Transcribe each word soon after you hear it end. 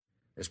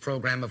This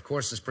program, of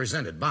course, is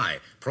presented by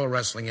Pro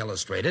Wrestling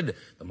Illustrated,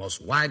 the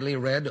most widely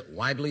read,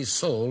 widely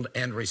sold,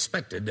 and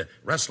respected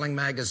wrestling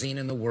magazine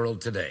in the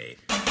world today.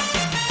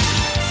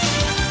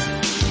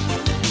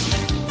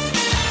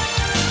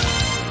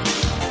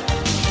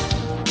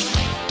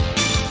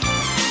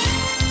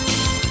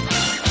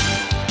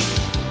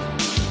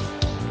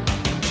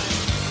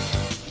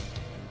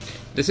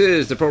 This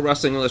is the Pro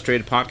Wrestling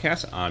Illustrated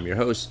podcast. I'm your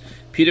host,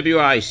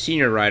 PWI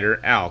senior writer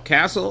Al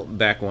Castle,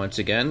 back once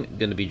again.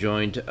 Going to be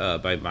joined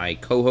by my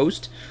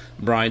co-host,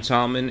 Brian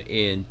Solomon,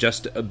 in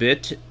just a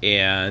bit,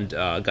 and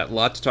got a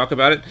lot to talk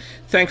about it.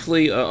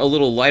 Thankfully, a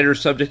little lighter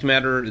subject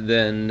matter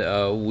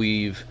than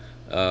we've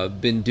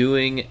been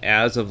doing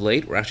as of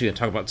late. We're actually going to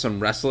talk about some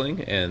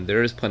wrestling, and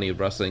there is plenty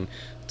of wrestling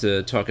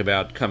to talk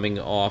about coming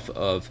off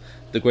of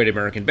the Great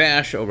American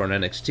Bash over on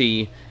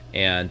NXT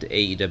and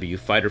AEW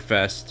Fyter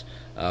Fest.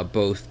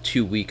 Both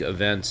 2-week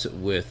events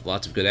with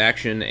lots of good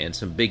action and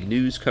some big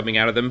news coming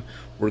out of them.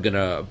 We're going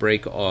to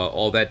break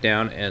all that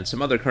down and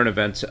some other current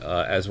events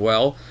as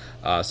well.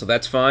 So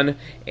that's fun.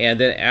 And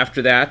then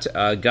after that,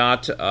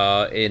 got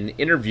an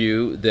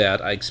interview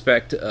that I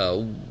expect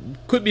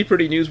could be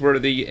pretty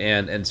newsworthy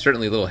and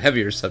certainly a little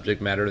heavier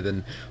subject matter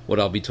than what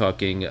I'll be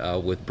talking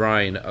with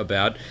Brian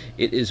about.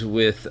 It is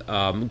with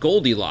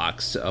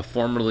Goldilocks,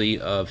 formerly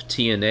of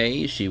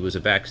TNA. She was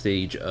a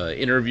backstage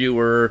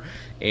interviewer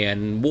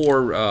and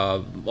wore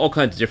all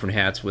kinds of different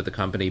hats with the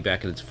company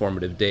back in its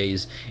formative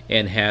days,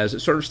 and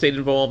has sort of stayed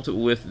involved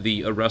with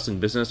the wrestling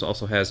business,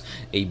 also has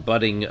a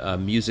budding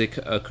music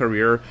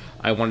career.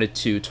 I wanted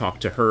to talk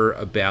to her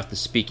about the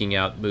Speaking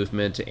Out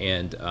movement,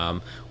 and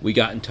we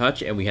got in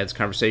touch and we had this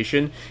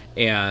conversation,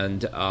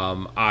 and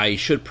I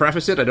should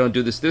preface it, I don't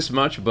do this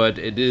much, but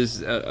it is,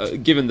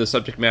 given the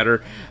subject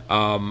matter,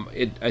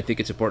 I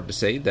think it's important to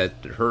say that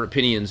her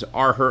opinions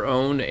are her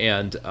own,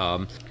 and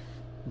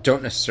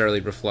don't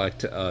necessarily reflect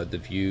the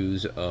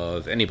views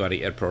of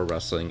anybody at Pro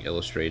Wrestling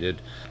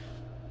Illustrated.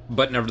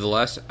 But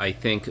nevertheless, I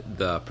think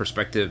the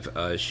perspective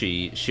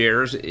she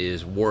shares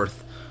is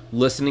worth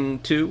listening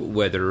to,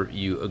 whether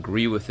you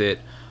agree with it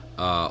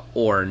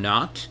or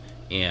not.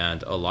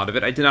 And a lot of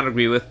it I did not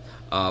agree with,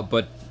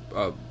 but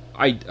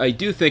I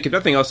do think, if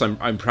nothing else,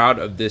 I'm proud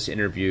of this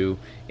interview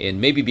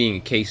and maybe being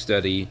a case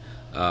study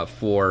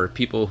for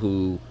people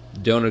who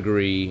don't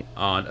agree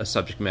on a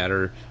subject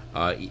matter,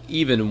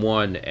 even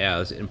one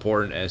as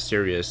important, as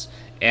serious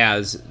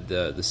as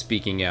the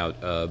Speaking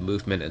Out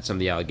movement and some of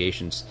the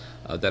allegations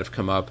that have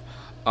come up.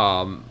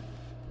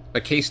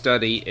 A case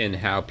study in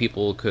how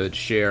people could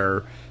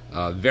share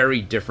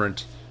very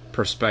different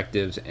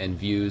perspectives and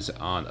views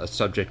on a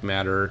subject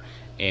matter,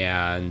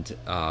 and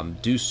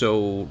do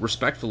so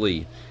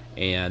respectfully.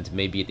 And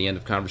maybe at the end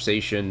of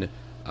conversation,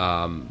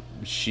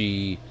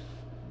 she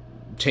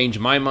changed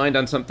my mind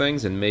on some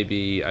things, and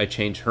maybe I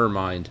changed her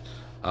mind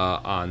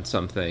on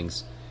some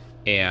things.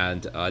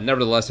 And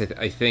nevertheless,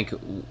 I think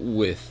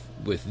with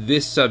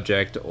this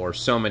subject, or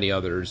so many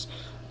others,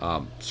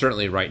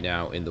 certainly right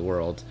now in the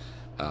world,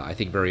 I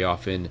think very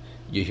often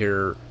you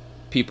hear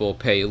people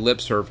pay lip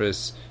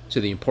service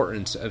to the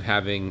importance of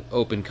having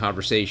open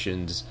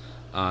conversations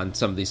on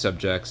some of these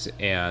subjects,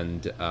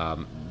 and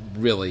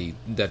really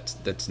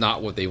that's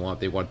not what they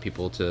want. They want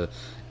people to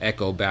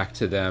echo back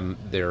to them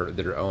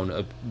their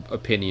own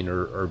opinion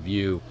or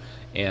view.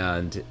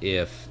 And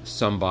if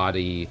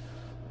somebody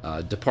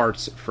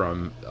departs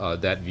from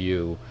that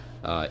view,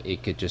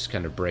 it could just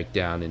kind of break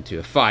down into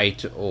a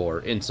fight or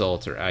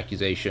insults or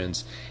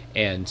accusations.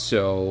 And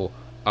so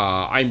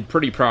I'm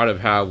pretty proud of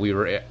how we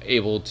were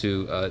able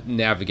to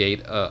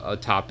navigate a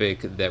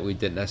topic that we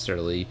didn't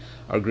necessarily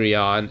agree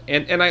on.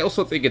 And I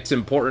also think it's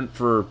important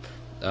for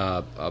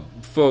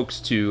folks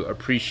to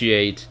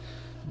appreciate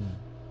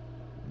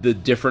the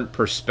different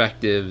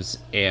perspectives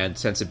and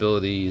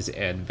sensibilities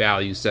and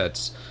value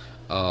sets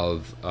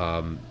of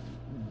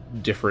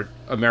different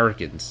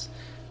Americans.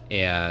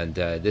 And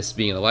this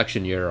being an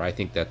election year, I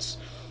think that's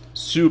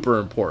super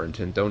important.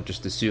 And don't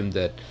just assume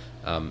that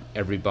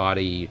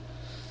everybody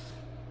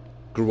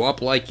grew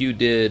up like you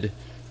did,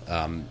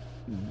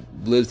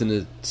 lives in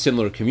a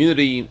similar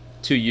community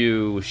to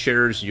you,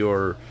 shares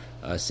your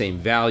same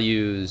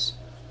values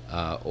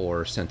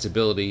or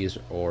sensibilities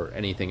or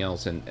anything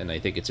else. And I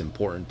think it's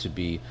important to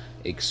be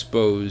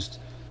exposed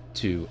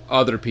to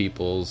other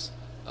people's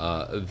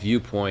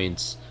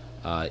viewpoints,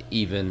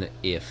 even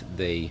if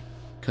they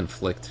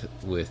conflict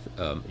with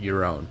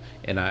your own.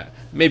 And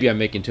maybe I'm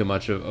making too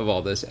much of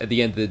all this. At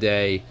the end of the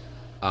day,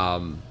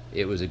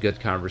 it was a good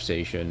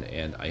conversation,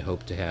 and I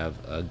hope to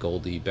have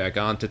Goldie back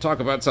on to talk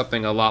about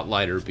something a lot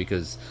lighter,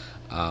 because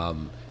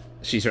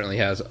she certainly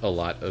has a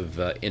lot of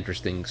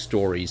interesting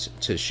stories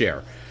to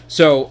share.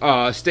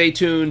 So stay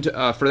tuned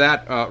for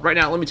that. Right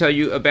now, let me tell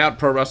you about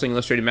Pro Wrestling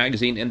Illustrated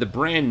magazine and the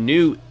brand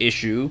new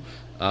issue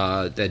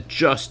that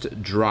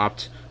just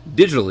dropped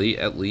digitally,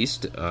 at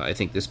least, I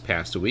think this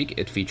past week.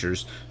 It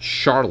features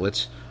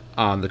Charlotte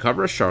on the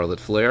cover, Charlotte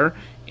Flair,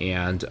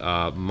 and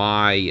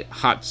my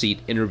hot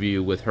seat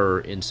interview with her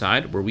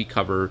inside, where we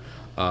cover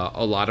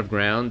a lot of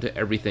ground,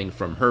 everything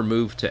from her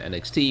move to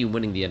NXT,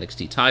 winning the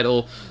NXT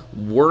title,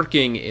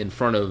 working in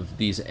front of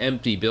these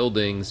empty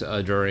buildings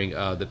during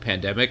the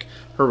pandemic,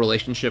 her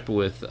relationship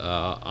with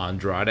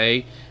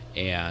Andrade,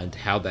 and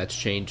how that's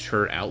changed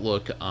her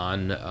outlook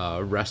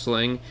on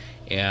wrestling,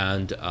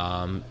 and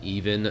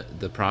even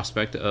the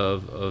prospect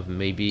of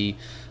maybe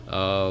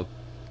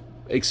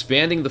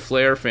expanding the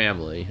Flair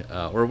family,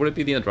 or would it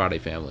be the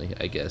Andrade family,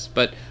 I guess.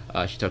 But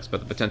she talks about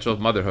the potential of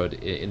motherhood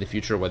in the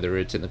future, whether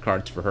it's in the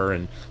cards for her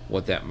and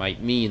what that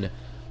might mean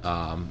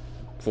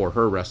for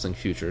her wrestling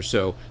future.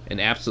 So an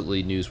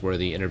absolutely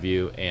newsworthy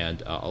interview,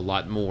 and a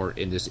lot more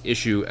in this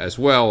issue as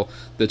well.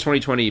 The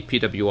 2020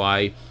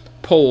 PWI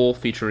poll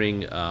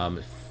featuring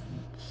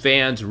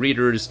fans,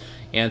 readers,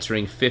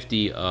 answering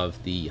 50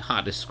 of the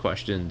hottest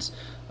questions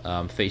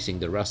facing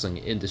the wrestling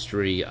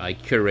industry. I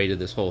curated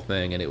this whole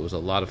thing, and it was a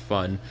lot of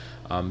fun.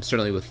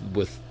 Certainly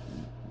with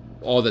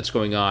all that's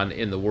going on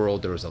in the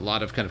world, there was a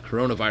lot of kind of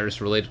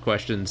coronavirus-related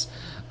questions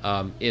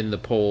in the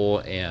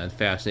poll, and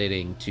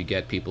fascinating to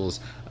get people's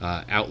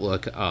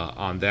outlook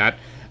on that.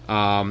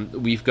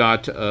 We've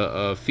got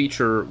a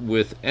feature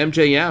with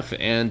MJF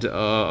and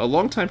a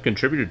longtime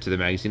contributor to the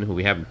magazine who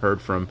we haven't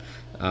heard from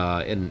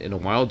in a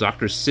while.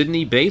 Dr.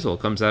 Sidney Basil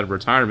comes out of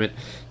retirement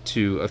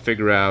to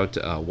figure out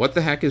what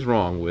the heck is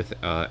wrong with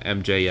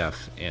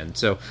MJF. And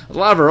so a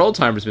lot of our old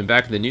timers have been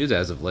back in the news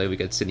as of late. We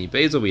got Sidney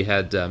Basil, we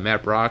had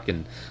Matt Brock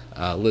and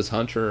Liz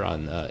Hunter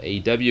on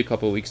AEW a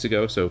couple of weeks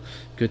ago, so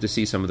good to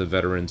see some of the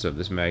veterans of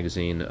this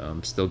magazine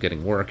still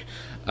getting work.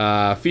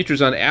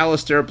 Features on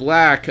Aleister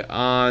Black,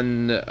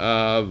 on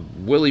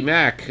Willie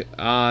Mack,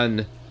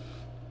 on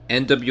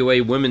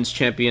NWA Women's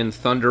Champion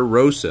Thunder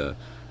Rosa,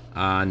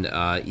 on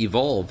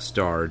Evolve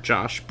star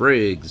Josh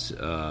Briggs,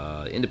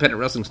 independent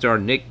wrestling star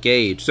Nick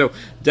Gage. So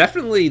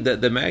definitely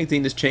the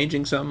magazine is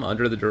changing some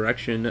under the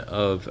direction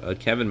of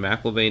Kevin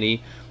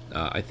McElvaney.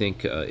 I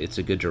think it's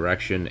a good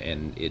direction,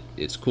 and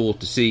it's cool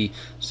to see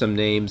some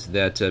names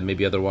that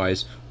maybe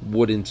otherwise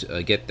wouldn't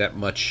get that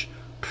much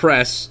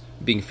press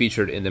being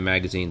featured in the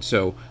magazine.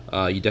 So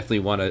you definitely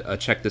want to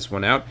check this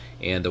one out,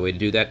 and the way to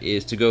do that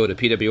is to go to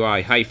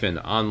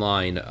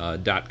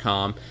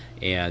pwi-online.com,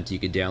 and you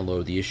can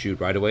download the issue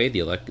right away, the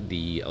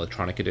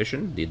electronic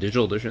edition, the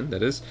digital edition,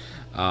 that is,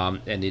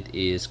 and it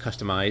is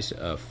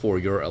customized for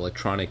your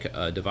electronic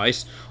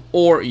device.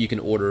 Or you can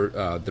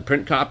order the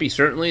print copy,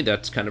 certainly.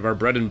 That's kind of our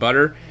bread and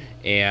butter.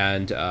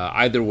 And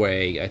either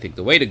way, I think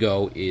the way to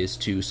go is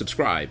to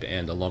subscribe.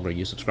 And the longer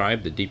you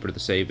subscribe, the deeper the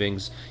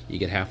savings. You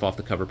get half off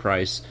the cover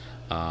price.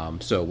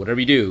 So whatever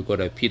you do, go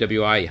to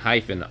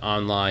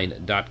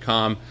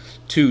pwi-online.com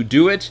to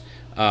do it.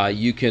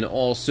 You can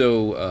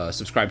also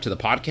subscribe to the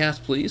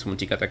podcast, please,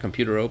 once you got that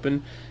computer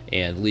open,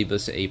 and leave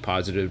us a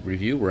positive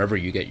review wherever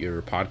you get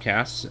your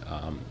podcasts.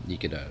 You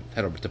can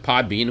head over to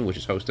Podbean, which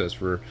has hosted us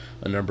for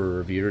a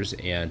number of years,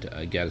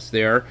 and get us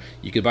there.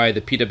 You can buy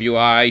the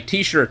PWI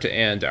t-shirt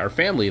and our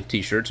family of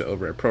t-shirts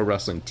over at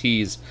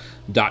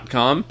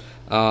ProWrestlingTees.com.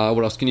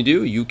 What else can you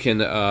do? You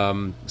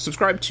can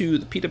subscribe to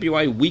the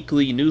PWI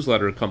weekly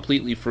newsletter,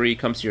 completely free,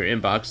 comes to your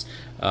inbox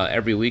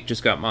every week.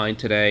 Just got mine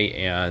today,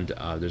 and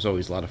there's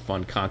always a lot of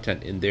fun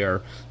content in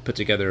there, put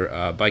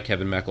together by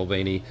Kevin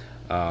McElvaney.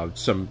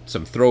 Some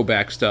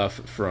throwback stuff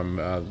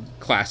from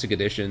classic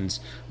editions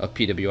of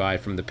PWI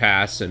from the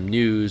past, some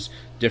news,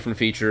 different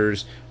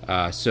features.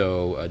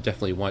 So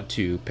definitely want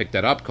to pick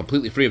that up,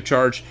 completely free of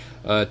charge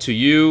to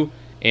you,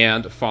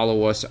 and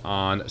follow us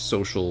on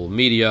social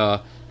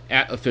media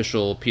at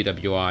official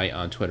PWI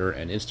on Twitter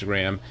and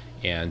Instagram,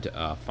 and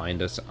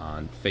find us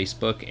on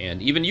Facebook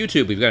and even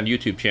YouTube. We've got a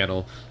YouTube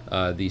channel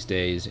these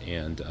days,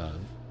 and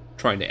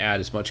trying to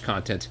add as much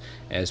content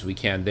as we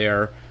can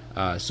there.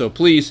 So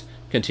please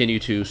continue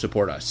to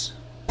support us.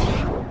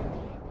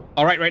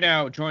 All right, right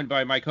now, joined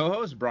by my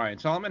co-host, Brian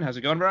Solomon. How's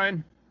it going,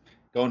 Brian?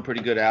 Going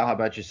pretty good, Al. How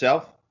about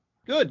yourself?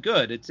 Good.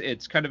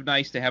 It's kind of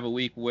nice to have a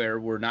week where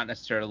we're not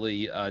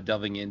necessarily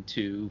delving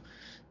into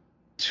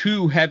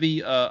too heavy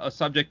a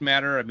subject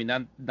matter. I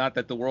mean, not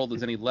that the world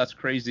is any less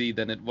crazy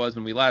than it was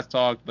when we last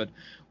talked, but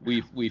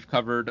we've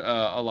covered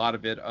a lot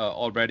of it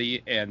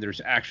already, and there's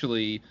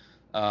actually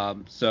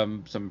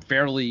some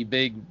fairly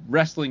big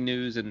wrestling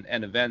news and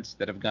events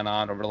that have gone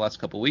on over the last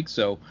couple of weeks.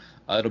 So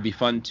it'll be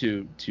fun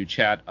to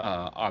chat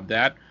on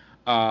that.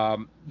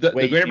 The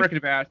Great American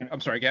Bash. I'm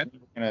sorry, again.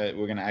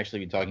 We're gonna actually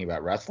be talking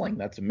about wrestling.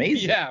 That's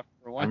amazing. Yeah,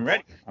 for one.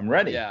 I'm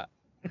ready. Yeah.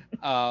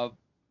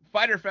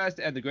 Fighter Fest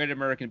and the Great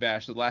American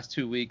Bash, the last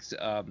 2 weeks,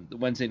 the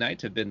Wednesday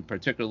nights have been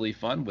particularly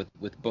fun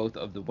with both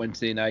of the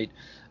Wednesday night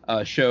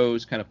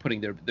shows kind of putting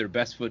their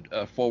best foot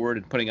forward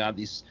and putting on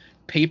these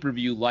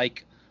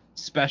pay-per-view-like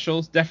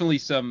specials. Definitely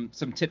some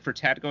tit for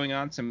tat going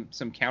on,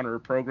 some counter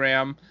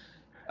programming.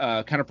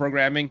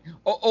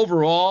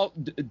 Overall,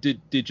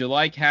 did you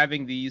like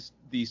having these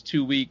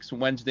 2 weeks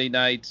Wednesday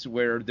nights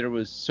where there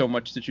was so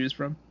much to choose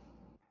from?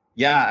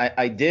 Yeah,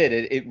 I did.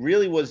 It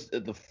really was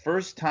the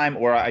first time,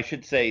 or I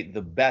should say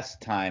the best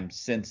time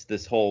since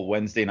this whole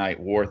Wednesday Night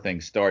War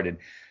thing started.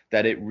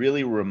 that it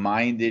really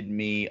reminded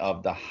me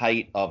of the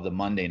height of the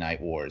Monday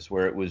Night Wars,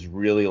 where it was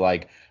really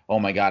like, oh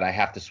my God, I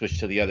have to switch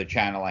to the other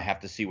channel. I have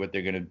to see what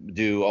they're going to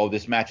do. Oh,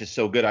 this match is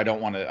so good. I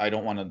don't want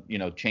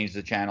to, change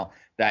the channel,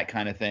 that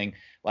kind of thing.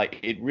 Like,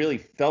 it really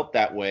felt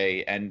that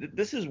way. And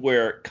this is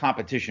where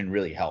competition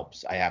really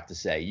helps, I have to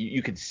say.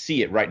 You could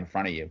see it right in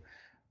front of you.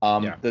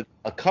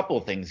 A couple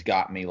of things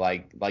got me,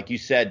 like you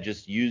said,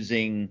 just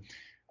using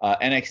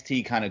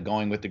NXT kind of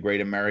going with the Great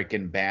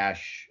American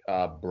Bash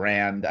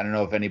brand. I don't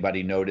know if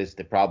anybody noticed,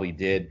 they probably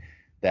did,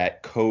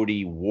 that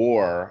Cody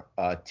wore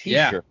a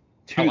T-shirt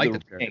to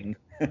the ring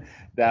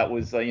that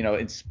was,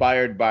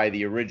 inspired by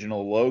the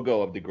original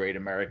logo of the Great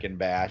American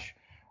Bash.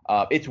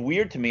 It's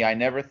weird to me. I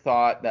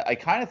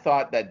kind of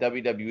thought that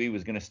WWE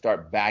was going to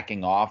start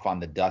backing off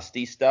on the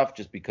Dusty stuff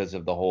just because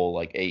of the whole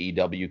like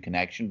AEW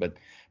connection, but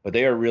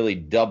they are really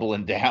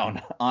doubling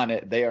down on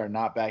it. They are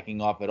not backing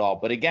off at all.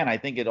 But again, I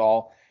think it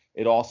all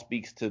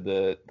speaks to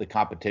the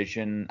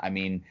competition. I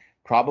mean,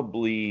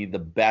 probably the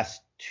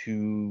best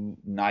 2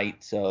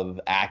 nights of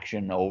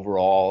action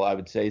overall, I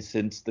would say,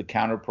 since the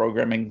counter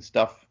programming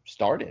stuff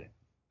started.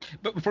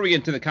 But before we get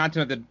into the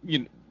content of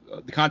the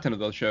content of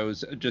those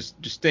shows, just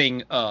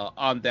staying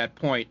on that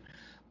point,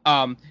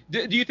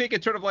 do you think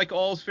it's sort of like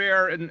all's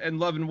fair and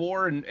love and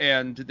war,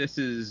 and this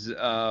is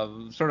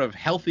sort of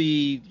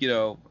healthy,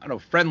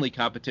 friendly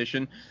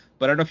competition?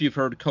 But I don't know if you've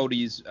heard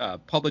Cody's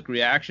public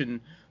reaction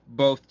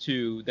both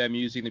to them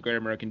using the Great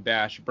American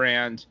Bash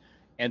brand,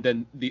 and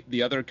then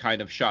the other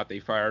kind of shot they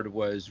fired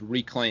was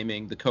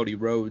reclaiming the Cody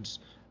Rhodes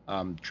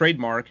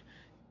trademark.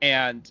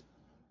 And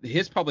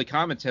his public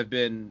comments have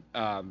been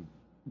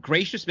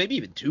gracious, maybe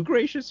even too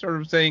gracious, sort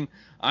of saying,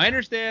 I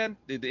understand,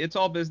 it's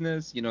all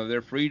business,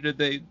 they're free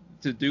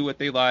to do what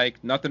they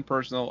like, nothing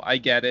personal, I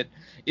get it.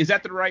 Is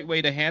that the right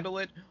way to handle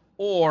it?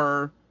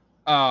 Or,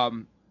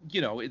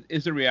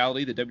 is the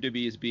reality that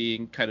WWE is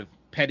being kind of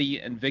petty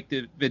and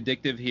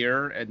vindictive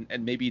here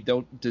and maybe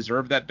don't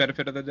deserve that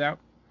benefit of the doubt?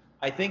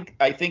 I think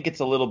it's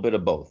a little bit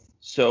of both.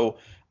 So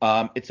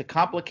it's a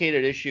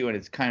complicated issue, and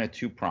it's kind of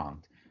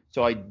two-pronged.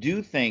 So I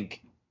do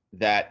think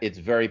that it's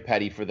very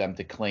petty for them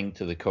to cling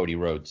to the Cody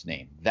Rhodes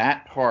name.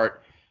 That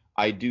part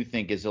I do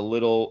think is a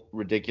little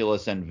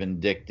ridiculous and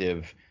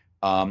vindictive.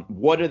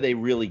 What are they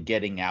really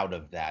getting out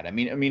of that? I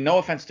mean, no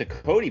offense to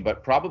Cody,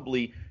 but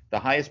probably the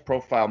highest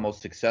profile,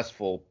 most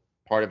successful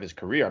part of his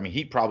career, I mean,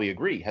 he'd probably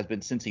agree, has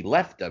been since he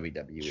left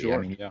WWE. Sure, I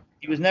mean,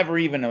 he was never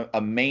even a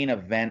main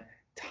event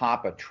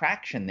top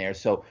attraction there.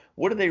 So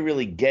what are they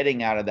really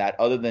getting out of that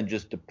other than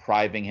just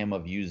depriving him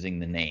of using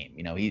the name?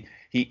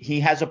 He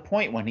has a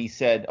point when he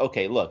said,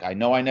 okay, look, I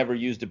know I never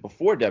used it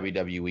before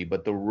WWE,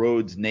 but the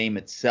Rhodes name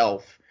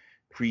itself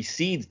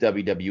precedes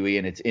WWE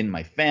and it's in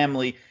my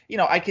family.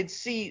 I could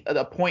see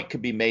a point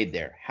could be made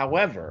there.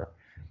 However,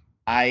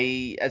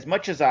 as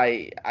much as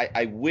I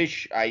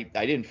wish I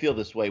didn't feel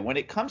this way, when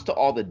it comes to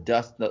all the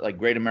like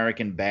Great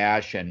American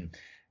Bash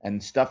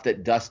and stuff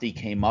that Dusty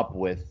came up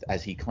with,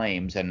 as he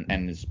claims,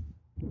 and is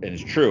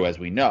true, as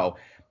we know,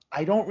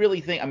 I don't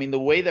really think, the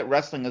way that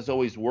wrestling has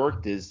always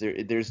worked is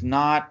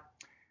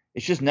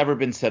it's just never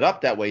been set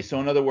up that way. So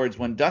in other words,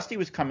 when Dusty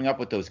was coming up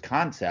with those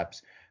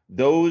concepts,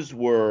 those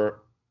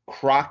were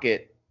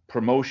Crockett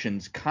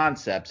Promotions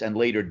concepts and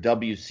later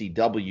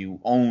WCW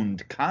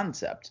owned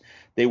concepts.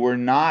 They were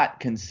not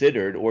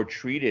considered or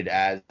treated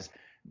as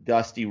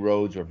Dusty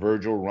Rhodes or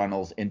Virgil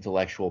Runnels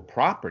intellectual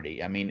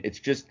property. I mean, it's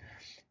just,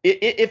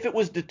 if it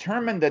was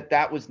determined that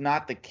that was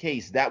not the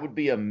case, that would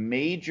be a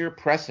major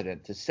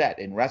precedent to set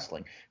in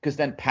wrestling, because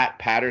then Pat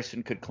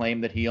Patterson could claim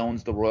that he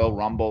owns the Royal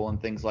Rumble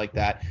and things like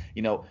that.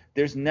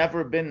 There's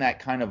never been that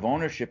kind of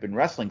ownership in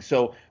wrestling.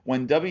 So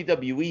when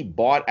WWE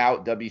bought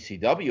out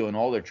WCW and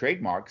all their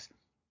trademarks,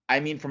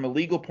 from a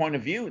legal point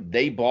of view,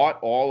 they bought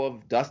all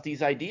of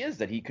Dusty's ideas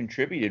that he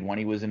contributed when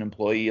he was an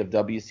employee of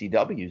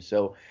WCW.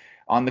 So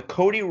on the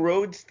Cody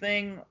Rhodes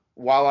thing,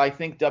 while I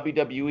think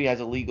WWE has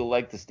a legal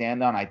leg to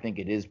stand on, I think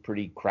it is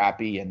pretty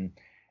crappy and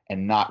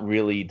not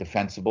really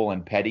defensible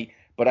and petty.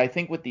 But I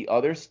think with the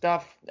other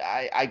stuff,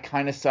 I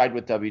kind of side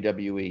with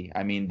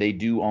WWE. They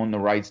do own the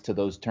rights to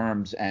those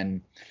terms,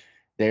 and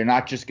they're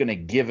not just going to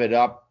give it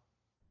up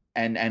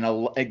and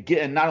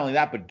not only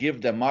that, but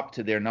give them up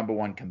to their number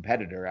one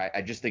competitor.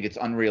 I just think it's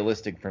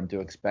unrealistic for them to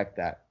expect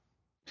that.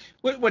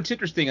 What's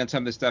interesting on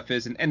some of this stuff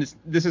is, and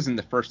this isn't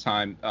the first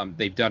time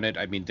they've done it.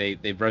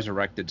 They've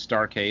resurrected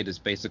Starrcade as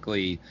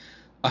basically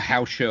a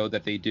house show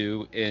that they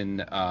do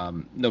in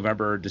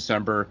November,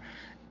 December,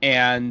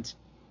 and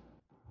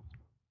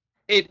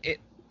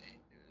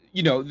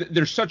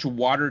there's such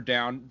watered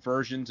down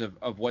versions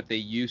of what they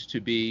used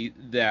to be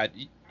that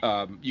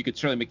you could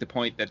certainly make the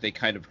point that they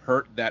kind of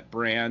hurt that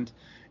brand.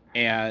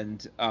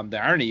 And the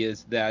irony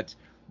is that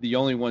the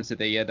only ones that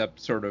they end up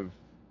sort of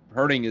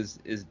hurting is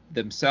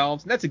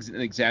themselves. And that's an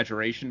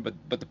exaggeration,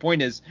 but the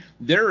point is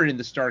they're in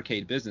the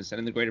Starrcade business and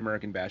in the Great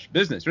American Bash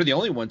business. They're the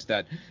only ones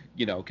that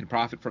can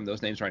profit from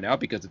those names right now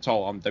because it's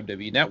all on the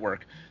WWE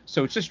Network.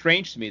 So it's just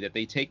strange to me that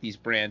they take these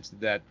brands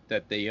that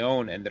they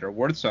own and that are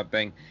worth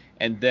something,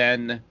 and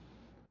then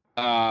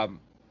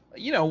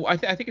I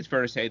think it's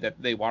fair to say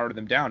that they watered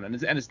them down, and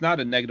it's not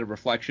a negative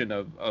reflection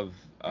of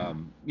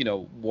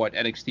what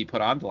NXT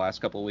put on the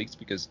last couple of weeks,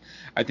 because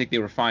I think they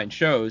were fine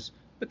shows,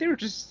 but they were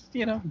just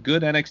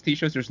good NXT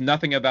shows. There's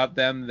nothing about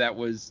them that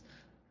was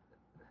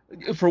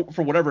for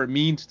whatever it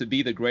means to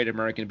be the Great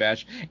American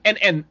Bash. And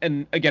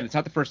again, it's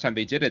not the first time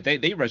they did it.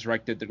 They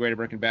resurrected the Great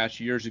American Bash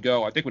years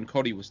ago, I think when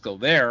Cody was still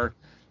there,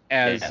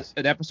 as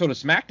an episode of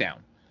SmackDown,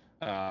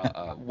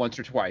 once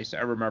or twice,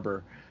 I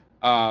remember.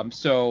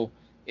 So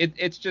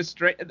it's just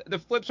straight. The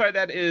flip side of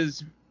that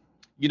is,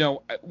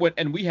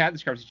 and we had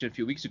this conversation a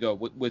few weeks ago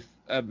with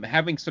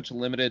having such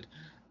limited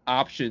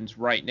options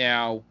right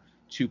now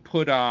to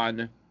put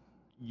on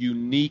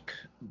unique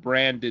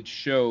branded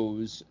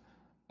shows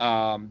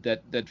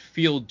that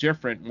feel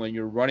different when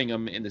you're running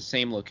them in the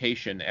same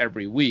location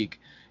every week.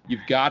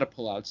 You've got to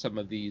pull out some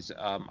of these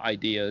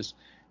ideas,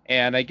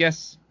 and I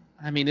guess,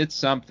 it's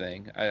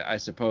something. I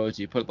suppose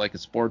you put like a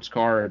sports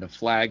car and a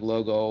flag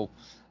logo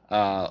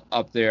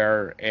up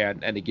there,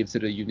 and it gives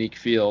it a unique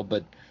feel.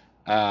 But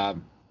I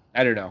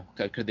don't know.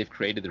 Could they've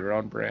created their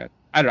own brand?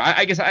 I don't know.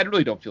 I guess I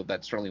really don't feel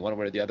that strongly one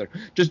way or the other.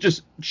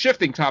 Just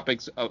shifting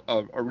topics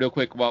real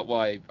quick while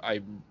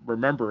I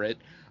remember it.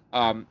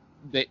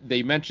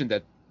 They mentioned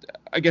that,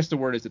 I guess the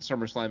word is that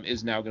SummerSlam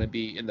is now going to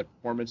be in the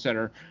Performance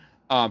Center.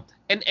 And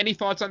any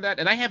thoughts on that?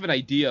 And I have an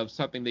idea of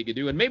something they could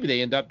do, and maybe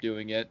they end up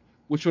doing it,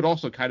 which would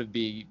also kind of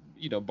be,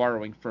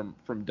 borrowing from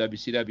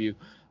WCW.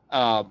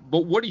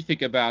 But what do you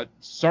think about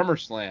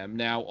SummerSlam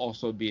now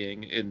also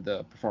being in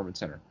the Performance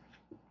Center?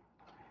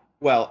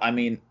 Well,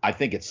 I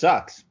think it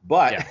sucks,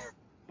 but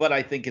but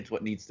I think it's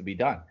what needs to be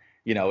done.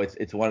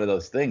 It's one of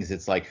those things.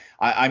 It's like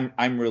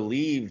I'm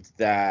relieved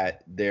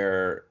that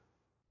they're,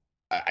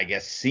 I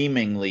guess,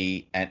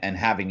 seemingly and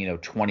having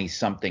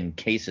 20-something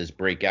cases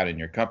break out in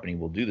your company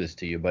will do this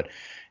to you, but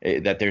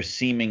that they're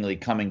seemingly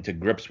coming to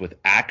grips with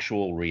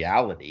actual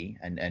reality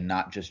and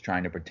not just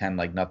trying to pretend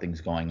like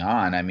nothing's going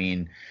on.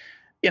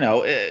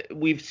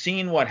 We've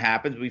seen what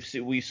happens.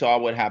 We saw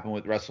what happened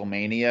with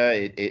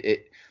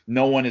WrestleMania.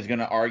 No one is going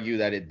to argue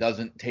that it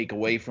doesn't take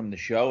away from the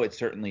show. It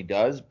certainly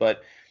does,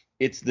 but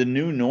it's the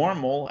new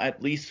normal,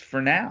 at least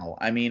for now.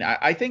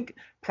 I think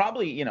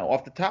probably,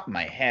 off the top of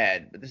my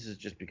head, but this is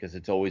just because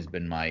it's always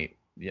been my,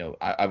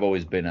 I've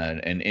always been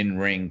an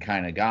in-ring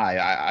kind of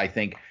guy. I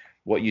think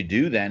what you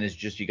do then is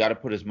just you got to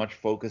put as much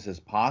focus as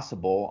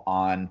possible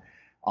on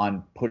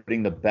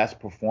putting the best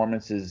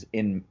performances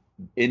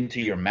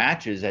into your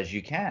matches as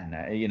you can,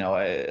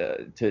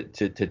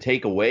 to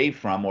take away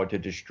from or to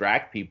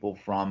distract people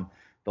from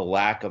the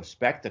lack of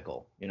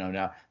spectacle.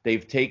 Now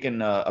they've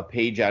taken a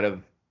page out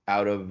of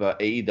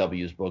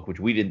AEW's book, which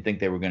we didn't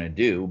think they were going to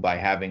do, by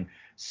having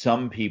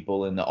some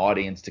people in the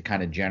audience to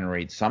kind of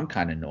generate some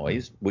kind of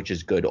noise, which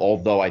is good,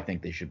 although I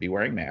think they should be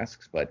wearing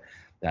masks, but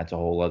that's a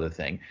whole other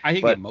thing. I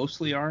think they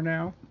mostly are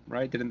now,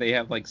 right? Didn't they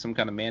have like some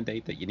kind of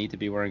mandate that you need to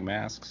be wearing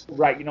masks?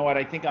 Right. You know what?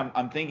 I think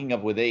I'm thinking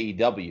of with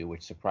AEW,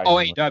 which surprised me. Oh,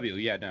 AEW.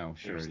 Yeah, no,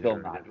 sure. Still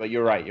not. But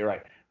you're right.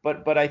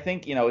 But I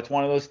think, it's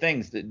one of those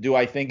things that, do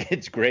I think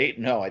it's great?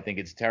 No, I think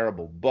it's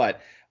terrible,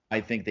 but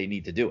I think they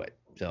need to do it.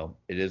 So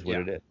it is what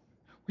it is.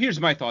 Here's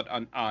my thought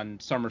on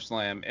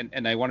SummerSlam,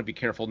 and I want to be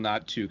careful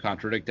not to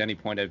contradict any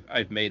point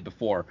I've made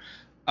before.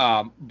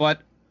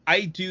 But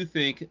I do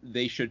think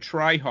they should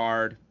try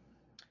hard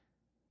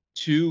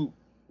to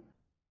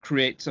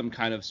create some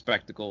kind of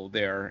spectacle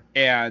there,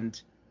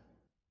 and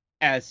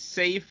as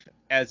safe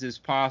as is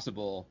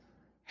possible,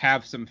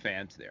 have some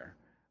fans there.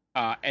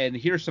 And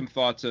here's some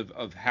thoughts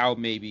of how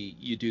maybe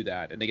you do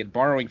that. And again,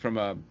 borrowing from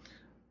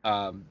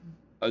a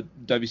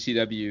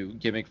WCW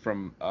gimmick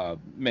from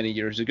many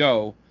years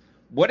ago,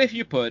 what if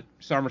you put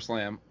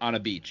SummerSlam on a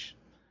beach?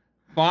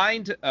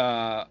 Find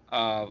a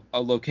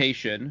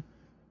location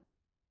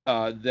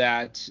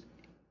that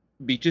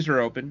beaches are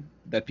open,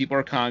 that people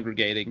are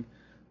congregating,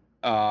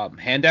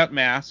 hand out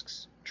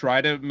masks,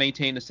 try to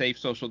maintain a safe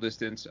social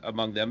distance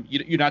among them.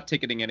 You're not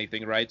ticketing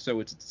anything, right? So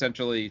it's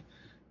essentially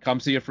come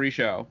see a free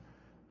show.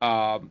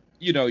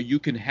 You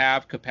can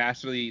have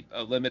capacity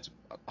limits,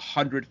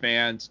 100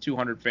 fans,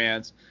 200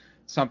 fans,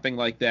 something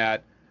like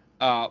that.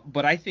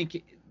 But I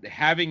think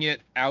having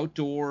it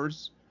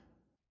outdoors,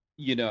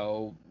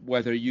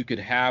 whether you could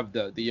have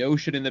the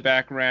ocean in the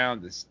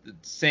background, the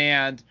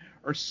sand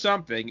or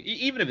something,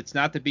 even if it's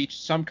not the beach,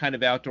 some kind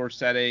of outdoor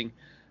setting.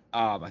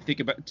 I think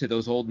about to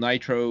those old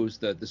nitros,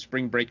 the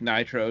spring break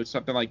nitros,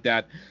 something like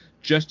that,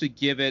 just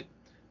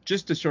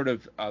to sort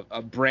of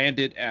brand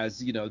it as,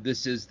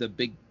 this is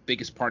the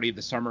biggest party of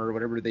the summer or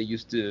whatever they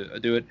used to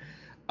do it.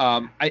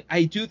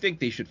 I do think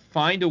they should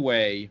find a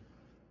way,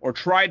 or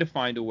try to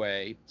find a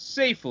way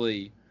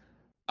safely,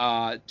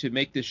 to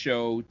make this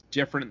show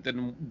different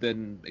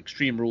than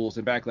Extreme Rules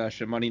and Backlash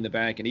and Money in the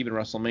Bank and even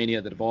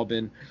WrestleMania that have all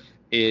been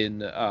in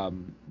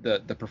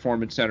the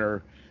Performance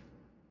Center.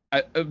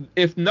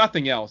 If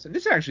nothing else, and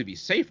this would actually be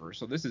safer,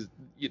 so this is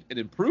an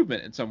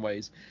improvement in some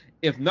ways.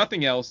 If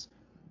nothing else,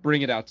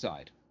 bring it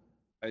outside.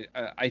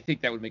 I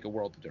think that would make a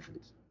world of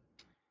difference.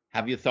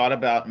 Have you thought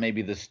about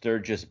maybe the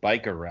Sturgis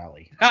Biker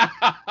Rally?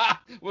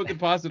 What could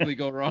possibly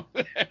go wrong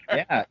there?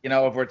 Yeah,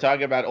 if we're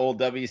talking about old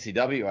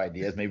WCW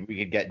ideas, maybe we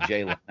could get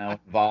Jay Leno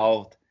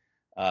involved.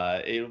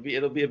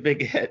 It'll be a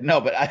big hit. No,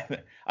 but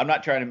I'm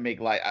not trying to make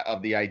light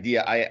of the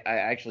idea. I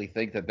actually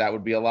think that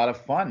would be a lot of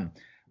fun.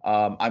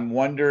 I'm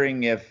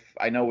wondering if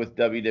I know with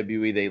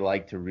WWE they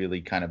like to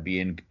really kind of be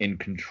in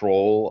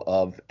control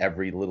of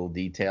every little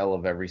detail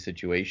of every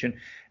situation,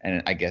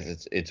 and I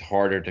guess it's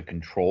harder to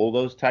control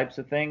those types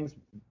of things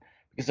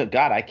because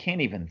God, I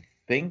can't even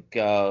think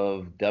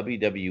of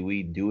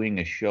WWE doing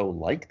a show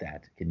like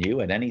that. Can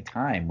you at any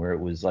time where it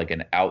was like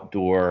an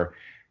outdoor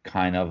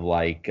kind of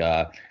like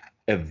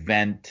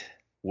event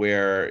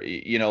where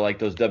like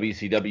those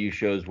WCW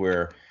shows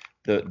where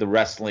the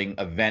wrestling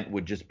event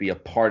would just be a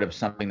part of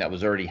something that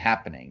was already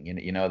happening,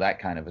 that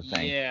kind of a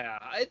thing. Yeah,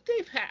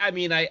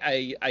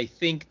 I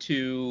think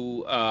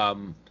to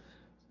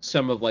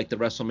some of like the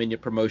WrestleMania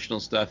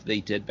promotional stuff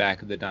they did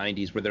back in the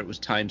 90s, whether it was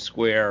Times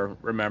Square,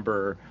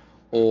 remember,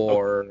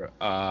 or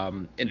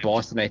in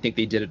Boston, I think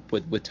they did it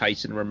with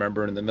Tyson,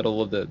 remember, in the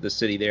middle of the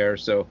city there.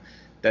 So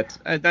that's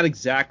not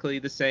exactly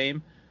the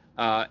same.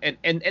 And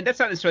that's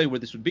not necessarily where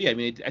this would be. I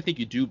mean, I think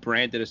you do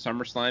brand it as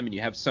SummerSlam, and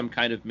you have some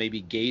kind of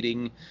maybe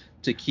gating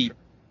to keep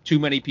too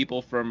many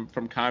people from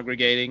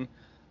congregating.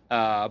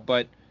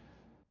 But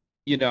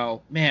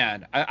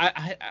man,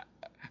 I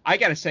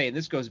gotta say, and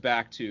this goes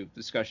back to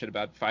discussion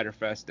about Fyter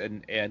Fest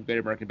and Great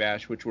American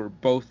Bash, which were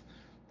both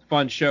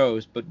fun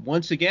shows. But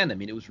once again, I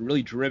mean, it was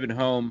really driven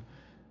home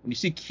when you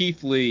see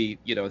Keith Lee,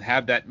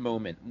 have that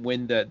moment,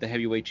 win the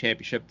heavyweight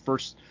championship,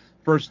 first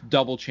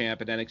double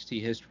champ in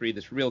NXT history,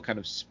 this real kind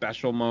of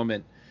special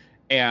moment,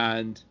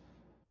 and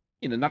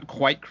not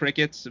quite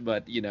crickets,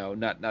 but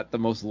not the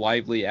most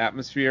lively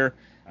atmosphere.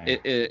 Right.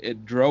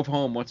 It drove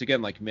home once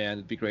again, like, man,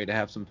 it'd be great to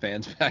have some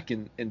fans back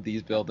in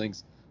these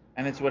buildings.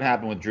 And it's what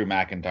happened with Drew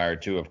McIntyre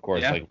too, of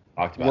course. Yeah. Like we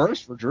talked about.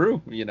 Worse for Drew,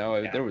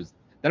 that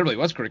really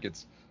was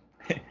crickets.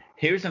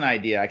 Here's an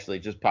idea actually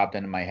just popped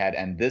into my head,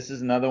 and this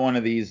is another one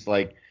of these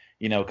like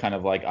kind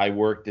of like I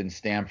worked in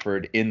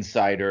Stamford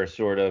insider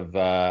sort of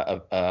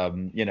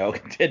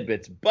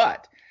tidbits.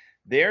 But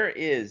there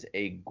is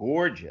a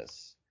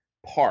gorgeous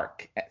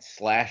park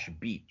 /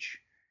 beach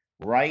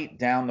right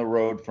down the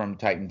road from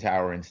Titan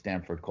Tower in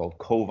Stamford called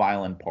Cove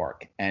Island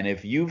Park. And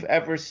if you've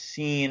ever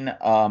seen,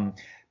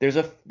 there's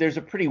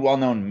a pretty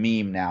well-known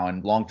meme now,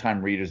 and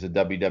longtime readers of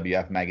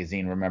WWF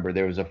magazine remember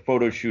there was a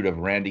photo shoot of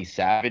Randy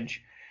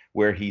Savage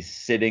where he's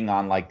sitting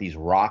on like these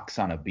rocks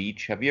on a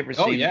beach. Have you ever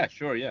seen? Oh yeah,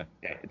 sure, yeah.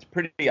 It's a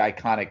pretty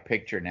iconic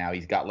picture now.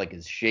 He's got like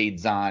his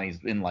shades on. He's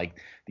in like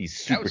these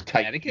super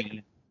tight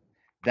jeans.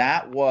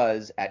 That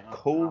was at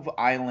Cove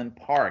Island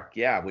Park,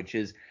 yeah, which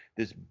is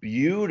this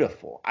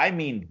beautiful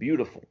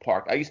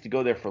park. I used to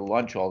go there for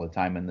lunch all the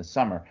time in the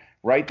summer,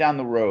 right down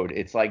the road.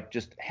 It's like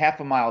just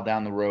half a mile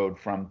down the road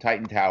from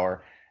Titan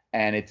Tower.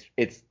 And it's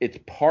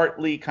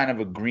partly kind of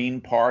a green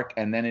park,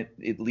 and then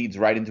it leads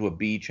right into a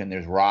beach, and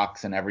there's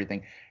rocks and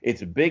everything.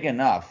 It's big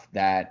enough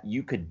that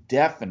you could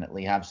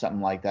definitely have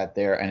something like that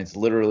there, and it's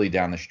literally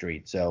down the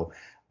street. So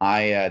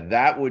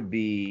that would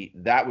be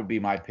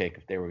my pick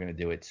if they were going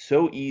to do it.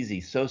 So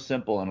easy, so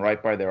simple, and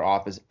right by their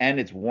office, and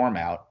it's warm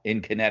out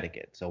in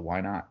Connecticut, so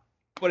why not?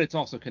 But it's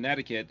also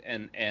Connecticut,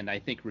 and I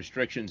think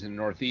restrictions in the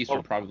Northeast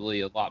are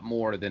probably a lot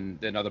more than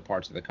other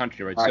parts of the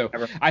country, right? So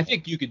I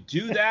think you could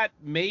do that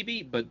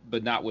maybe,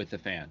 but not with the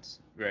fans,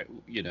 right?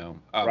 Right.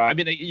 I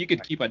mean, you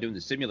could keep on doing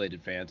the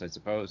simulated fans, I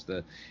suppose,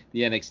 the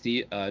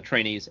NXT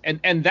trainees,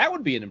 and that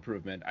would be an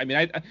improvement. I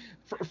mean,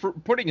 for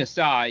putting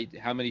aside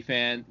how many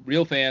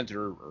real fans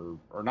or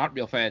not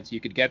real fans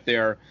you could get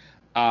there,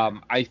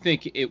 I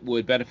think it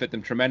would benefit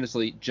them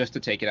tremendously just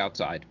to take it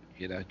outside.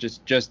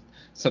 Just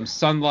some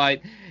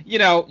sunlight. You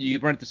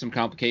run into some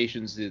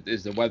complications.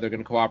 Is the weather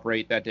going to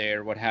cooperate that day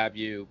or what have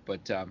you?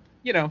 But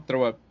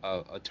throw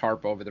a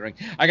tarp over the ring.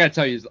 I got to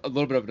tell you a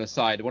little bit of an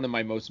aside. One of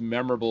my most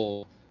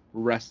memorable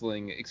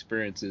wrestling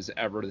experiences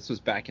ever. This was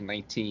back in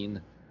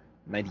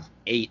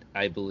 1998,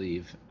 I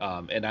believe.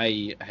 And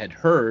I had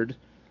heard.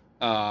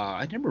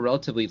 I remember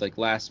relatively like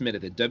last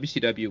minute that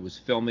WCW was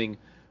filming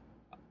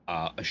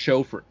a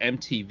show for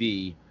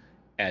MTV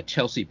at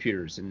Chelsea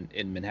Piers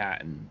in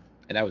Manhattan.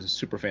 And I was a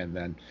super fan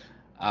then.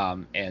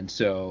 And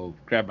so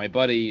grabbed my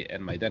buddy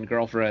and my then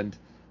girlfriend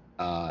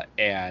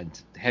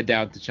and head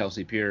down to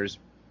Chelsea Piers.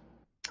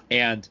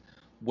 And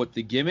what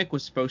the gimmick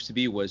was supposed to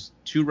be was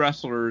two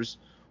wrestlers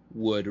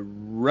would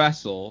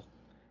wrestle,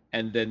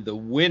 and then the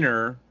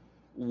winner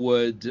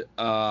would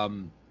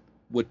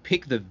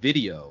pick the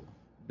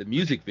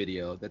music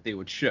video that they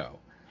would show.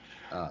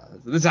 So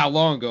this is how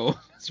long ago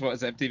this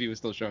was. MTV was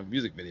still showing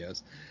music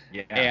videos.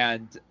 Yeah.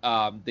 And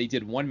they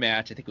did one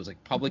match. I think it was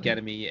like Public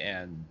Enemy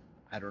and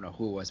I don't know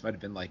who it was. It might have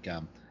been like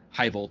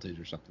High Voltage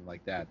or something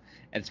like that.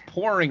 And it's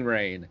pouring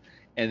rain,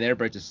 and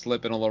everybody's just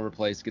slipping all over the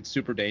place. It gets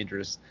super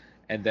dangerous.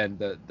 And then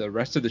the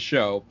rest of the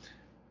show,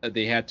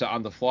 they had to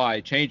on the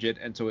fly change it,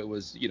 and so it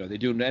was, they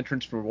do an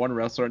entrance for one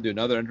wrestler and do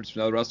another entrance for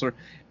another wrestler,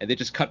 and they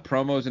just cut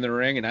promos in the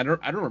ring, and I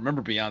don't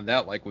remember beyond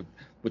that, like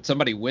would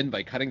somebody win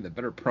by cutting the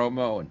better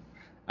promo, and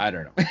I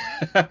don't know.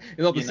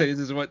 You'll have to say this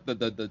is what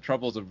the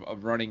troubles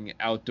of running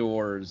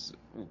outdoors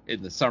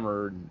in the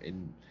summer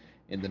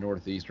in the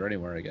Northeast or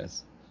anywhere, I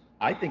guess.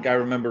 I think I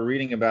remember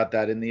reading about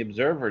that in the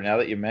Observer. Now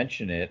that you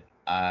mention it,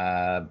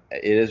 it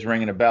is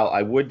ringing a bell.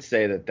 I would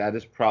say that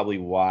is probably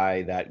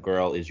why that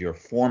girl is your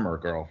former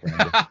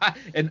girlfriend.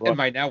 and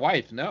my now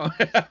wife, no.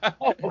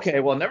 Oh, okay,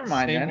 well, never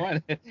mind Same then.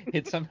 one.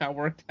 It somehow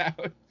worked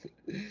out.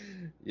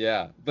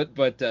 Yeah,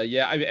 but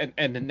yeah,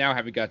 and now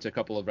having got to a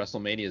couple of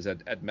WrestleManias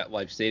at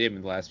MetLife Stadium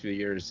in the last few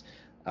years,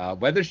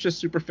 weather's just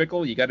super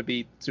fickle. You got to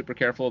be super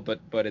careful.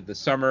 But in the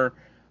summer,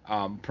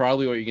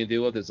 probably what you're gonna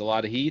deal with is a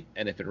lot of heat,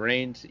 and if it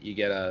rains, you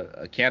get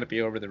a canopy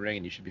over the ring,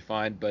 and you should be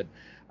fine. But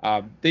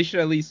they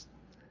should at least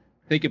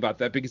think about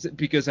that,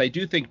 because I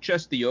do think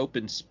just the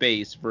open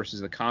space versus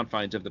the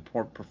confines of the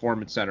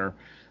Performance Center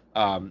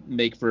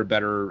make for a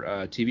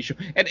better TV show.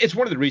 And it's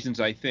one of the reasons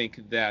I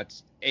think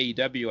that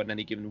AEW on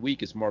any given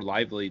week is more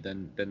lively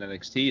than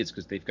NXT, is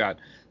because they've got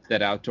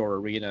that outdoor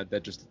arena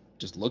that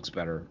just looks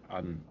better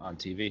on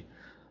TV.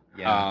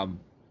 Yeah.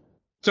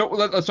 So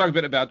let's talk a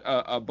bit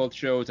about both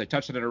shows. I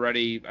touched on it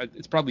already.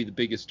 It's probably the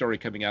biggest story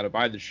coming out of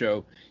either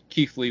show.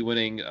 Keith Lee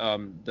winning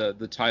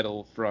the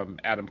title from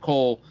Adam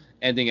Cole,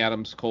 ending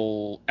Adam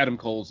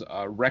Cole's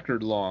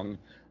record-long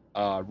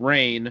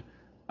reign.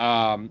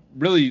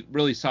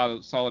 Really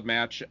solid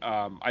match.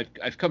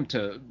 I've come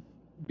to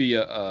be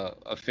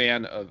a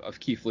fan of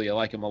Keith Lee. I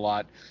like him a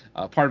lot.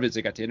 Part of it is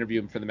I got to interview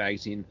him for the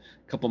magazine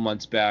a couple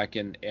months back,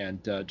 and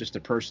just a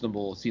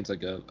personable, seems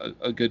like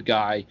a good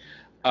guy.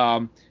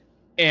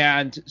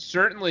 And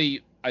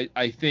certainly,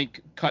 I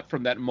think cut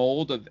from that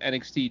mold of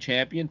NXT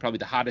champion, probably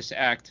the hottest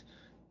act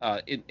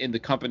in the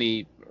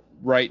company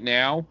right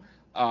now.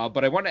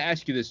 But I want to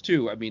ask you this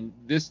too. I mean,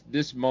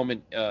 this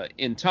moment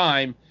in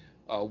time,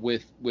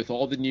 with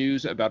all the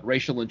news about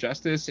racial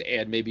injustice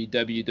and maybe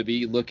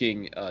WWE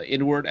looking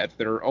inward at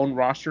their own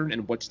roster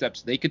and what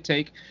steps they could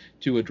take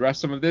to address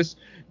some of this,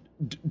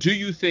 do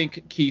you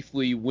think Keith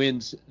Lee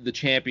wins the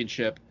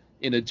championship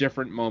in a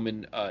different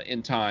moment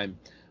in time?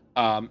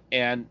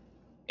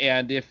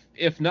 And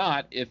if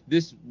not, if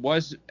this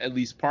was at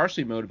least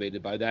partially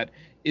motivated by that,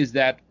 is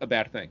that a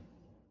bad thing?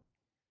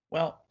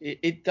 Well,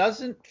 it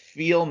doesn't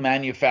feel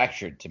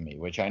manufactured to me,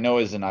 which I know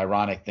is an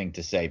ironic thing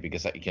to say,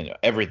 because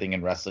everything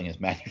in wrestling is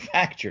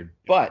manufactured.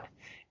 But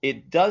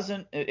it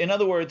doesn't. In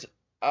other words,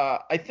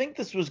 I think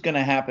this was going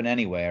to happen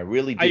anyway. I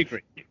really do. I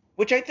agree.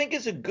 Which I think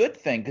is a good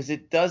thing, because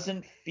it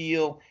doesn't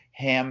feel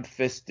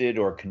ham-fisted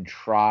or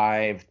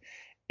contrived.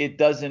 It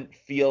doesn't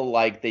feel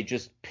like they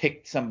just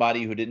picked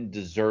somebody who didn't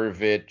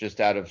deserve it just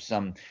out of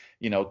some,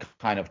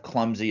 kind of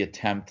clumsy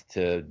attempt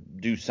to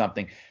do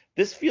something.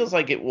 This feels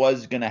like it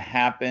was going to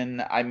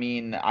happen. I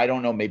mean, I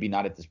don't know, maybe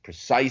not at this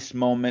precise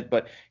moment,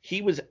 but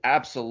he was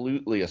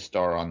absolutely a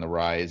star on the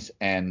rise,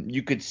 and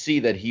you could see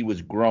that he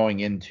was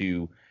growing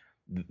into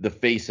the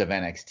face of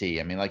NXT.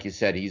 I mean, like you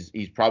said, he's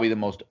probably the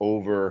most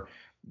over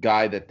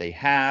guy that they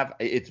have.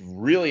 It's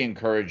really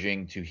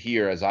encouraging to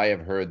hear, as I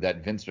have heard,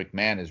 that Vince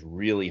McMahon is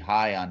really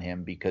high on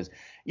him, because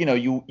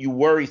you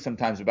worry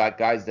sometimes about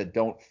guys that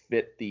don't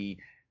fit the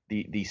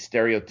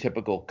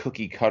stereotypical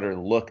cookie cutter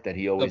look that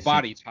he always the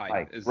body type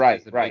like. is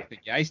right. the big thing.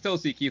 Yeah, I still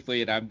see Keith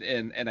Lee,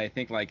 and I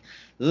think like,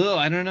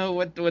 I don't know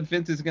what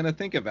Vince is going to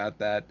think about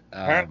that.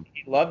 Apparently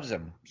he loves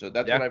him, so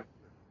that's what I've.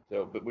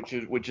 So, but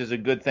which is a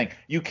good thing.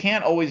 You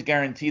can't always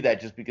guarantee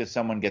that just because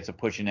someone gets a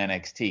push in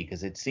NXT,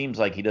 because it seems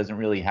like he doesn't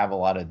really have a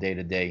lot of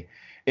day-to-day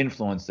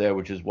influence there,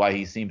 which is why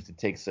he seems to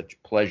take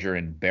such pleasure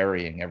in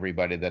burying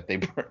everybody that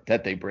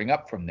they bring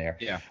up from there.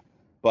 Yeah.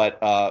 But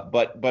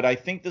I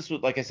think this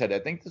was, like I said, I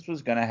think this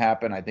was going to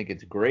happen. I think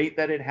it's great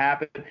that it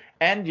happened.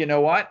 And you know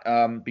what?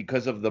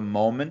 Because of the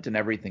moment and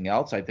everything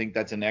else, I think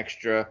that's an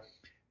extra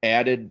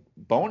added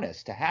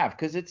bonus to have,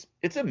 because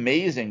it's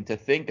amazing to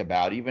think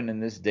about, even in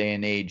this day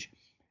and age,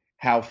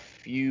 how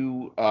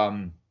few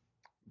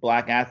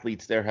black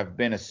athletes there have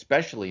been,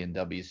 especially in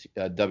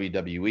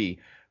WWE,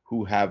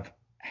 who have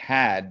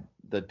had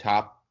the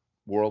top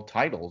world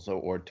titles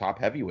or top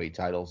heavyweight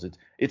titles.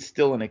 It's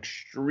still an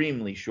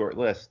extremely short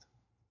list.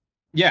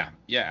 Yeah,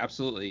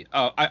 absolutely.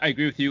 I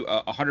agree with you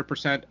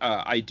 100%.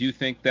 I do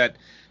think that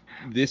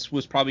this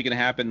was probably going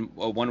to happen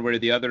one way or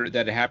the other.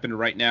 That it happened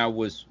right now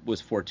was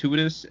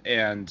fortuitous,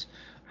 and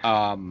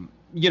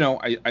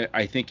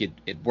I think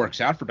it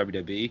works out for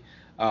WWE.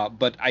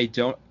 But I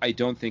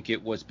don't think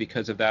it was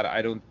because of that.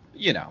 I don't,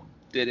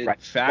 did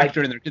it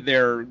factor in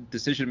their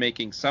decision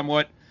making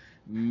somewhat?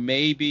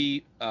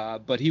 Maybe,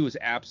 but he was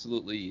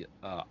absolutely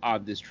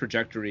on this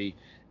trajectory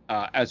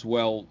as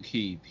well.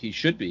 He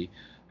should be.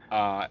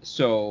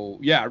 So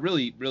yeah,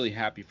 really, really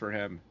happy for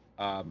him.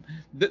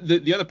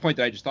 The other point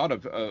that I just thought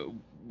of,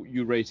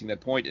 you raising that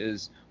point,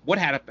 is what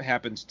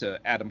happens to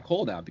Adam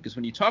Cole now? Because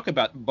when you talk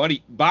about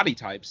body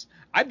types,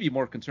 I'd be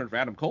more concerned for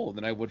Adam Cole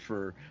than I would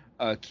for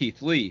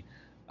Keith Lee.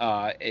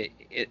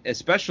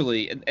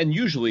 especially, and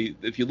usually,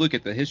 if you look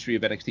at the history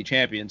of NXT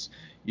champions,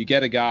 you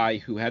get a guy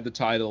who had the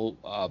title,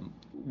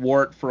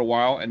 wore it for a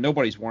while, and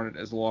nobody's worn it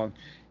as long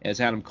as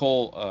Adam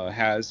Cole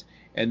has.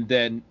 And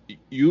then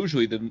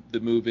usually the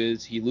move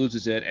is he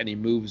loses it and he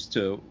moves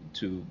to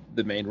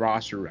the main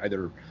roster,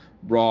 either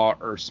Raw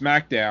or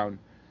SmackDown.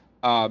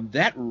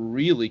 That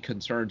really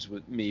concerns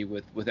me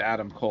with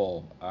Adam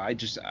Cole.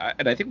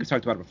 And I think we've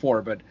talked about it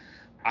before, but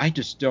I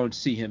just don't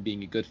see him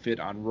being a good fit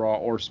on Raw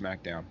or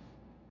SmackDown.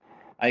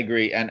 I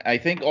agree, and I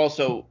think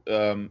also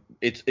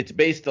it's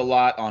based a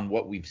lot on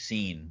what we've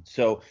seen.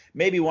 So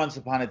maybe once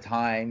upon a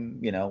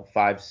time,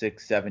 5,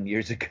 6, 7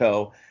 years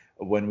ago,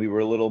 when we were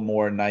a little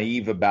more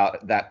naive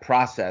about that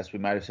process, we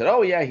might have said,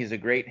 oh yeah, he's a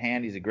great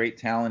hand, he's a great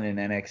talent in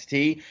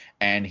NXT,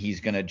 and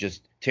he's going to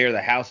just tear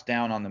the house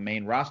down on the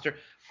main roster.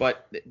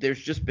 But there's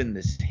just been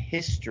this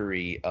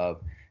history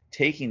of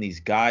taking these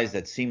guys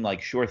that seem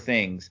like sure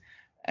things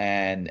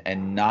and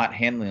not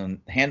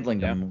handling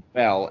them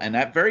well, and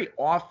that very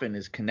often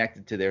is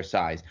connected to their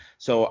size.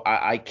 So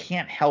I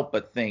can't help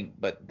but think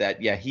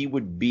that he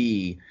would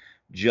be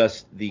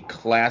just the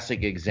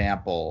classic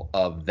example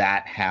of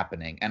that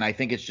happening. And I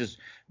think it's just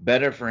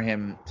better for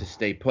him to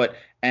stay put.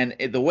 And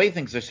the way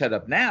things are set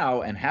up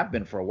now, and have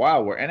been for a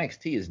while, where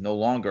NXT is no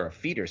longer a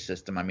feeder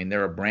system. I mean,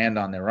 they're a brand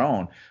on their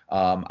own.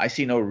 I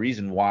see no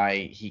reason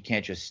why he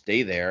can't just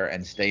stay there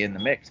and stay in the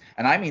mix.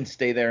 And I mean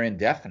stay there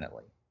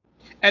indefinitely.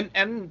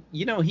 And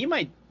he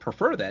might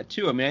prefer that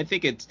too. I mean, I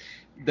think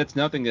that's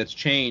nothing that's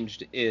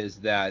changed, is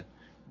that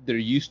there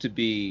used to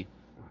be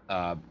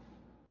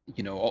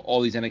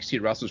all these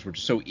NXT wrestlers were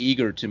just so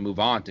eager to move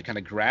on, to kind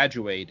of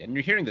graduate, and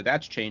you're hearing that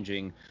that's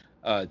changing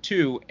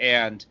too,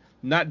 and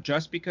not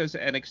just because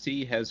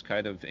NXT has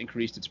kind of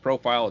increased its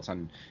profile. It's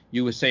on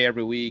USA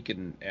every week,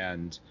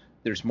 and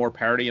there's more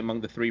parity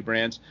among the three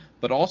brands,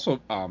 but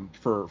also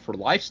for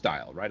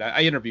lifestyle, right?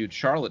 I interviewed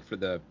Charlotte for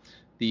the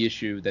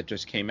issue that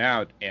just came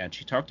out, and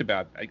she talked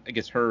about, I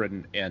guess her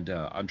and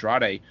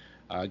Andrade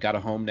got a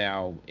home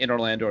now in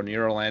Orlando or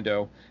near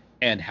Orlando,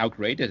 and how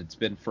great it's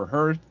been for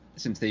her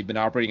since they've been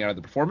operating out of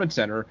the Performance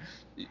Center.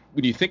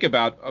 When you think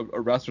about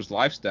a wrestler's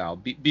lifestyle,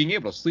 being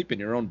able to sleep in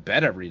your own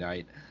bed every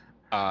night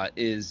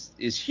is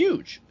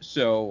huge.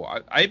 So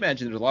I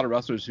imagine there's a lot of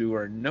wrestlers who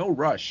are in no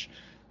rush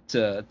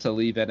to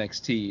leave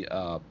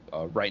NXT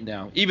right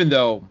now, even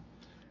though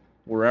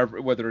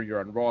whether you're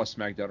on Raw,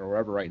 SmackDown, or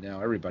wherever right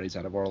now, everybody's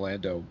out of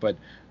Orlando. But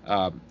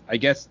I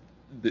guess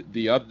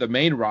the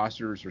main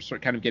rosters are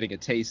kind of getting a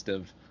taste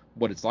of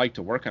what it's like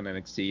to work on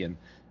NXT,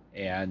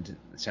 and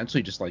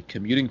essentially just like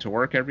commuting to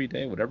work every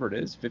day, whatever it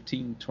is,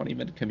 15-20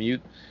 minute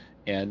commute,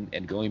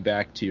 and going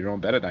back to your own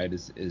bed at night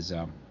is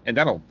and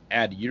that'll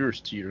add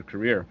years to your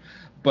career.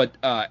 But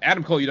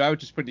Adam Cole, I was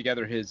just putting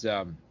together his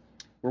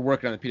we're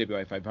working on the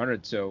PWI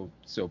 500, so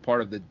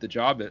part of the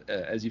job,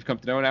 as you've come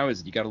to know now,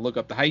 is you got to look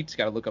up the heights,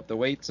 got to look up the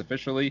weights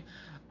officially,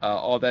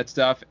 all that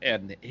stuff.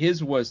 And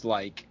his was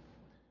like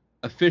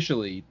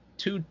officially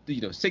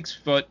 6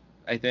 foot,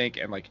 I think,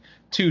 and like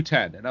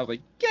 210. And I was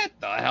like, get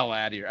the hell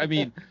out of here. I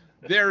mean,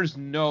 there's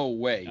no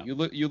way. You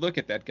look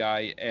at that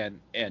guy,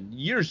 and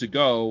years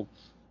ago,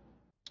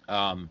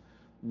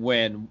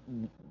 when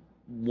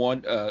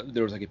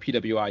there was like a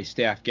PWI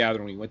staff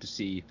gathering, we went to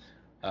see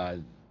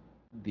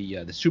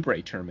the Super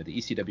 8 tournament, the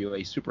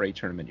ECWA Super 8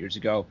 tournament years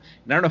ago.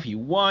 And I don't know if he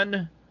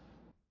won.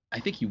 I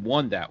think he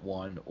won that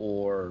one,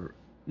 or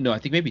no, I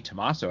think maybe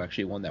Tommaso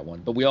actually won that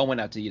one. But we all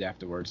went out to eat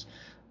afterwards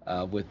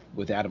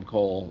with Adam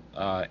Cole,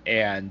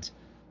 and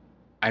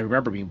I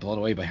remember being blown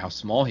away by how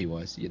small he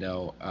was.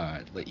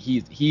 Like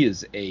he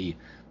is a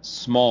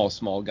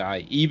small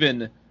guy.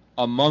 Even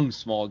among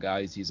small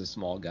guys, he's a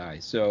small guy.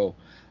 So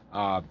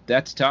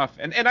that's tough.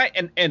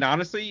 And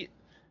honestly,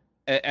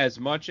 as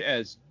much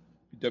as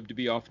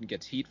WWE often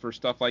gets heat for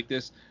stuff like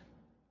this,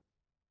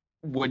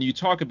 when you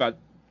talk about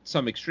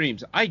some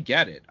extremes, I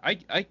get it.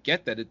 I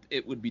get that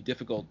it would be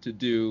difficult to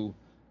do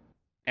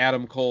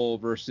Adam Cole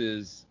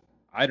versus,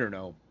 I don't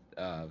know,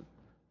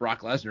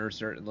 Brock Lesnar,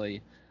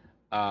 certainly,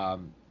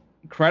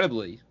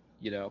 incredibly,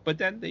 but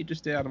then they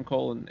just did Adam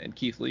Cole and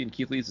Keith Lee, and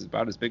Keith Lee is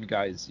about as big a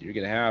guy as you're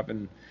going to have,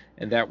 and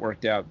that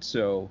worked out.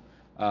 So,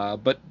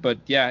 but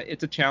yeah,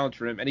 it's a challenge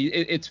for him. And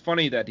it's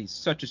funny that he's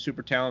such a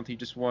super talent. He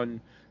just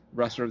won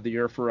Wrestler of the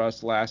Year for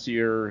us last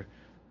year,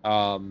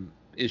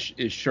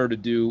 is sure to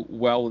do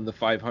well in the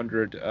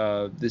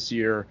 500 this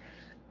year,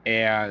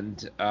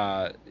 and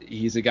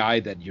he's a guy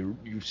that you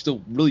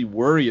still really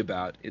worry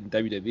about in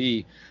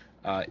WWE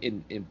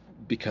in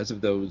because of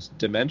those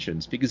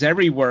dimensions. Because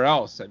everywhere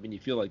else, I mean, you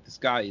feel like this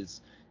guy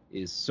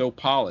is so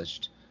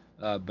polished,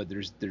 but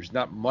there's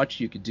not much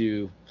you could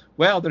do.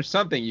 Well, there's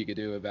something you could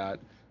do about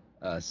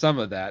some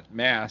of that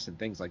mass and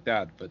things like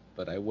that,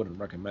 but I wouldn't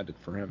recommend it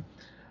for him.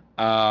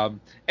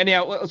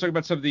 Anyhow, let's talk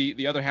about some of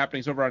the other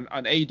happenings over on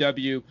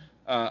AEW.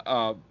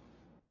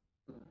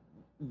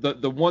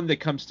 The one that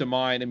comes to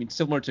mind, I mean,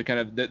 similar to kind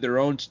of their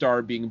own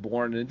star being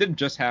born, and it didn't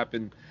just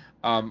happen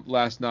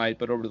last night,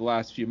 but over the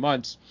last few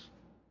months,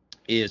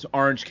 is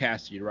Orange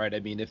Cassidy, right?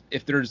 I mean,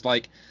 if there's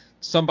like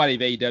somebody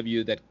of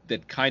AEW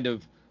that kind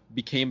of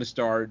became a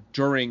star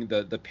during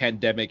the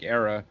pandemic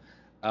era,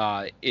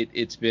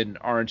 it's been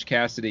Orange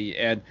Cassidy.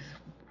 And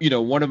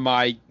one of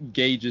my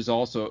gauges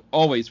also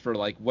always for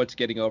like what's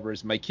getting over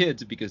is my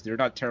kids, because they're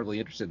not terribly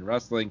interested in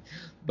wrestling,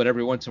 but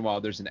every once in a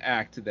while there's an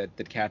act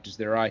that catches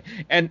their eye,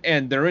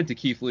 and they're into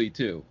Keith Lee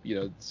too,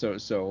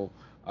 so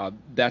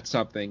that's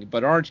something.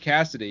 But Orange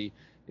Cassidy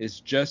is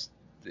just,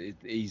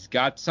 he's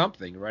got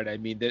something, right? I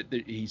mean,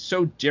 he's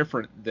so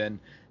different than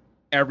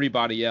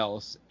everybody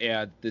else,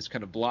 and this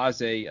kind of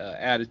blasé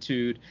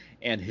attitude,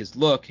 and his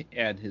look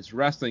and his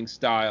wrestling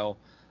style.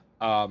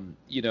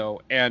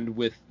 And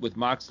with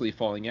Moxley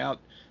falling out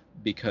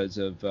because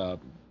of the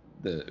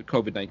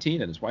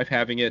COVID-19 and his wife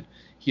having it,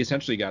 he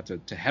essentially got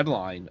to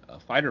headline a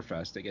Fyter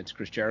Fest against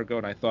Chris Jericho,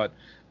 and I thought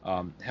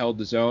held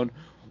his own.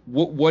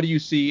 What do you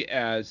see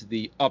as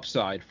the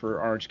upside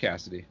for Orange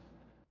Cassidy?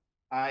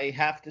 I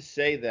have to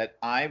say that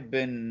I have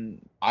been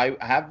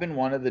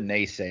one of the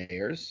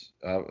naysayers,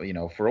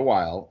 for a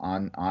while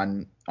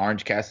on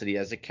Orange Cassidy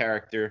as a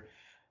character.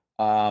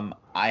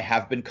 I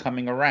have been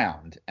coming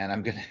around, and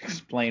I'm going to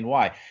explain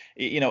why.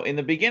 In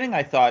the beginning,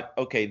 I thought,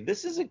 okay,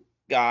 this is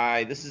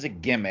a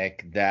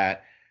gimmick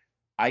that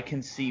I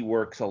can see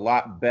works a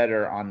lot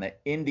better on the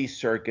indie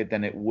circuit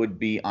than it would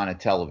be on a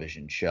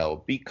television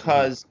show,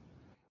 because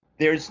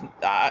there's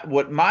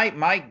what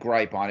my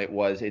gripe on it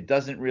was, it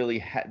doesn't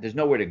really there's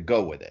nowhere to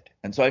go with it.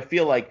 And so I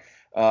feel like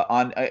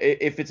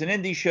if it's an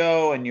indie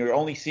show and you're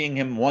only seeing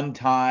him one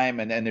time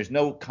and there's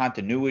no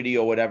continuity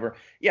or whatever,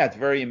 yeah, it's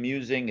very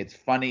amusing, it's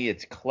funny,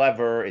 it's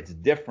clever, it's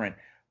different.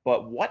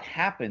 But what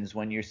happens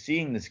when you're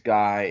seeing this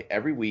guy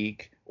every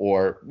week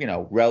or,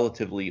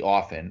 relatively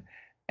often?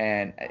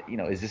 And,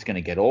 is this going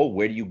to get old?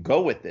 Where do you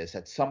go with this?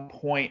 At some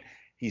point,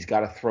 he's got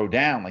to throw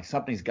down, like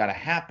something's got to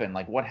happen.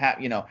 Like what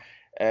happened,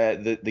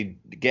 the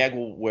gag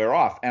will wear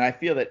off. And I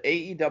feel that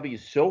AEW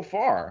so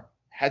far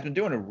has been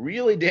doing a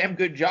really damn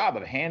good job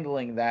of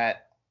handling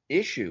that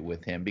issue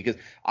with him, because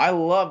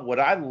what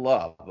I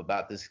love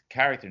about this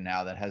character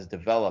now that has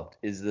developed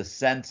is the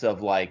sense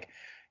of like,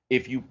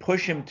 if you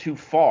push him too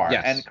far,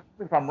 yes. And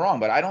if I'm wrong,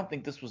 but I don't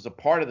think this was a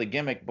part of the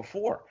gimmick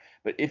before,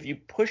 but if you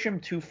push him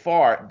too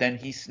far, then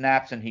he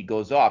snaps and he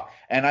goes off.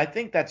 And I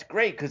think that's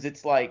great, because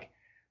it's like,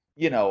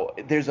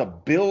 there's a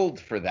build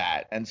for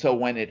that. And so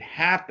when it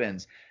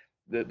happens,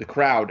 the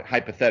crowd,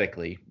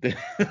 hypothetically, the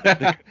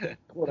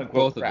quote-unquote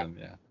both crowd, of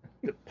them, yeah,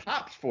 it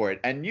pops for it,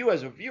 and you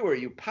as a viewer,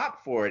 you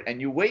pop for it and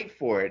you wait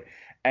for it,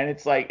 and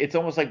it's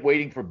almost like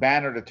waiting for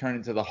Banner to turn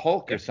into the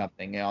Hulk or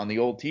something, on the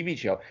old TV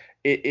show.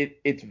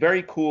 It's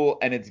very cool,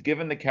 and it's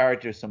given the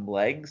character some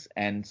legs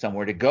and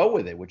somewhere to go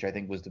with it, which I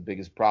think was the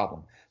biggest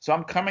problem. So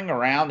I'm coming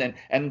around, and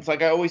it's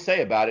like I always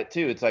say about it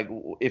too. It's like,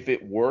 if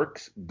it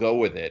works, go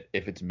with it.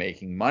 If it's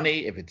making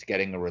money, if it's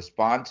getting a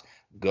response,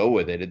 go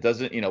with it. It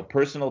doesn't,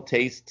 personal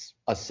tastes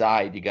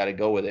aside, you got to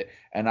go with it.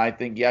 And I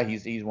think, yeah,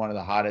 he's one of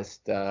the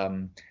hottest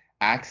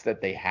acts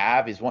that they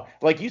have. Is one,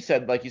 like you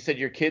said,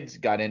 your kids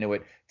got into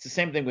it. It's the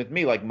same thing with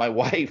me. Like my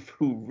wife,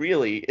 who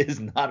really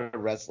is not a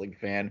wrestling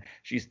fan,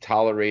 she's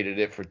tolerated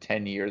it for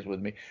 10 years with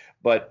me,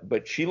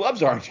 but she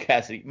loves Orange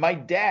Cassidy. My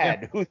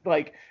dad, who's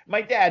like,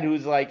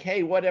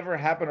 hey, whatever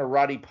happened to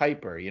Roddy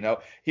Piper?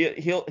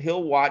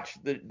 He'll watch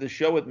the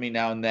show with me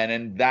now and then,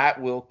 and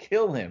that will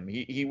kill him.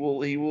 He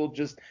will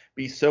just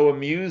be so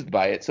amused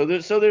by it. So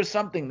there's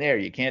something there.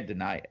 You can't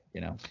deny it.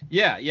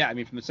 Yeah. I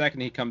mean, from the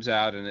second he comes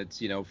out and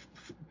it's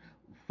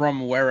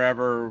from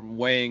wherever,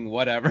 weighing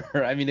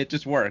whatever, I mean, it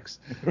just works.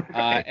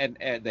 Right.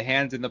 And the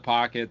hands in the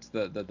pockets,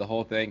 the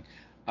whole thing.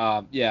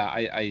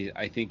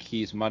 I think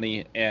he's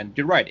money, and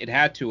you're right, it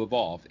had to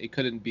evolve. It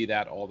couldn't be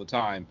that all the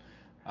time.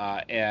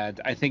 And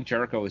I think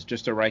Jericho is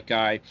just the right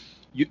guy.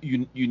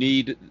 You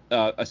need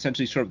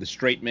essentially sort of the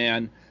straight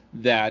man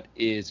that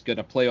is going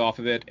to play off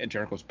of it, and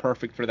Jericho's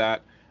perfect for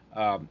that.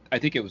 I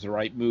think it was the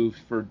right move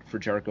for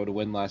Jericho to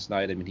win last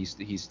night. I mean,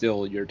 he's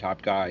still your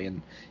top guy,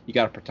 and you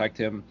got to protect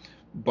him.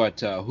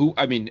 But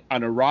on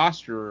a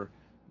roster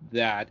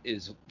that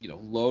is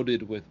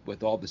loaded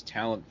with all this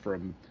talent,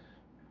 from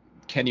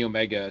Kenny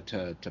Omega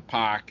to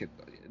Pac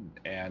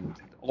and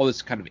all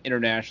this kind of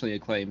internationally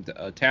acclaimed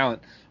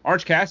talent,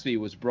 Orange Cassidy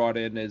was brought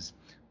in as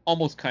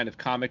almost kind of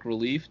comic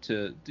relief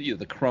to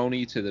the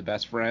crony to the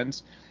best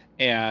friends.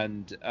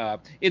 And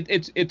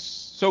it's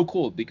so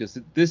cool, because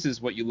this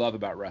is what you love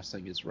about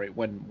wrestling, is right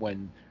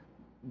when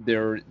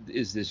there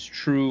is this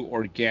true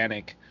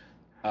organic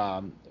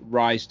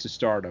rise to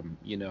stardom,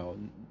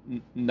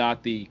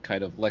 not the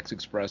kind of Lex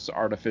Express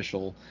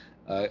artificial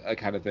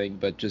kind of thing,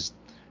 but just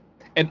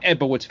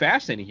but what's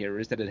fascinating here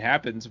is that it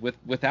happens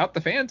without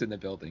the fans in the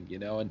building,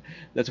 and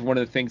that's one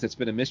of the things that's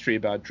been a mystery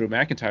about Drew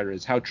McIntyre,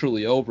 is how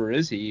truly over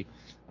is he,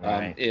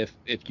 right. If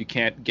you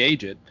can't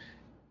gauge it.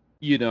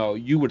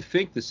 You would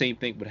think the same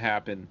thing would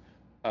happen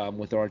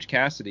with Orange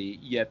Cassidy,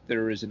 yet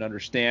there is an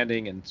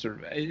understanding, and sort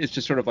of it's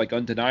just sort of like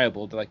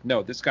undeniable. They're like,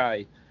 no, this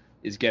guy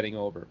is getting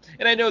over.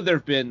 And I know there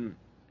have been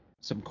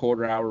some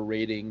quarter-hour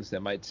ratings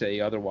that might say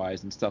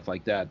otherwise and stuff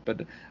like that,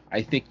 but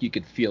I think you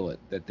could feel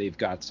it, that they've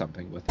got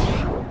something with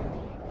it.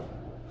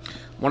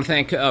 I want to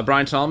thank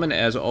Brian Solomon,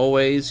 as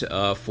always,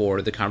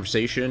 for the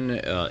conversation.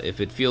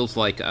 If it feels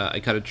like I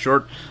cut it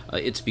short,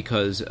 it's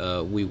because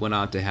we went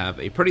on to have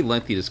a pretty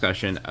lengthy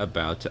discussion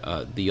about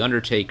The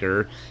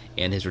Undertaker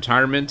and his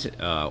retirement,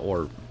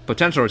 or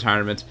potential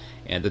retirement,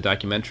 and the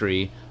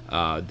documentary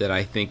that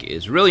I think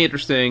is really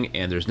interesting,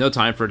 and there's no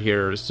time for it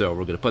here, so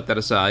we're going to put that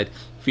aside,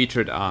 feature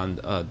it on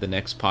the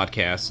next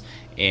podcast,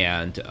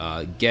 and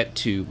get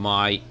to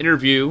my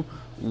interview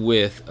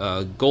with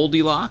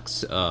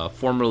Goldilocks,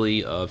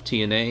 formerly of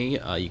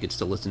TNA. You can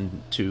still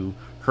listen to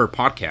her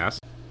podcast,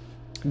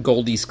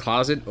 Goldie's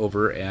Closet,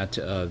 over at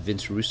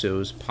Vince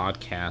Russo's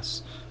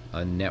podcast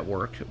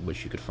network,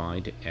 which you could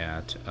find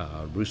at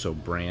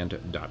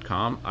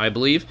russobrand.com, I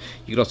believe.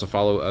 You could also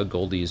follow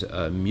Goldie's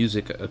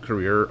music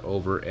career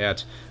over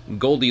at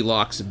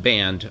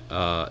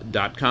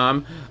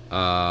goldilocksband.com.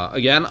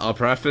 Again, I'll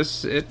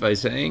preface it by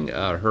saying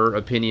her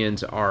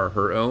opinions are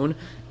her own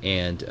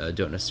and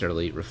don't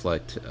necessarily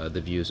reflect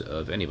the views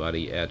of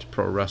anybody at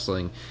Pro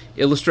Wrestling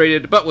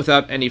Illustrated. But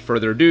without any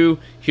further ado,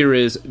 here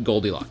is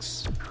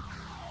Goldilocks.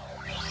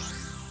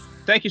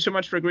 Thank you so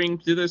much for agreeing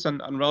to do this on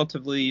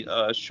relatively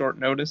short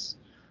notice.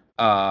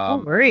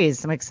 No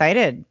worries. I'm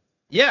excited.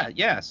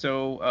 Yeah.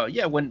 So,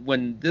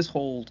 when this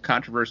whole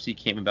controversy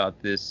came about,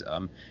 this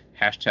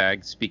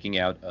hashtag Speaking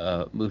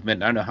Out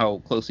movement, I don't know how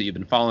closely you've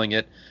been following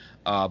it,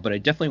 but I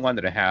definitely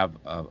wanted to have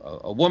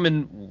a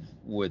woman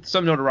with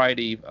some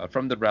notoriety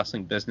from the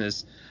wrestling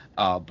business.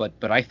 But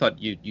I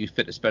thought you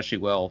fit especially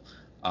well,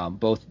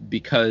 both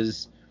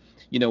because,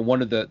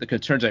 one of the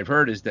concerns I've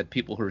heard is that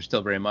people who are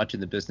still very much in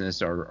the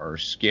business are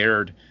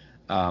scared,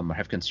 or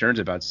have concerns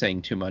about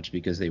saying too much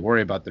because they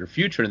worry about their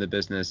future in the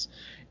business.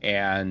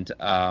 And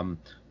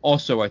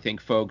also, I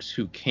think folks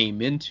who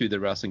came into the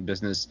wrestling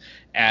business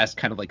as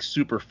kind of like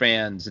super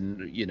fans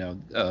and,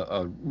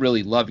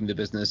 really loving the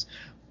business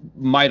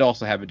might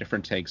also have a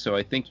different take. So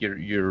I think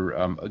you're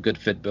a good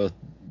fit, both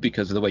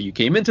because of the way you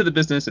came into the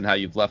business and how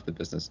you've left the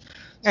business.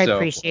 I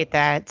appreciate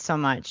that so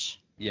much.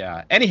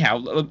 Yeah. Anyhow,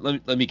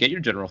 let me get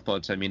your general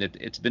thoughts. I mean,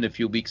 it's been a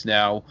few weeks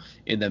now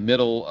in the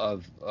middle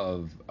of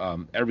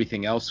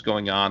everything else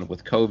going on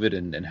with COVID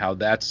and how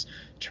that's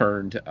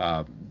turned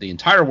the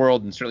entire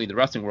world, and certainly the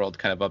wrestling world,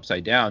 kind of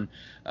upside down.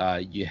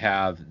 You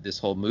have this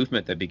whole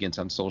movement that begins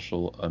on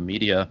social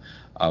media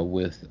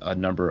with a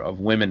number of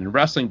women in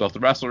wrestling, both the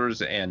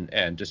wrestlers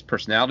and just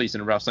personalities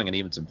in wrestling, and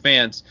even some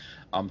fans,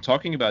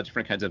 talking about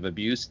different kinds of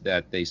abuse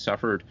that they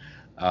suffered,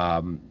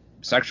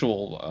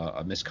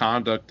 sexual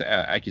misconduct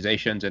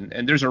accusations,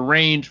 and there's a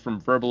range from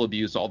verbal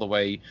abuse all the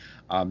way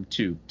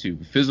to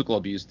physical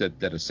abuse that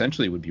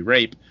essentially would be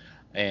rape,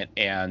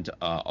 and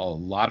a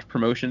lot of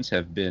promotions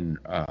have been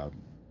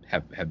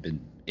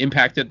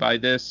impacted by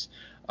this.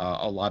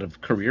 A lot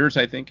of careers,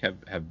 I think,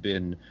 have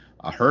been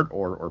hurt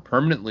or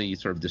permanently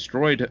sort of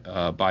destroyed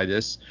by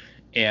this.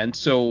 And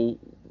so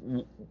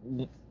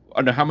I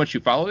don't know how much you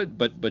followed it,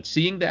 but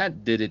seeing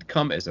that, did it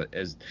come is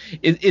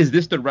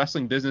this the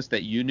wrestling business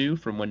that you knew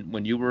from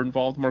when you were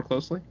involved more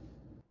closely?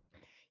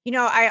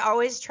 I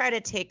always try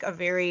to take a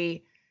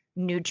very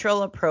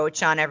neutral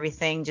approach on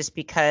everything, just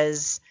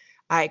because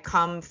I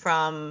come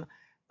from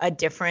a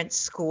different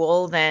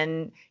school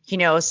than,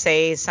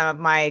 say some of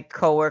my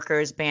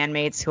coworkers,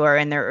 bandmates who are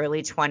in their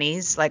early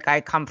 20s. Like,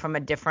 I come from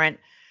a different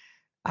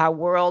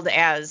world,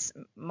 as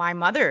my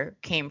mother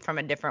came from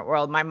a different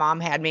world. My mom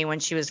had me when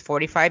she was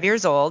 45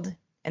 years old,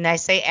 and I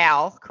say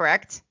Al,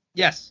 correct?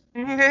 Yes.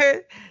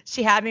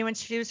 She had me when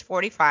she was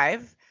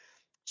 45.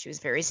 She was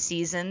very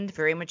seasoned,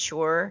 very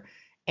mature,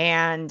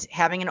 and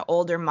having an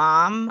older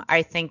mom,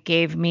 I think,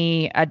 gave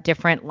me a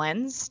different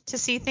lens to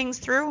see things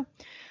through.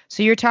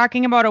 So you're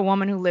talking about a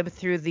woman who lived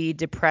through the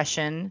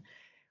Depression,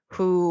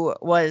 who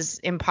was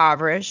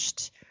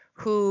impoverished,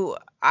 who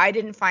I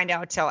didn't find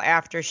out till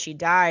after she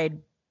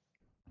died,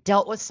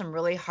 dealt with some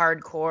really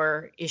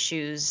hardcore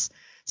issues,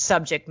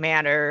 subject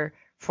matter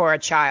for a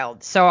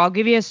child. So I'll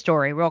give you a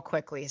story real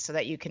quickly so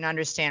that you can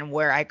understand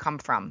where I come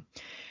from.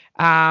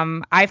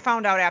 I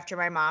found out after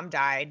my mom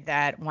died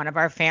that one of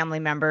our family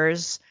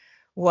members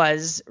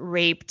was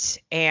raped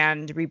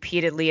and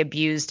repeatedly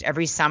abused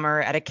every summer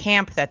at a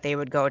camp that they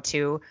would go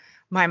to.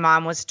 My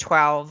mom was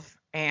 12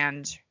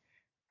 and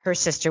her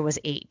sister was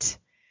 8.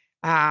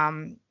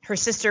 Her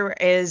sister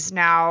is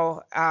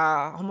now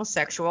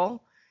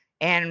homosexual.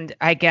 And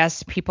I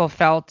guess people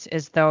felt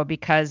as though,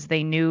 because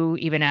they knew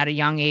even at a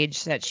young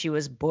age that she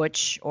was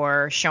butch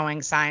or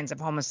showing signs of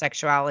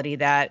homosexuality,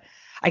 that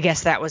I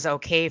guess that was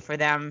okay for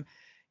them,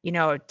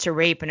 to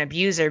rape and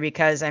abuse her.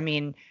 Because, I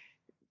mean,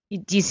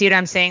 do you see what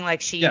I'm saying?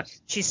 Like, she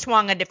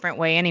swung a different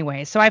way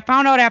anyway. So I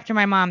found out after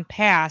my mom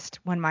passed,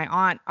 when my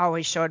aunt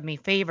always showed me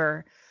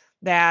favor,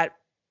 that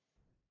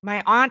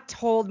my aunt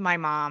told my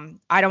mom,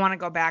 I don't want to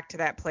go back to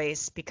that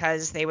place,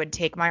 because they would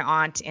take my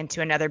aunt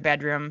into another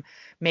bedroom,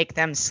 make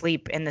her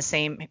sleep in the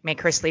same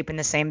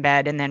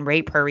bed, and then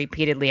rape her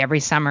repeatedly every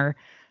summer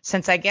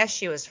since I guess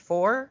she was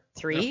 3.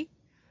 Yep.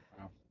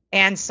 Wow.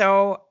 And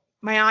so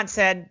my aunt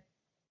said,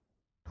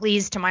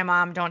 please, to my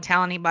mom, don't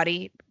tell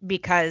anybody,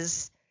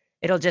 because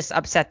it'll just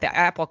upset the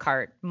apple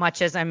cart,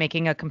 much as I'm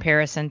making a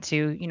comparison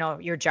to,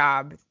 your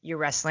job, your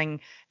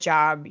wrestling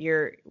job,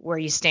 where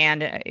you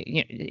stand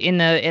in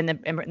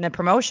the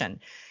promotion.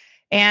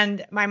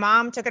 And my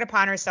mom took it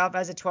upon herself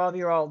as a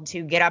 12-year-old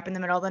to get up in the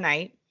middle of the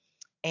night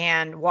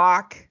and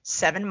walk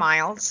 7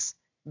 miles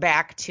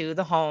back to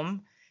the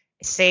home,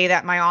 say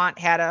that my aunt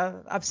had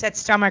a upset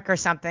stomach or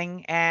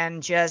something,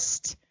 and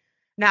just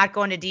not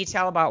go into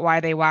detail about why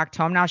they walked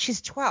home. Now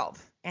she's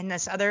 12 and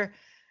this other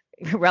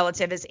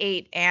relative is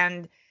 8.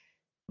 And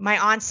my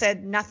aunt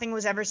said nothing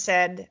was ever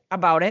said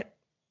about it,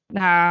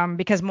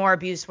 because more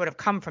abuse would have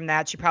come from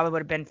that. She probably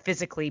would have been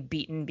physically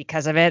beaten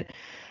because of it.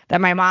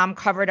 That my mom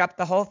covered up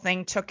the whole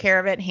thing, took care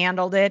of it,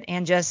 handled it,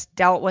 and just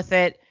dealt with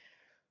it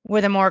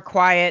with a more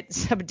quiet,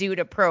 subdued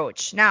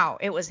approach. Now,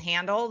 it was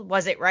handled.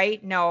 Was it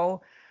right?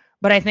 No.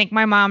 But I think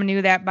my mom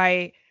knew that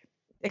by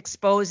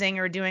exposing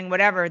or doing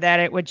whatever, that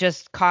it would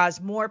just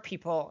cause more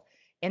people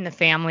in the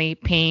family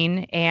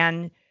pain,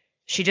 and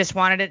she just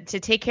wanted it to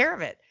take care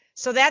of it.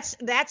 So that's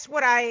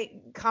what I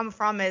come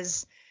from,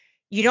 is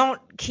you don't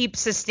keep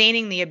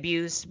sustaining the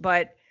abuse,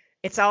 but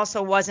it's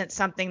also wasn't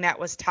something that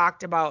was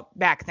talked about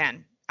back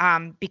then,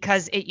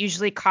 because it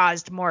usually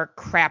caused more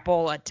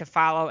crapola to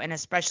follow, and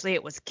especially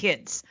it was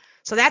kids.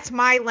 So that's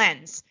my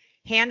lens.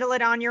 Handle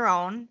it on your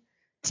own,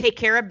 take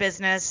care of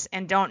business,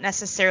 and don't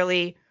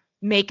necessarily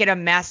make it a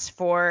mess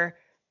for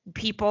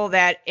people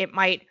that it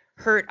might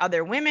hurt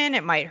other women,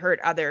 it might hurt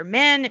other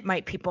men,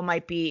 people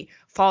might be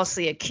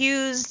falsely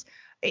accused.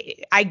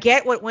 I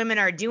get what women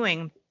are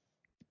doing,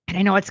 and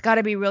I know it's got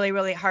to be really,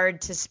 really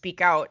hard to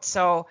speak out.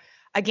 So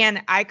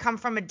again, I come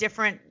from a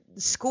different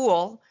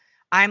school.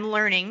 I'm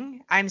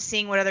learning. I'm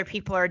seeing what other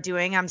people are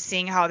doing. I'm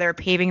seeing how they're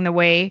paving the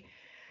way.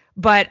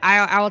 But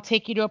I will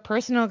take you to a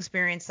personal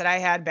experience that I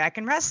had back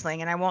in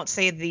wrestling, and I won't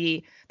say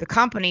the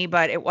company,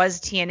 but it was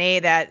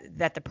TNA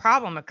that the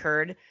problem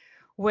occurred,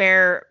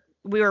 where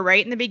we were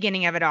right in the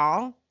beginning of it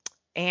all.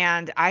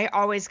 And I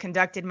always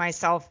conducted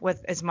myself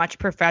with as much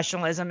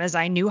professionalism as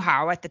I knew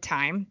how at the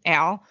time,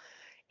 Al.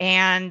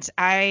 And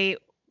I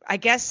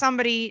guess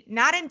somebody,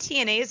 not in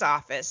TNA's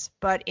office,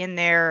 but in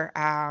their,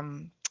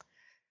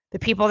 the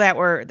people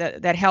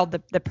that held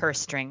the purse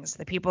strings,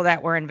 the people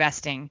that were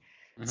investing,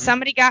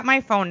 somebody got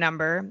my phone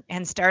number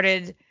and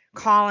started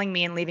calling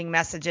me and leaving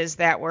messages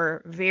that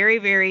were very,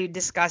 very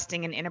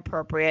disgusting and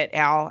inappropriate,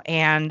 Al.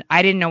 And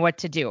I didn't know what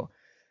to do.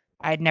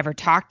 I'd never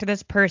talked to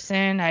this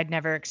person. I'd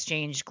never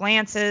exchanged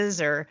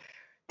glances, or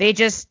they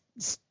just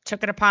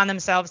took it upon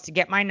themselves to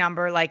get my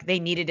number like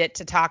they needed it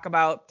to talk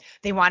about.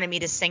 They wanted me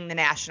to sing the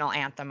national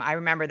anthem. I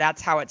remember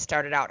that's how it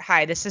started out.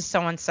 Hi, this is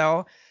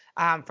so-and-so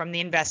from the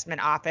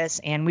investment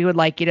office, and we would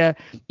like you to,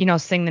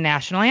 sing the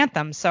national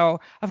anthem. So,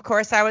 of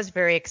course, I was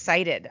very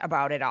excited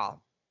about it all.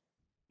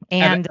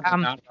 And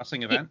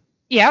wrestling event.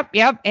 Yep.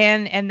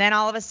 And then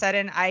all of a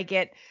sudden I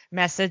get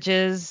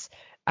messages,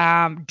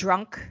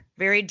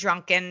 very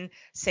drunken,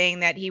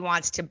 saying that he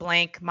wants to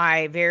blank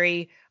my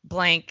very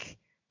blank.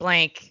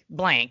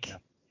 Yeah.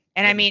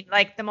 And I mean,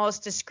 like the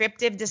most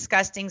descriptive,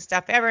 disgusting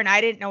stuff ever. And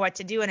I didn't know what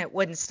to do, and it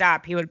wouldn't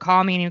stop. He would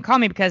call me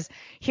because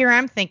here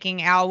I'm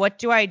thinking, Al, what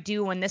do I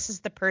do when this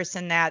is the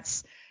person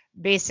that's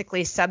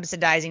basically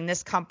subsidizing,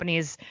 this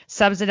company's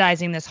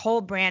subsidizing this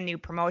whole brand new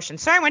promotion?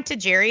 So I went to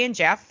Jerry and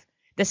Jeff.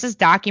 This is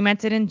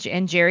documented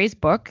in Jerry's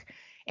book.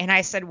 And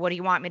I said, what do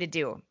you want me to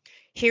do?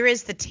 Here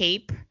is the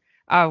tape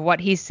of what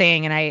he's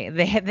saying. And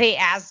they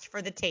asked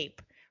for the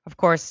tape. Of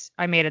course,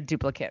 I made a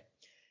duplicate.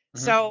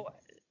 Mm-hmm. So,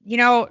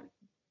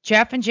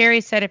 Jeff and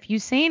Jerry said, if you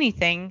say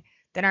anything,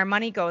 then our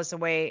money goes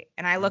away.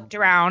 And I looked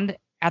around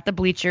at the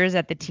bleachers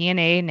at the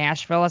TNA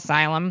Nashville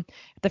Asylum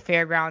at the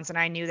fairgrounds, and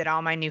I knew that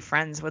all my new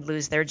friends would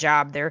lose their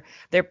job, their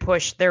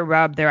push, their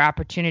rub, their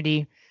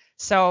opportunity.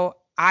 So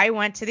I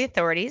went to the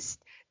authorities.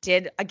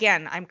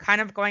 I'm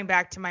kind of going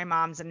back to my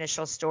mom's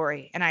initial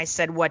story. And I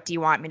said, what do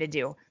you want me to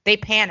do? They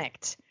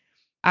panicked.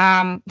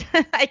 I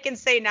can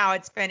say now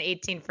it's been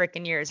 18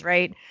 freaking years,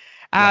 right?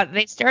 Yeah.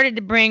 They started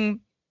to bring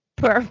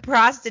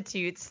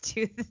prostitutes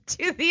to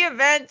the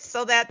event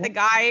so that the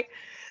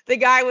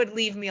guy would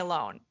leave me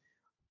alone.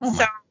 Oh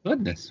my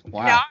goodness.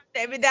 Wow.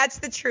 I mean, that's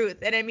the truth.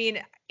 And I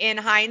mean, in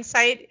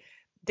hindsight,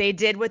 they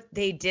did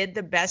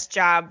the best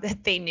job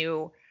that they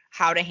knew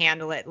how to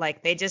handle it.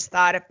 Like, they just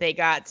thought if they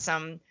got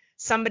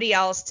somebody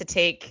else to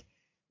take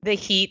the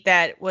heat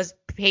that was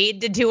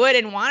paid to do it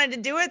and wanted to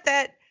do it,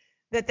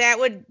 that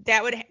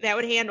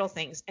would handle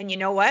things. And you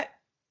know what?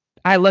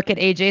 I look at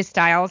AJ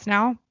Styles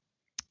now,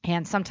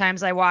 and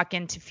sometimes I walk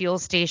into fuel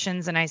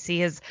stations and I see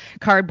his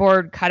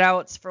cardboard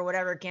cutouts for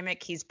whatever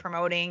gimmick he's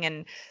promoting,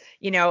 and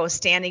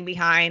standing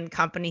behind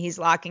company he's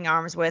locking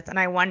arms with. And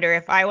I wonder,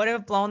 if I would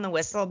have blown the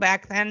whistle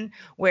back then,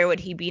 where would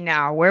he be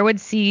now? Where would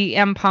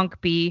CM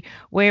Punk be?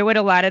 Where would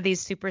a lot of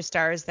these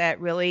superstars that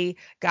really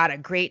got a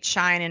great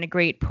shine and a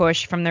great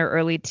push from their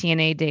early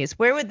TNA days,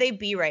 where would they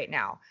be right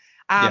now?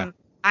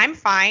 I'm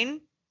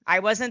fine. I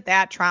wasn't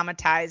that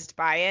traumatized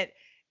by it.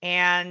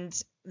 And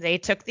they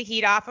took the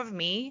heat off of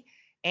me.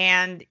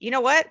 And you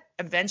know what?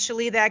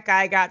 Eventually that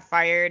guy got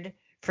fired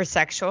for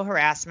sexual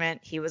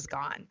harassment. He was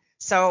gone.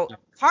 So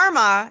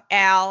karma,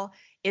 Al,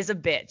 is a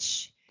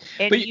bitch.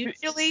 And But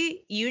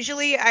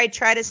usually I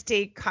try to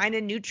stay kind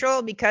of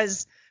neutral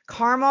because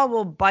karma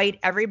will bite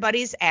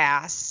everybody's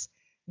ass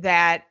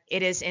that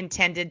it is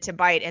intended to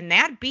bite. And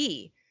that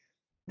be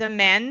the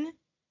men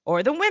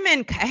or the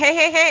women.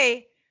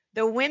 Hey,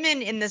 the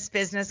women in this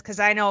business, because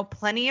I know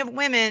plenty of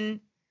women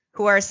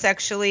who are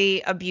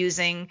sexually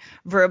abusing,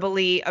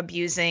 verbally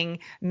abusing,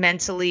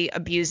 mentally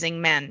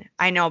abusing men.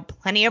 I know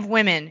plenty of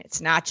women.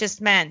 It's not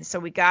just men. So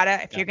we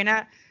gotta, if you're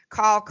gonna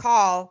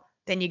call,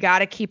 then you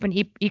gotta keep an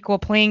equal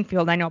playing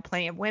field. I know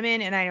plenty of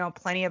women and I know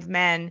plenty of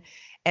men,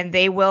 and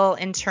they will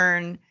in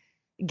turn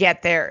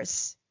get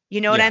theirs. You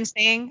know what I'm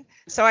saying?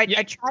 So I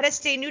try to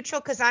stay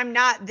neutral because I'm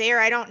not there.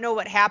 I don't know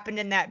what happened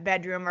in that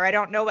bedroom, or I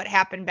don't know what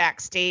happened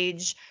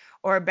backstage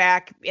or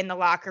back in the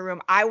locker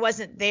room. I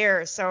wasn't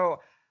there.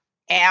 So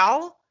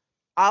Al,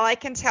 all I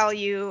can tell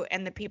you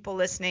and the people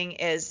listening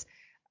is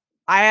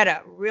I had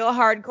a real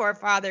hardcore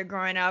father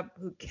growing up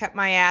who kept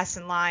my ass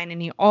in line,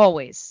 and he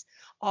always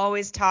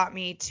taught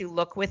me to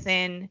look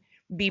within,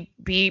 be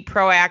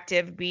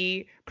proactive,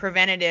 be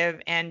preventative,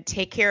 and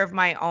take care of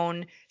my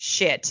own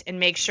shit and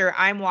make sure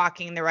I'm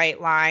walking the right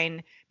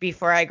line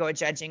before I go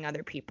judging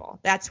other people.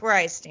 That's where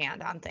I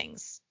stand on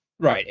things.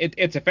 Right.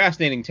 It's a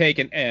fascinating take,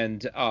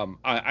 and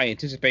I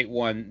anticipate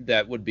one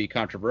that would be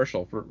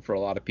controversial for a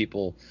lot of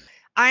people.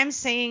 I'm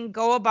saying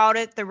go about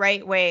it the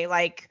right way.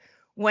 Like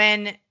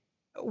when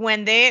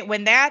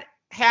that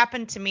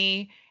happened to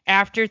me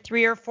after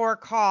 3 or 4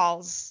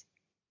 calls,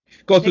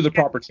 go through the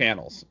proper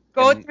channels.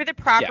 Through the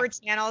proper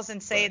channels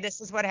and say, this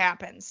is what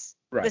happens.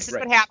 This is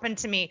what happened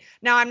to me.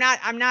 Now,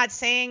 I'm not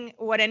saying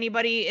what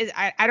anybody is.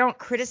 I don't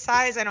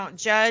criticize. I don't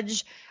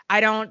judge.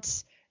 I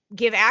don't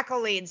give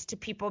accolades to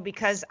people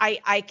because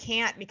I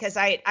can't, because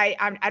I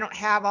don't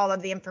have all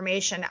of the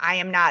information. I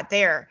am not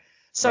there.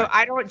 So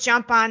I don't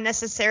jump on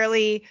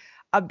necessarily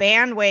a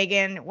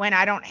bandwagon when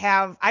I don't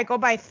have. I go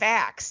by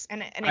facts.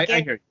 And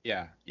again, I hear,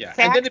 yeah.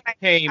 And then it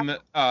became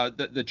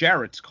the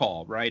Jarrett's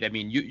call, right? I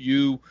mean,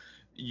 you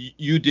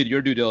did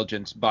your due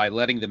diligence by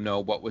letting them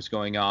know what was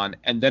going on,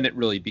 and then it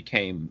really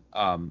became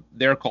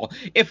their call.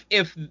 If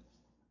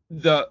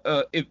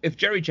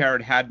Jerry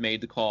Jarrett had made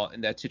the call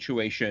in that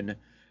situation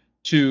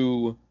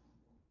to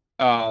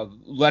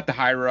let the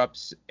higher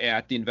ups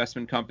at the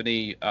investment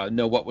company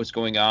know what was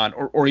going on,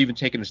 or even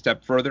taken a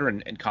step further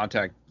and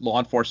contact law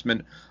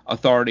enforcement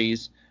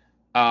authorities,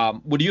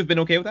 would you have been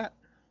okay with that?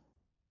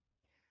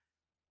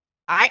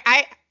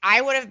 I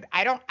would have.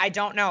 I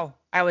don't know.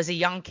 I was a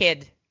young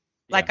kid.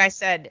 Like I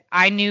said,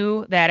 I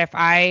knew that if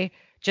I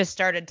just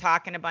started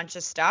talking a bunch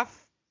of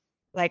stuff,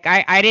 like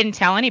I didn't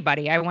tell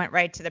anybody. I went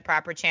right to the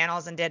proper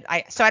channels and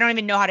so I don't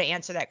even know how to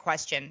answer that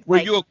question. Were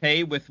you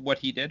okay with what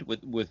he did,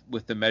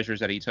 with the measures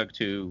that he took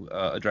to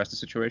address the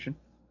situation?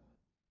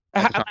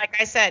 Like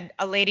I said,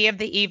 a lady of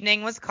the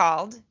evening was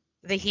called.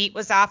 The heat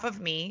was off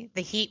of me.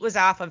 The heat was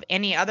off of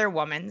any other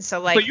woman.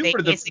 So like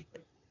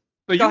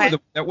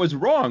that was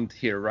wronged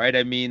here, right?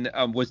 I mean,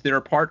 was there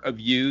a part of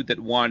you that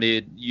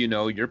wanted,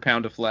 your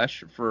pound of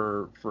flesh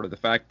for the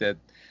fact that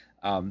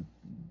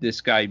this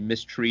guy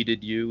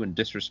mistreated you and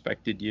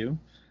disrespected you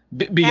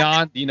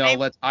beyond,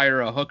 let's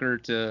hire a hooker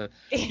to,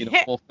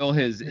 fulfill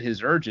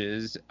his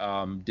urges?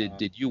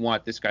 Did you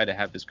want this guy to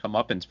have his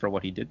comeuppance for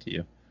what he did to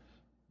you?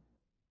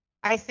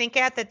 I think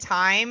at the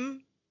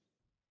time,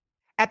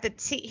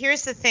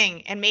 here's the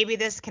thing, and maybe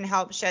this can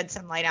help shed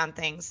some light on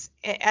things.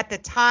 At the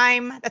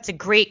time, that's a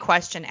great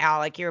question,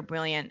 Alec. You're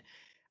brilliant.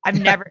 I've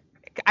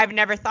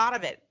never thought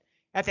of it.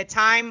 At the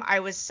time, I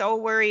was so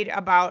worried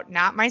about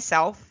not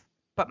myself,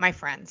 but my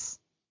friends.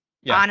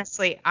 Yeah.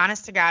 Honestly,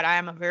 honest to God, I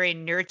am a very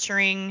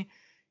nurturing,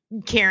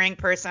 caring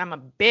person. I'm a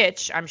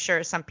bitch, I'm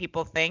sure some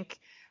people think.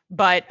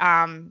 But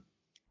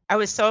I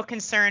was so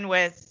concerned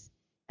with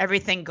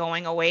everything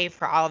going away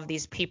for all of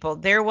these people.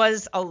 There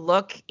was a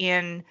look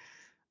in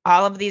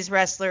all of these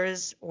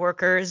wrestlers,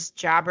 workers,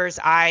 jobbers'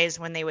 eyes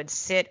when they would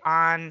sit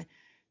on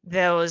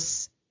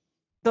those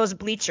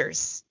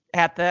bleachers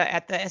at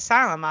the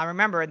asylum. I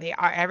remember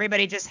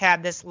everybody just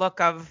had this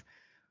look of,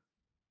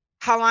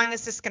 how long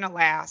is this going to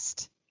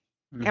last?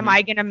 Mm-hmm. Am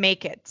I going to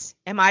make it?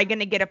 Am I going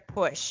to get a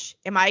push?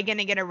 Am I going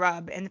to get a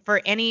rub? And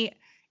for any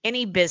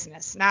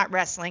business, not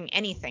wrestling,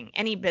 anything,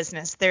 any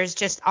business, there's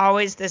just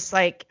always this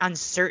like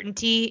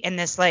uncertainty and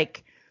this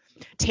like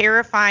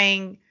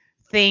terrifying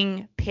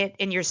pit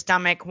in your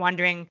stomach,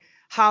 wondering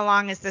how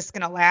long is this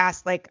going to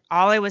last? Like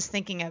all I was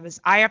thinking of is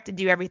I have to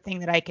do everything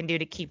that I can do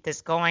to keep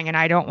this going, and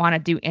I don't want to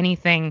do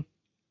anything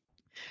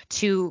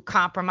to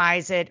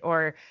compromise it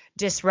or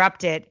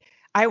disrupt it.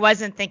 I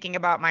wasn't thinking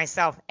about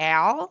myself.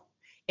 Al,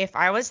 if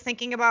I was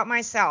thinking about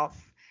myself,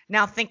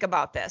 now think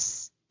about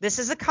this. This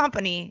is a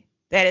company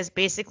that is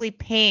basically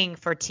paying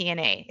for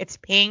TNA. It's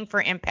paying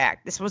for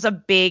Impact. This was a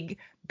big,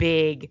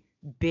 big,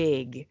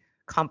 big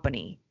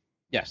company.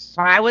 Yes.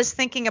 When I was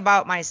thinking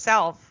about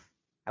myself,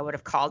 I would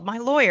have called my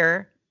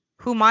lawyer,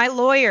 my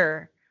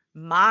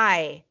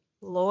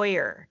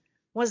lawyer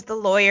was the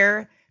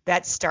lawyer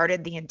that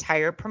started the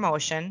entire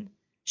promotion.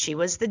 She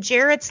was the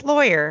Jarrett's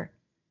lawyer.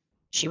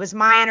 She was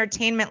my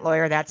entertainment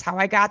lawyer. That's how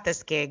I got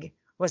this gig,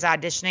 was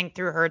auditioning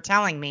through her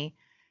telling me.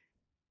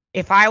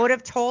 If I would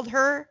have told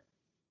her,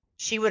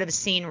 she would have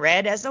seen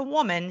red as a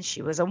woman.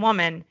 She was a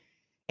woman,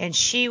 and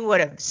she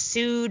would have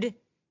sued.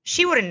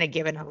 She wouldn't have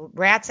given a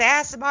rat's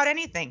ass about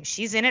anything.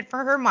 She's in it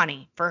for her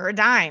money, for her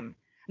dime.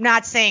 I'm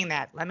not saying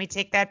that. Let me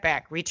take that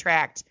back.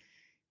 Retract.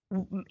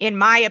 In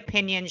my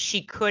opinion,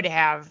 she could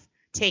have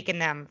taken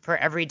them for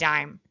every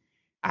dime.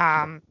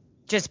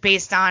 Just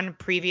based on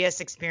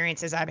previous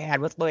experiences I've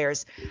had with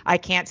lawyers. I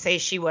can't say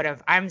she would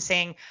have. I'm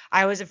saying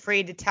I was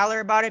afraid to tell her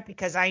about it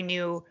because I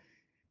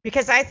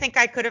think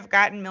I could have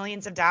gotten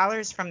millions of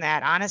dollars from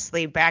that,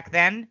 honestly, back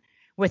then,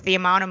 with the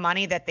amount of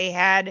money that they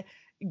had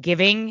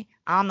giving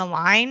on the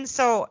line.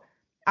 So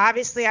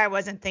obviously I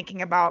wasn't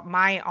thinking about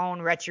my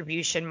own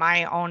retribution,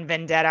 my own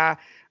vendetta.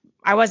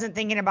 I wasn't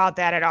thinking about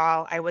that at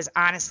all. I was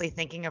honestly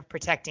thinking of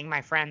protecting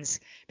my friends,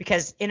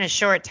 because in a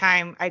short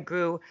time I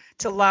grew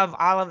to love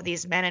all of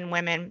these men and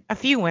women, a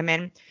few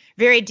women,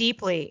 very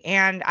deeply.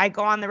 And I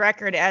go on the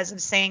record as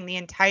of saying the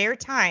entire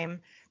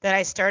time that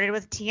I started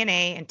with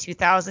TNA in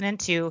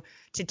 2002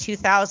 to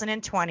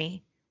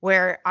 2020,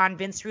 where on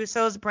Vince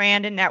Russo's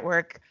brand and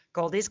network,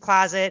 Goldie's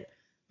Closet,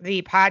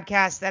 the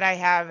podcast that I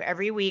have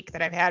every week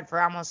that I've had for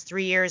almost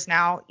 3 years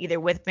now, either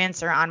with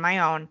Vince or on my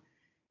own,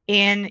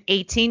 in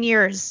 18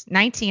 years,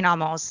 19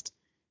 almost,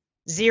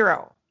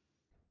 zero.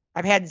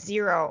 I've had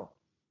zero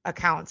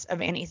accounts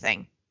of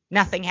anything.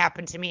 Nothing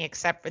happened to me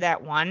except for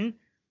that one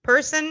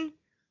person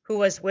who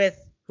was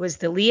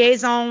the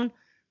liaison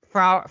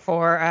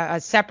for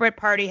a separate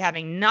party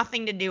having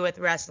nothing to do with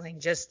wrestling,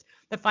 just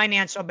the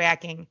financial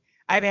backing.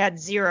 I've had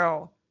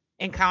zero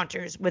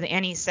encounters with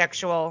any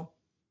sexual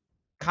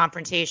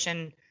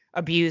confrontation,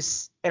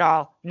 abuse at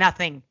all.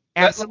 Nothing.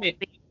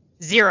 Absolutely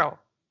zero.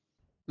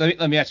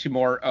 Let me ask you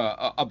more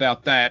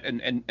about that,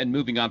 and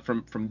moving on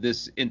from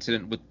this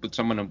incident with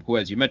someone who,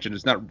 as you mentioned,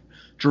 is not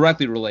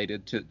directly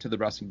related to the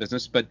wrestling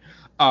business, but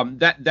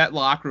that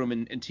locker room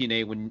in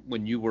TNA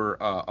when you were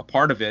a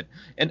part of it,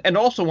 and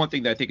also one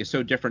thing that I think is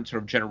so different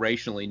sort of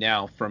generationally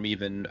now from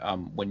even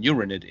when you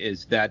were in it,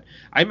 is that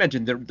I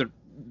mentioned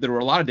there were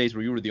a lot of days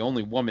where you were the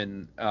only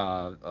woman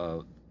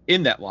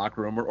in that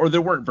locker room, or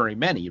there weren't very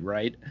many,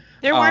 right?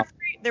 There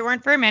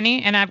weren't very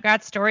many, and I've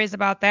got stories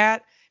about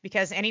that.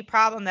 Because any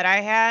problem that I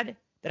had,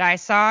 that I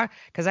saw,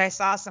 because I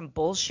saw some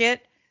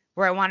bullshit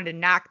where I wanted to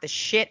knock the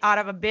shit out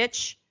of a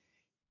bitch,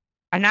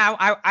 and now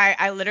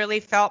I literally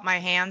felt my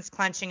hands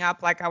clenching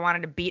up like I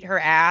wanted to beat her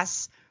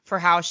ass for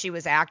how she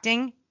was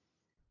acting.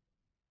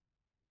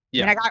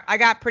 Yeah. And I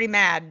got pretty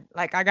mad.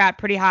 Like, I got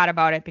pretty hot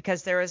about it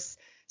because there was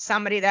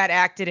somebody that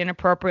acted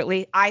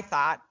inappropriately, I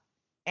thought.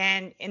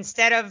 And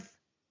instead of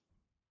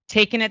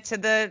taking it to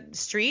the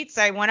streets,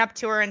 I went up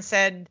to her and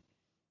said,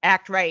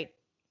 act right.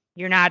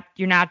 You're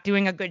not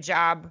doing a good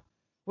job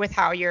with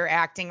how you're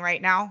acting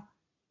right now.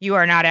 You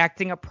are not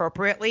acting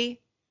appropriately.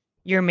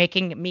 You're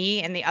making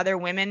me and the other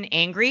women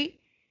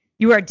angry.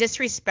 You are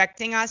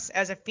disrespecting us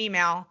as a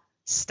female.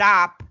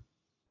 Stop.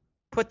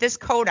 Put this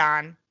coat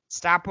on.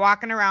 Stop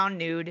walking around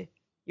nude.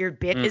 Your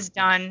bit is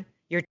done.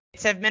 Your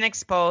tits have been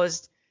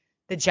exposed.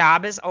 The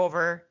job is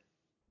over.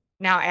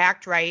 Now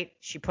act right.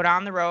 She put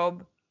on the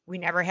robe. We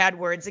never had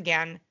words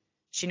again.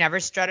 She never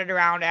strutted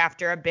around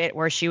after a bit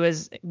where she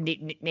was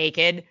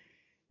naked.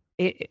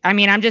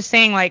 I'm just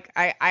saying, like,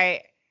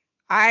 I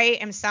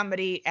am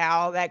somebody,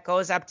 Al, that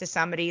goes up to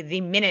somebody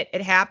the minute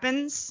it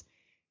happens,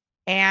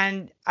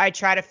 and I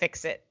try to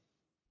fix it.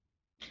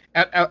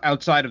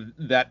 Outside of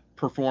that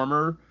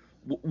performer,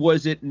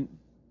 was it,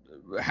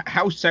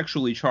 how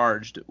sexually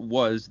charged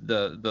was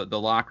the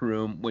locker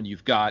room when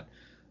you've got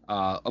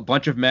a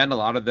bunch of men, a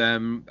lot of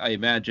them, I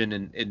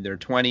imagine, in their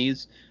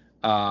 20s,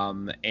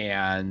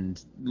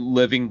 and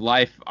living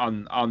life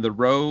on the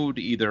road,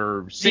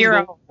 either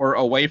single or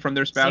away from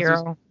their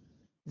spouses?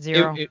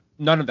 Zero.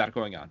 None of that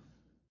going on.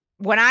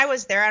 When I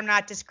was there, I'm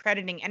not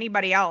discrediting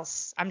anybody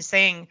else. I'm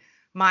saying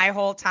my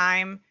whole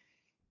time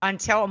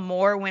until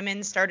more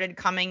women started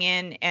coming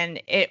in,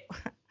 and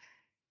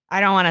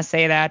I don't want to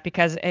say that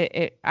because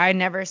I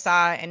never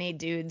saw any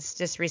dudes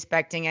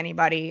disrespecting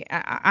anybody.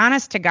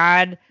 Honest to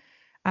God,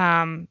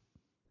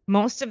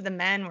 most of the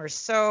men were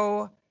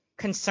so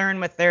concerned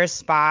with their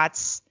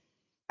spots.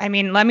 I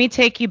mean, let me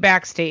take you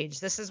backstage.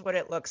 This is what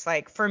it looks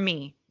like for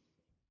me.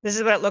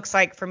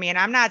 And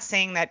I'm not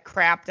saying that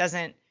crap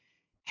doesn't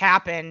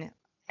happen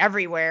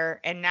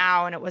everywhere and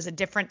now, and it was a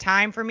different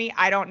time for me.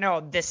 I don't know.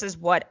 This is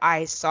what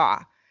I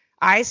saw.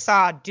 I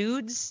saw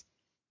dudes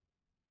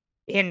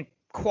in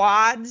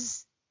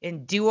quads,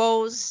 in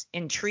duos,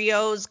 in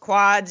trios,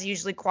 quads,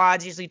 usually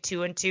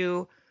 2 and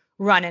 2,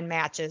 running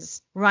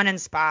matches, running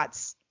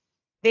spots.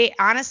 The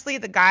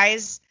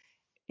guys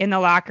in the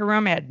locker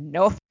room had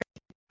no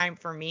time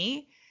for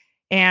me.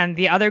 And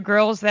the other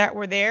girls that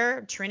were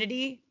there,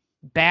 Trinity,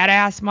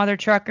 badass mother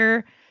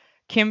trucker,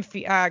 Kim,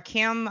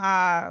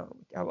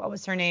 what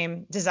was her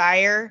name?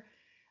 Desire,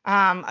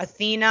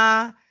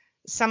 Athena,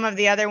 some of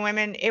the other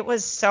women. It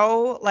was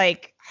so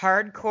like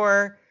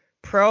hardcore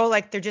pro,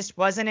 like there just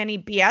wasn't any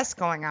BS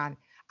going on.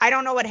 I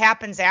don't know what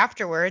happens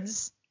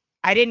afterwards.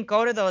 I didn't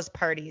go to those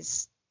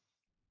parties.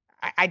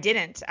 I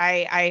didn't.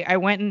 I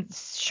went and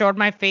showed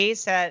my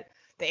face at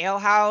the ale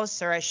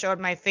house, or I showed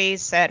my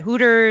face at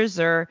Hooters,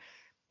 or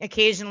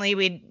occasionally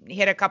we'd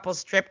hit a couple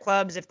strip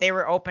clubs if they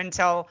were open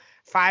till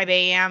 5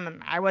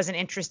 a.m. I wasn't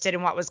interested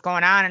in what was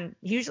going on. And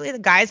usually the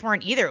guys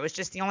weren't either. It was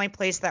just the only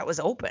place that was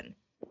open.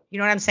 You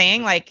know what I'm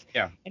saying? Like,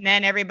 Yeah. And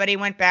then everybody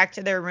went back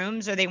to their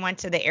rooms or they went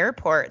to the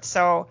airport.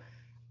 So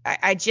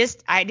I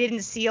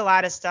didn't see a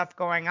lot of stuff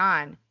going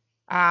on.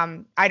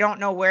 I don't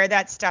know where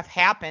that stuff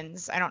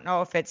happens. I don't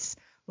know if it's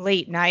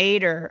late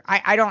night, or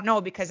I don't know,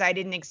 because I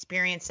didn't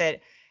experience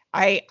it.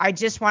 I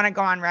just want to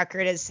go on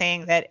record as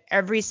saying that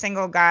every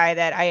single guy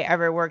that I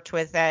ever worked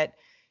with at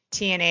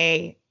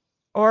TNA,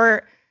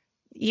 or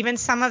even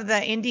some of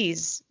the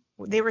indies,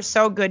 they were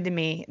so good to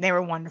me. They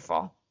were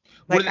wonderful.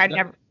 Like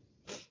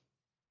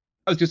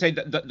I was gonna say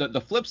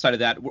the flip side of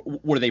that,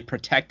 were they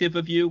protective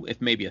of you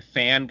if maybe a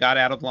fan got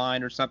out of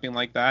line or something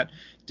like that?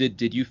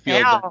 Did you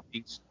feel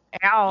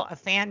Al, a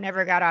fan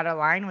never got out of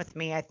line with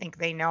me. I think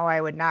they know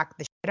I would knock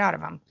the shit out of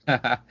them.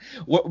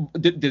 What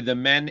did the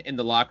men in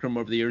the locker room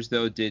over the years,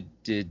 though? Did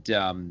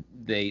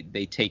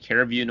they take care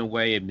of you in a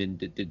way? I mean,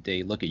 did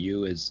they look at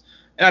you as,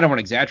 and I don't want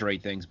to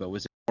exaggerate things, but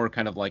was it more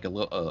kind of like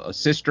a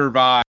sister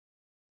vibe?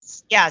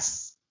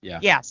 Yes. Yeah.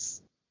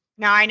 Yes.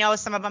 Now I know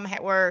some of them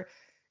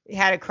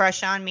had a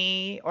crush on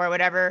me or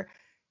whatever.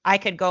 I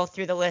could go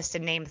through the list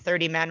and name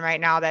 30 men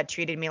right now that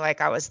treated me like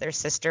I was their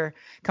sister,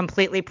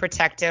 completely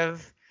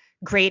protective,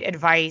 great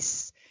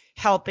advice,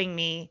 helping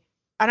me.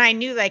 And I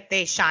knew like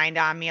they shined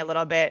on me a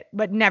little bit,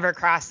 but never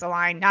crossed the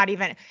line. Not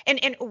even, and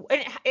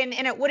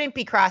it wouldn't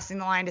be crossing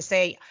the line to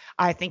say,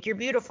 I think you're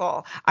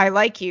beautiful. I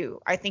like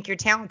you. I think you're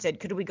talented.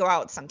 Could we go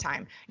out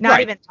sometime? Not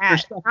Right. even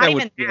that. Not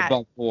even that.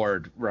 Above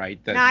board, right?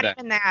 Even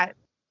that.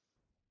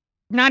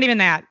 Not even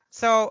that.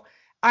 So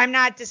I'm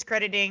not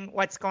discrediting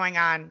what's going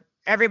on.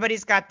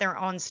 Everybody's got their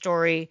own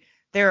story,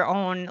 their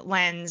own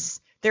lens,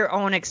 their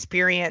own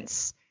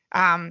experience.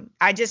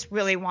 I just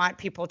really want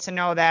people to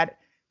know that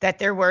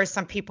there were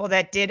some people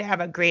that did have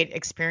a great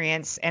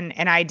experience, and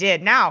I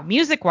did. Now,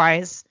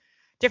 music-wise,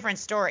 different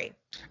story.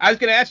 I was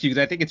going to ask you,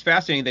 because I think it's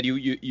fascinating that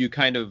you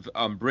kind of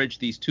bridge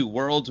these two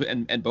worlds,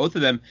 and both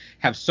of them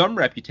have some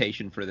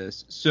reputation for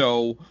this.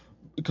 So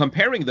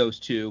comparing those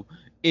two,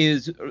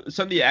 is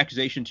some of the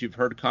accusations you've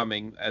heard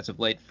coming as of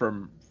late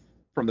from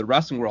the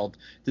wrestling world,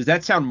 does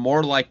that sound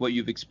more like what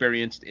you've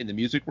experienced in the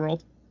music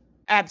world?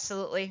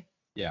 Absolutely.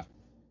 Yeah.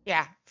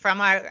 Yeah.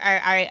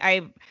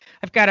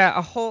 I've got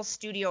a whole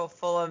studio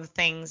full of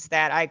things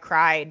that I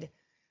cried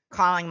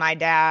calling my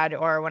dad,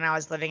 or when I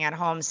was living at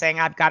home saying,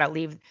 I've got to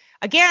leave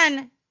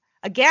again,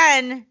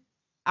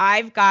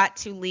 I've got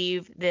to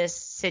leave this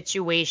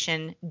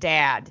situation,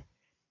 Dad,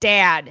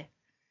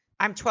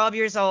 I'm 12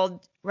 years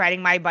old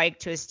riding my bike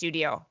to a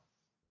studio.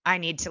 I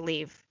need to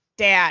leave.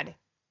 Dad,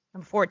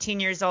 I'm 14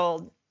 years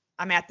old.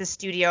 I'm at the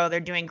studio. They're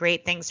doing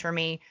great things for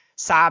me.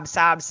 Sob,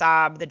 sob,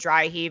 sob. The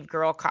dry heave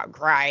girl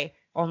cry.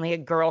 Only a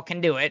girl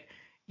can do it.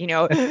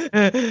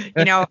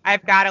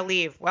 I've got to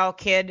leave. Well,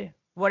 kid,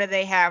 what do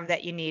they have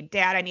that you need?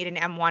 Dad, I need an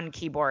M1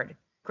 keyboard.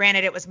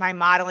 Granted, it was my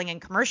modeling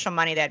and commercial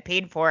money that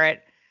paid for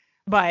it.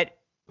 But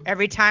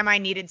every time I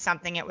needed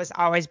something, it was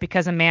always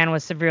because a man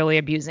was severely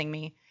abusing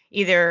me,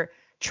 either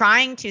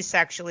trying to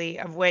sexually,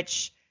 of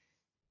which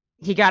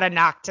he got a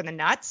knock to the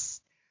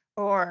nuts,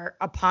 or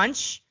a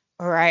punch,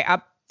 or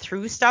I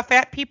threw stuff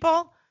at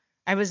people.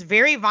 I was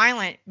very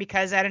violent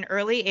because at an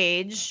early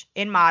age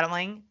in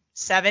modeling,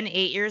 7,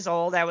 8 years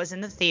old, I was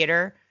in the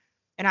theater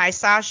and I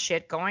saw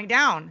shit going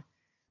down.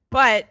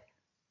 But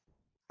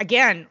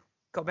again,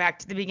 go back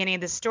to the beginning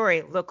of the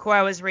story. Look who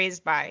I was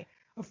raised by.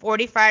 A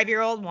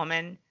 45-year-old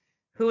woman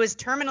who was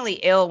terminally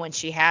ill when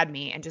she had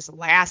me and just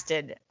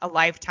lasted a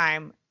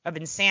lifetime of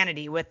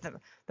insanity. With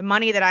the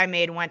money that I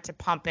made went to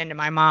pump into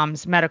my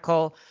mom's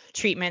medical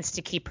treatments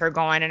to keep her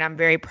going, and I'm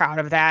very proud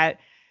of that.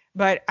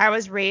 But I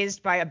was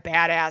raised by a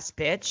badass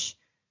bitch.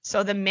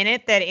 So the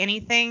minute that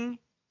anything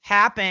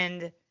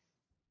happened,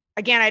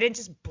 again, I didn't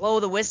just blow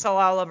the whistle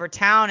all over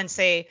town and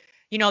say,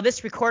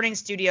 this recording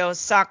studio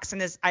sucks,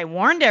 and I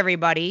warned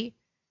everybody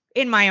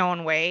in my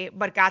own way,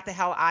 but got the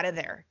hell out of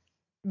there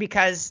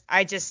because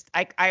I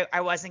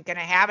wasn't going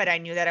to have it. I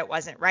knew that it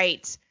wasn't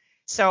right.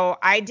 So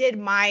I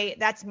did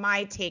that's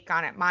my take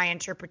on it. My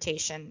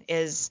interpretation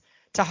is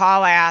to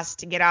haul ass,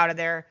 to get out of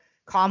there,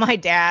 call my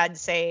dad,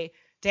 say,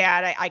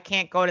 Dad, I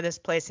can't go to this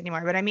place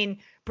anymore. But I mean,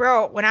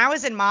 bro, when I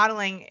was in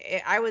modeling,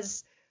 I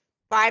was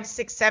 5,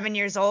 6, 7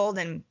 years old,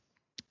 and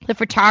the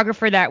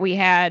photographer that we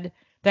had,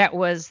 that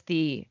was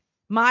the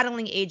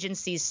modeling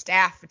agency's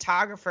staff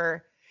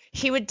photographer,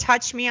 he would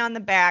touch me on the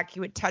back. He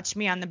would touch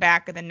me on the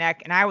back of the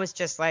neck. And I was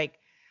just like,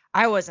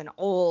 I was an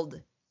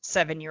old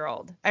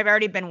 7-year-old. I've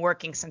already been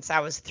working since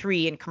I was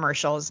 3 in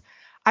commercials.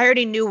 I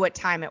already knew what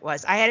time it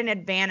was. I had an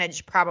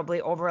advantage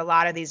probably over a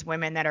lot of these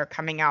women that are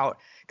coming out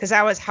because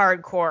I was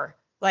hardcore.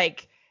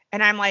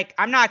 And I'm like,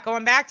 I'm not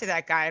going back to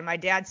that guy. And my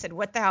dad said,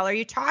 what the hell are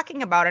you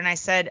talking about? And I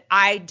said,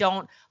 I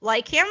don't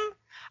like him.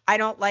 I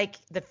don't like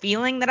the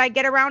feeling that I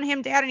get around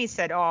him, Dad. And he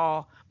said,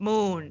 oh,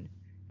 Moon,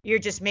 You're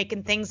just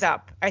making things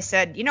up. I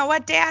said, you know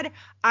what, Dad?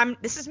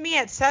 This is me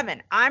at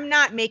 7. I'm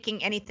not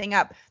making anything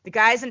up. The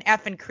guy's an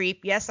effing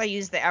creep. Yes, I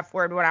used the F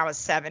word when I was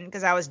 7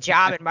 because I was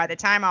jobbing. By the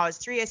time I was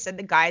 3, I said,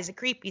 the guy's a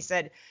creep. He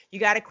said, you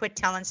got to quit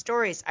telling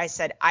stories. I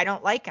said, I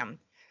don't like him.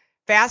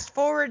 Fast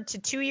forward to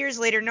 2 years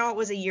later. No, it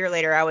was a year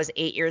later. I was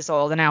 8 years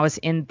old, and I was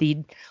in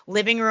the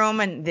living room,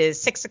 and the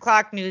 6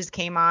 o'clock news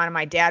came on, and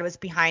my dad was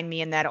behind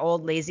me in that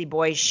old lazy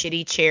boy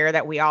shitty chair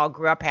that we all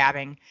grew up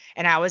having,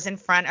 and I was in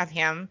front of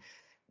him,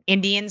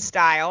 Indian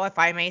style, if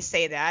I may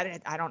say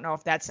that. I don't know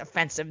if that's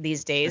offensive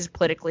these days,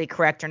 politically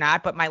correct or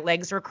not, but my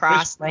legs were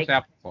crossed.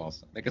 Crisscross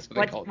applesauce. I guess what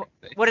they call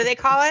it. What do they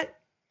call it?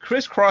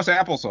 Crisscross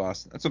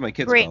applesauce. That's what my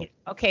kids call it. Great.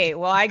 Okay.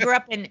 Well, I grew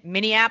up in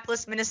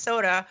Minneapolis,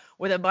 Minnesota,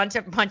 with a bunch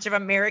of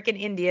American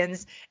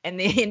Indians, and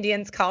the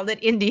Indians called it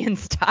Indian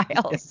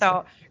style.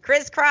 So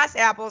crisscross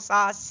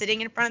applesauce,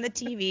 sitting in front of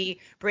the TV,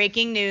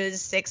 breaking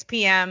news, 6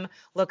 p.m.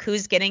 Look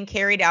who's getting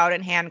carried out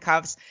in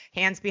handcuffs,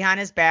 hands behind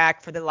his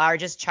back for the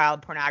largest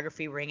child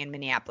pornography ring in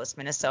Minneapolis,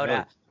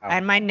 Minnesota. Oh, wow.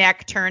 And my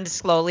neck turned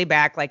slowly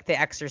back like The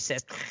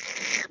Exorcist,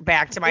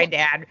 back to my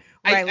dad.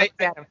 Where I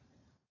looked at him.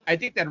 I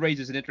think that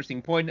raises an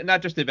interesting point,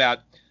 not just about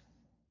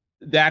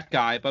that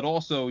guy, but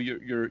also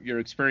your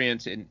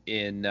experience in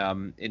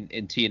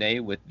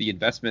TNA with the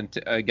investment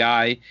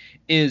guy.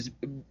 Is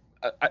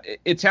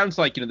it sounds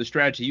like the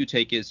strategy you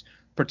take is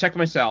protect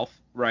myself,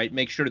 right?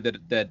 Make sure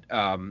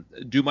that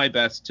do my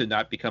best to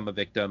not become a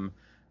victim.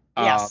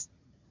 Yes.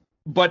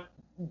 But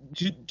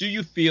do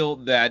you feel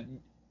that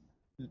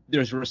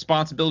there's a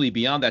responsibility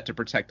beyond that to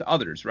protect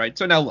others, right?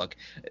 So now look,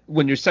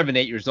 when you're 7,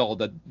 8 years old,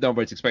 that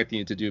nobody's expecting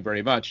you to do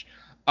very much.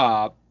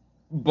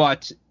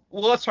 But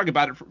let's talk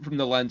about it from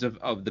the lens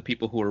of the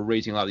people who are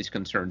raising a lot of these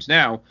concerns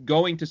now,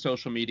 going to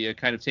social media,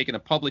 kind of taking a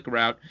public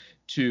route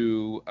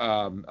to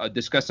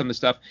discuss some of the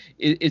stuff.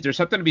 Is there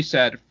something to be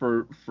said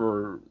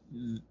for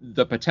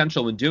the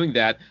potential in doing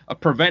that,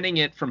 of preventing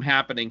it from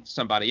happening to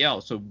somebody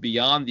else? So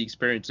beyond the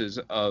experiences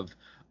of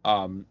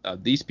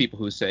these people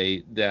who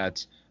say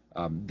that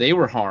they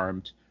were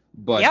harmed,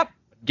 but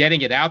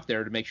getting it out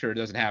there to make sure it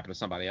doesn't happen to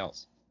somebody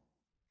else.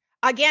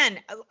 Again,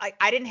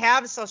 I didn't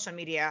have social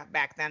media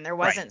back then. There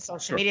wasn't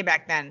social media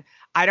back then.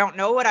 I don't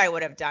know what I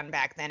would have done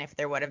back then if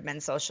there would have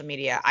been social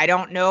media. I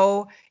don't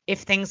know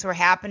if things were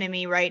happening to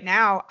me right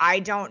now.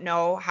 I don't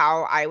know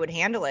how I would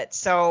handle it.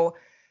 So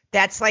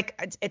that's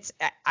like,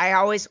 I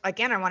always,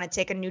 again, I want to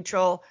take a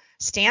neutral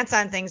stance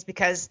on things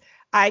because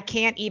I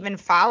can't even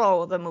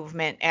follow the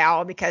movement,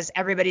 Al, because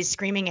everybody's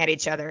screaming at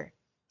each other.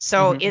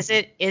 So is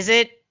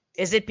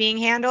it being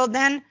handled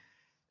then?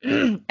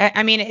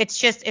 I mean,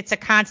 it's a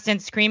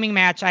constant screaming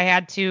match. I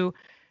had to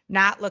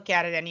not look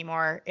at it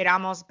anymore. It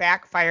almost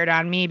backfired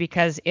on me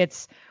because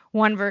it's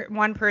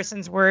one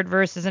person's word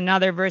versus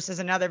another versus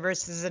another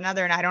versus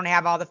another, and I don't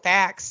have all the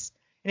facts.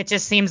 And it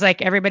just seems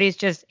like everybody's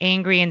just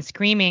angry and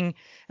screaming,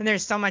 and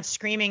there's so much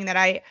screaming that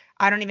I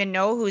don't even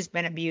know who's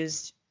been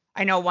abused.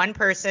 I know one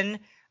person.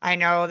 I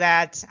know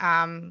that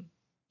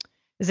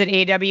is it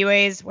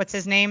AWA's, what's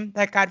his name,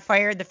 that got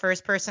fired? The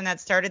first person that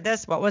started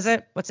this. What was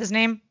it? What's his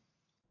name?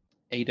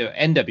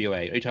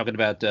 NWA. Are you talking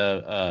about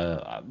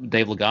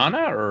Dave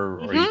Lagana,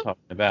 or are you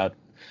talking about?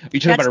 Are you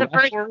talking about a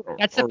wrestler?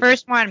 That's the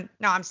first one.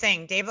 No, I'm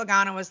saying Dave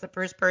Lagana was the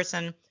first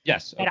person.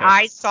 Yes. Okay. That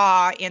I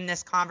saw in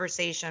this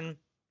conversation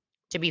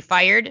to be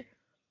fired.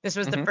 This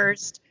was the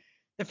first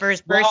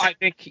person. Well, I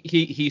think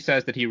he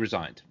says that he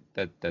resigned.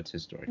 That's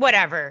his story.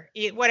 Whatever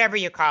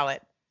you call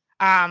it.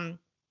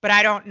 But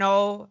I don't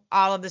know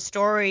all of the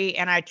story,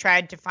 and I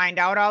tried to find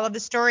out all of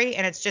the story,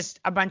 and it's just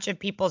a bunch of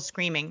people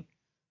screaming.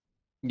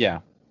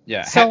 Yeah.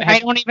 Yeah. So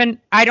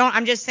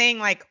I'm just saying,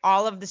 like,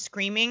 all of the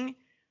screaming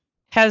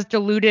has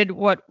diluted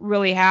what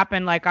really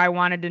happened. Like, I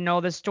wanted to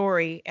know the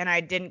story, and I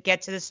didn't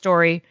get to the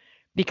story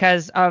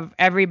because of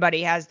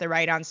everybody has the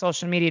right on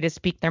social media to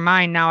speak their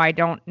mind. Now I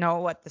don't know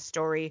what the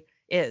story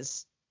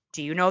is.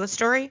 Do you know the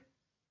story?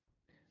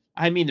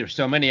 I mean, there's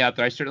so many out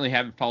there. I certainly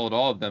haven't followed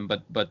all of them,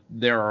 but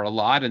there are a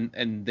lot,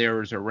 and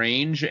there's a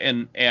range.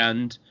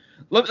 And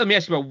let me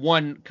ask you about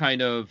one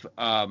kind of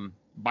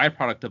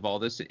byproduct of all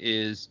this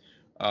is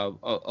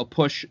a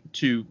push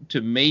to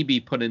maybe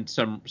put in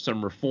some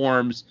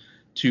reforms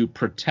to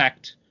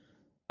protect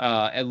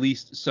at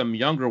least some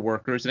younger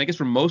workers. And I guess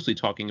we're mostly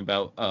talking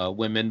about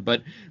women,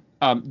 but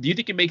do you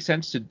think it makes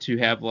sense to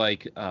have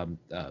like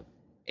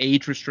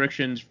age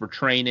restrictions for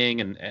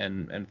training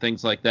and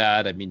things like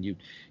that? I mean, you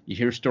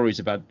hear stories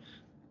about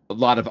a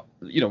lot of,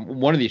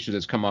 one of the issues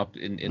that's come up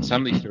in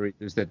some of these stories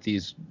is that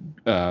these,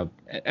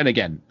 and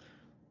again,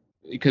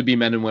 it could be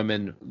men and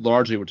women,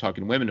 largely we're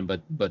talking women,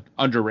 but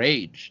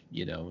underage,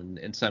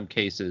 in some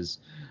cases,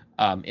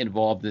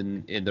 involved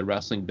in the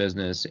wrestling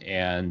business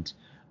and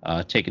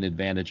taken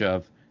advantage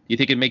of. Do you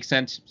think it makes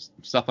sense,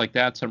 stuff like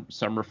that,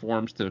 some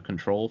reforms to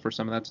control for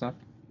some of that stuff?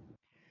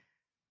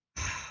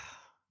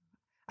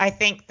 I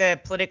think the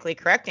politically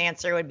correct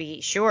answer would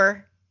be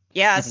sure.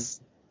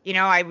 Yes.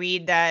 I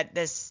read that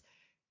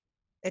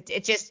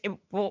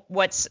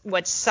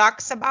what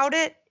sucks about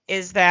it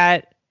is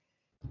that,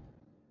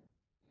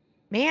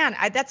 man,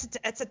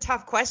 that's a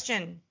tough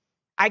question.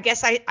 I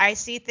guess I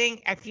see things.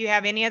 If you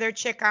have any other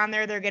chick on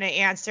there, they're going to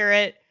answer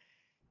it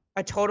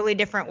a totally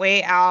different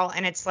way, Al.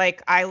 And it's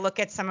like, I look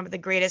at some of the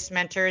greatest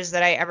mentors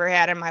that I ever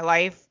had in my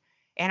life,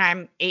 and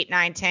I'm 8,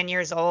 9, 10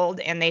 years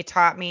old, and they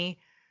taught me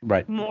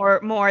Right.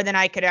 more than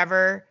I could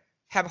ever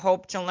have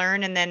hoped to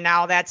learn. And then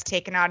now that's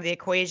taken out of the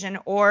equation.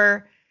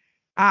 Or,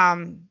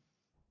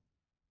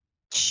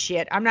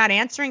 shit, I'm not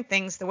answering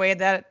things the way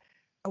that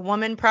a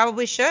woman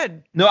probably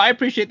should. No, I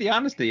appreciate the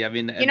honesty. I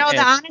mean,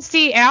 The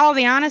honesty, Al,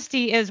 the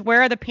honesty is,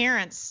 where are the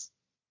parents?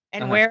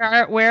 And where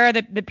are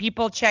the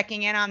people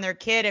checking in on their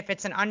kid? If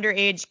it's an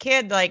underage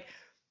kid, like,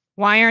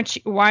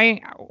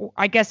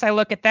 I guess I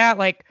look at that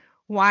like,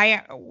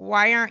 why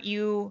aren't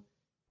you,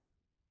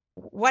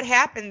 what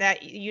happened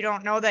that you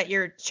don't know that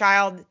your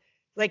child,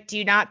 like, do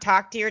you not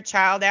talk to your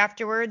child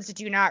afterwards?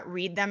 Do you not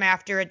read them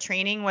after a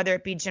training, whether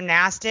it be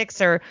gymnastics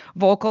or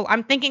vocal?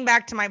 I'm thinking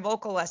back to my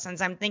vocal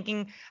lessons. I'm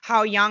thinking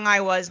how young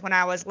I was when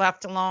I was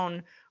left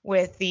alone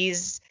with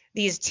these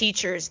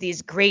teachers,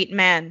 these great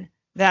men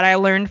that I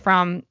learned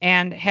from,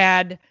 and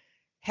had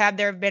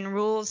there been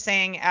rules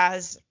saying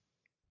as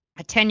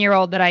a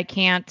 10-year-old that I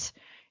can't,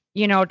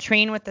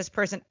 train with this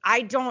person.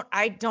 I don't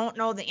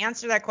know the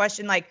answer to that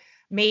question. Like,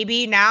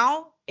 maybe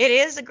now it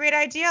is a great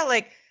idea.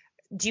 Like,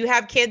 do you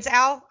have kids,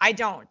 Al? I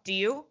don't. Do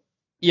you?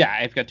 Yeah,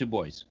 I've got 2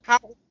 boys.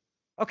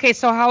 Okay,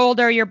 so how old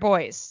are your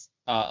boys?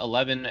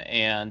 11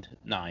 and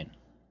 9.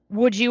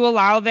 Would you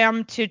allow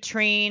them to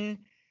train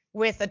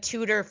with a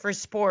tutor for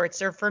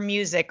sports or for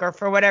music or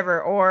for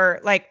whatever? Or,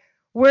 like,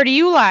 where do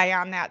you lie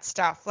on that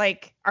stuff?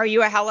 Like, are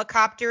you a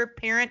helicopter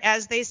parent,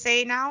 as they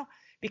say now?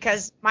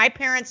 Because my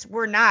parents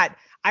were not.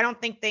 I don't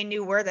think they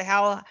knew where the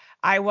hell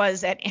I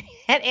was at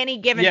any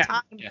given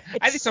time. Yeah.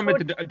 I think some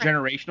of it's a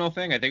generational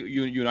thing. I think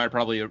you and I are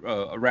probably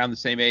around the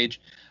same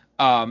age.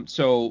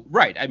 So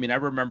right. I mean, I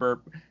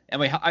remember,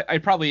 I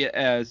probably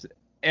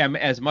am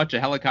as much a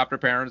helicopter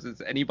parent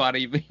as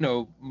anybody,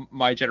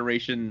 my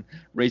generation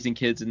raising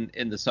kids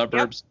in the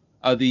suburbs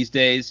these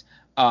days.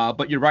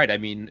 But you're right. I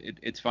mean,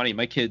 it's funny.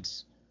 My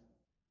kids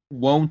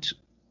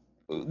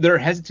they're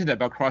hesitant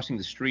about crossing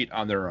the street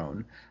on their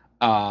own.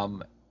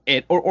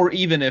 Or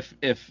even if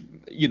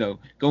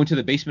going to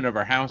the basement of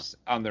our house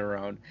on their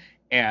own.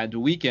 And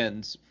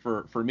weekends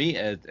for me,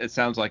 it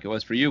sounds like it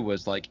was for you,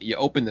 was like you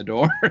open the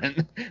door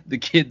and the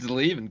kids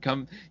leave and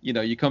come,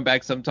 you come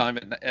back sometime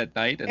at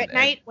night. At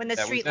night when the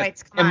street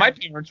lights come on. And my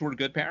parents were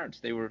good parents.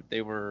 They were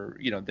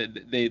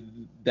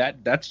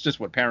that's just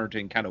what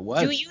parenting kind of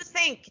was. Do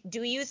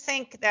you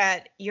think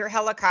that your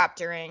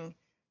helicoptering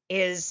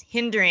is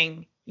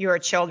hindering your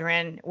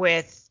children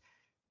with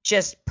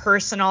just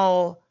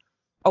personal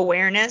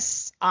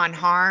awareness on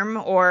harm?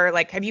 Or,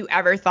 like, have you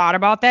ever thought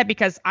about that?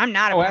 Because I'm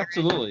not aware. Oh,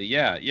 absolutely.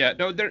 Yeah.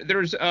 No,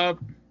 there's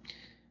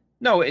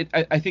no,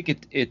 I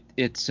think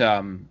it's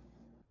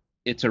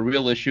a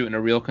real issue and a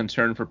real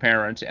concern for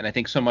parents. And I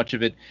think so much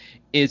of it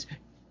is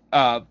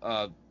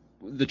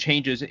the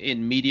changes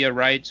in media,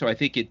 right? So I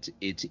think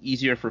it's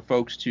easier for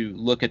folks to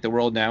look at the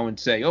world now and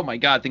say, oh my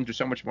God, things are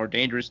so much more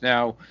dangerous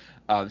now.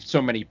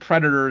 So many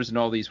predators and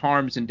all these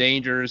harms and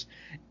dangers.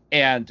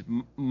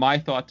 And my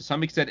thought to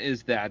some extent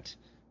is that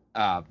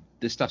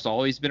this stuff's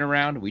always been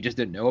around. We just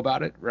didn't know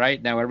about it,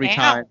 right? Now every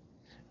time,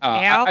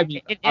 I'm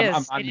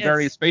on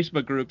various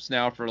Facebook groups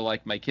now for,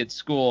 like, my kid's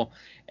school,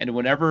 and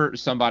whenever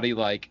somebody,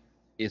 like,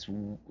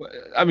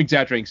 I'm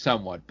exaggerating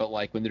somewhat, but,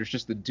 like, when there's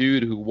just a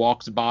dude who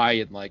walks by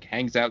and, like,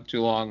 hangs out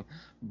too long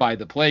by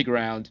the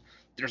playground,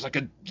 there's like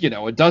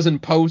a dozen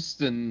posts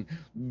and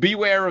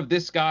beware of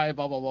this guy,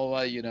 blah blah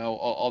blah,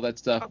 all that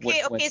stuff.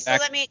 Okay, so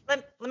let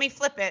me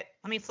flip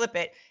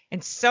it.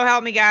 And so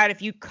help me God,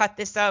 if you cut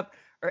this up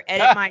or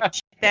edit my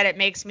shit that it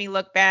makes me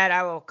look bad,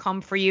 I will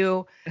come for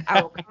you.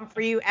 I will come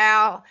for you,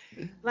 Al.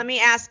 Let me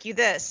ask you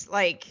this,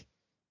 like,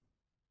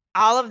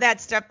 all of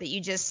that stuff that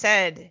you just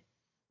said,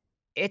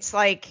 it's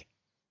like,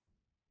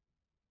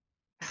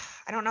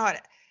 I don't know.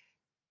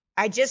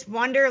 I just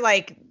wonder,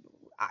 like,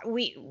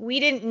 we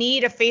didn't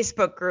need a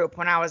Facebook group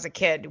when I was a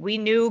kid. We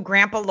knew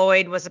Grandpa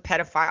Lloyd was a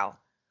pedophile.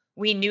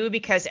 We knew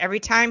because every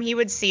time he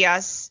would see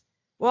us,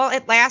 well,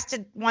 it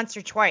lasted once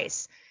or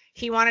twice.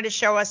 He wanted to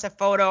show us a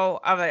photo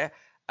of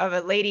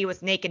a lady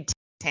with naked tits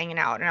hanging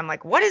out. And I'm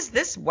like, what is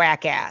this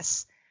whack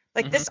ass?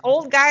 Like, this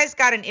old guy's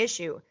got an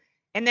issue.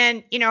 And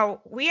then,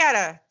 we had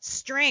a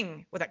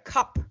string with a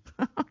cup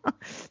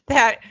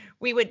that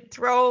we would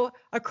throw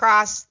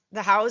across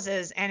the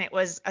houses, and it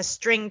was a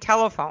string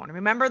telephone.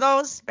 Remember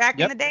those back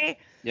in the day?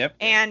 Yep.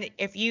 And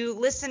if you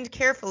listened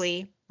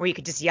carefully, or you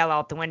could just yell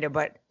out the window,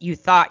 but you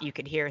thought you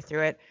could hear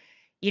through it,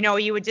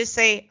 you would just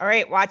say, all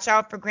right, watch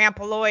out for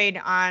Grandpa Lloyd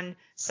on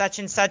such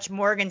and such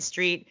Morgan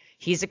Street.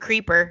 He's a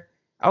creeper.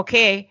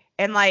 Okay.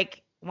 And,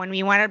 like, when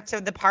we went up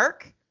to the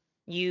park,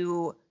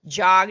 you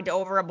jogged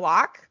over a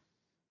block,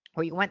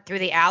 or you went through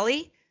the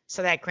alley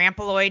so that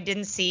Grandpa Lloyd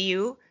didn't see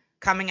you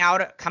coming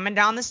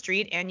down the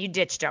street, and you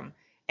ditched him.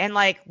 And,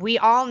 like, we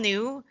all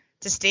knew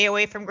to stay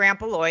away from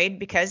Grandpa Lloyd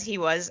because he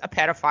was a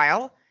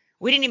pedophile.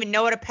 We didn't even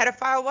know what a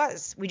pedophile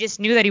was. We just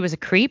knew that he was a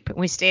creep, and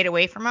we stayed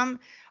away from him.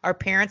 Our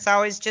parents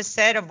always just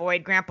said,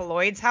 avoid Grandpa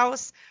Lloyd's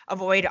house,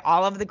 avoid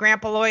all of the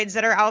Grandpa Lloyds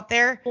that are out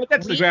there. Well,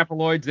 that's the Grandpa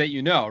Lloyds that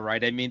you know,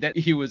 right? I mean, that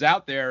he was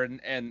out there,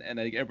 and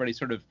everybody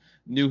sort of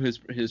knew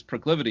his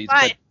proclivities.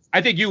 But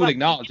I think you would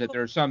acknowledge that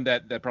there are some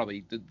that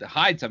probably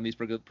hide some of these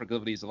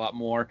proclivities a lot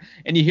more.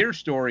 And you hear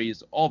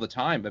stories all the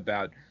time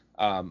about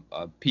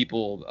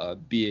people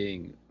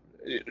being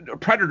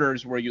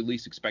predators where you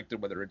least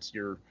expected, whether it's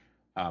your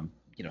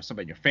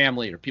somebody in your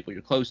family or people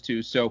you're close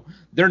to. So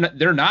they're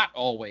not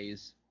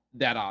always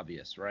that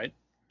obvious, right?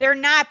 They're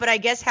not, but I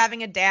guess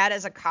having a dad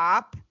as a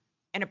cop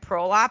and a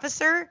parole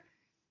officer,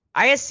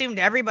 I assumed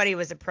everybody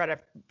was a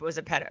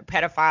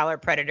pedophile or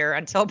predator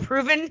until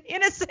proven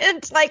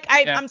innocent. Like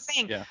I'm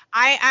saying,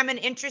 I'm an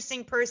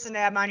interesting person to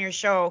have on your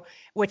show,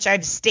 which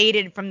I've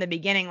stated from the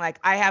beginning. Like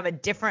I have a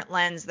different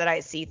lens that I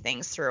see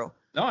things through.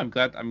 No, I'm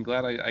glad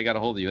I got a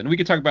hold of you, and we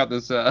could talk about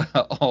this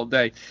all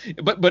day.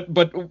 But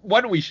why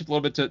don't we shift a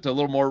little bit to a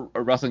little more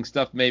wrestling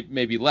stuff,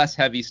 maybe less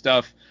heavy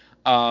stuff.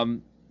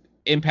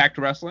 Impact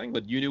Wrestling,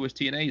 what you knew as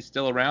TNA, is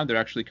still around. They're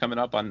actually coming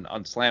up on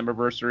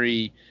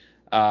Slammiversary.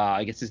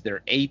 I guess it's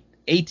their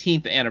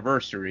 18th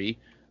anniversary.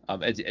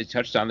 As you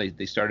touched on,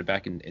 they started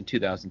back in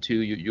 2002.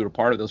 You were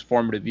part of those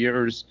formative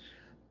years.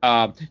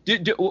 Do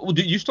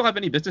you still have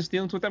any business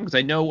dealings with them? Because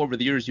I know over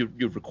the years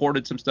you've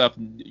recorded some stuff.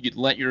 You'd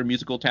lent your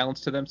musical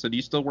talents to them. So do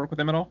you still work with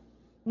them at all?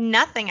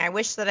 Nothing. I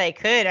wish that I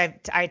could.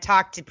 I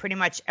talked to pretty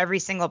much every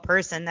single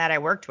person that I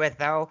worked with,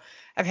 though.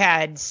 I've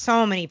had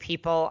so many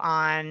people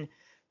on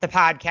the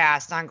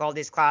podcast, on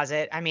Goldie's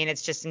Closet. I mean,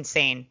 it's just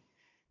insane.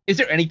 Is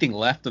there anything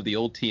left of the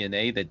old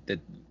TNA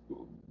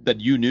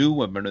that you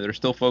knew? I mean, are there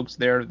still folks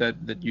there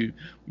that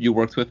you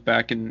worked with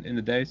back in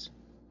the days?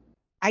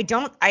 I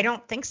don't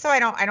think so. I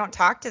don't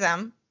talk to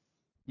them.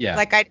 Yeah.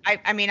 Like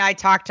I mean, I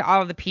talked to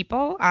all of the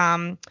people.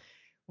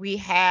 We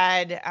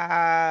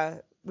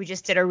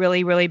just did a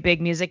really, really big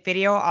music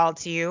video, All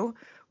to You,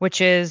 which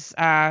is,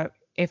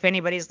 if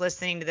anybody's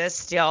listening to this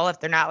still,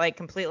 if they're not like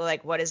completely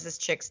like, what is this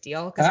chick's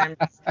deal? Because I'm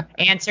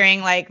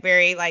answering like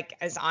very like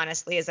as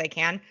honestly as I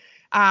can.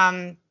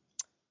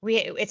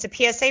 It's a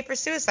PSA for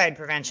suicide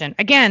prevention.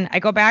 Again, I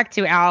go back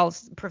to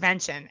Al's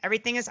prevention.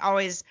 Everything is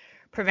always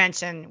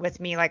prevention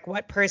with me. Like,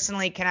 what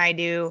personally can I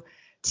do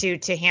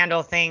to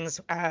handle things?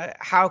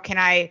 How can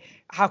I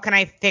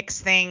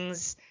fix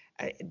things?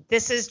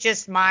 This is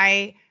just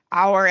my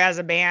hour as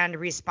a band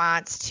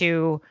response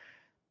to.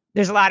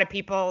 There's a lot of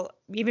people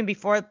even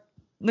before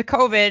the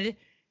COVID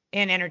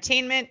in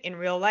entertainment in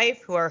real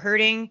life who are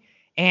hurting,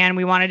 and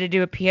we wanted to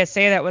do a PSA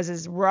that was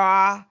as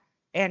raw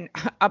and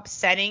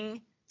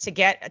upsetting to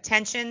get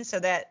attention, so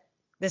that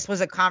this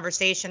was a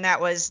conversation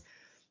that was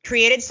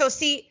created. So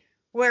see,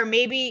 where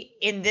maybe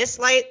in this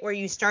light where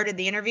you started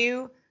the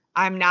interview,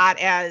 I'm not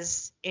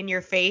as in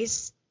your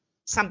face,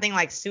 something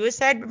like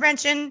suicide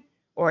prevention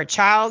or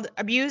child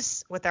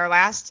abuse with our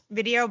last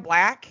video,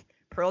 Black,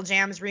 Pearl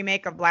Jam's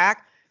remake of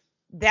Black.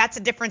 That's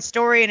a different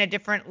story and a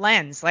different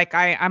lens. Like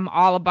I'm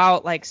all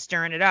about like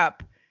stirring it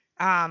up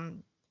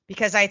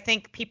because I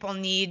think people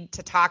need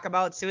to talk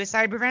about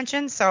suicide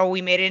prevention. So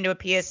we made it into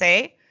a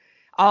PSA.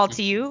 All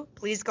to You.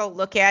 Please go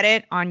look at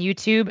it on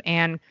YouTube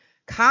and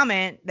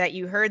comment that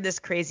you heard this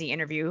crazy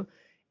interview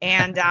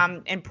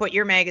and put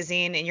your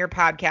magazine and your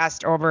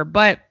podcast over.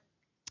 But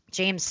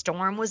James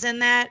Storm was in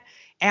that.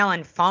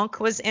 Alan Funk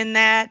was in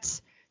that.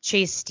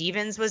 Chase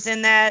Stevens was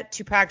in that.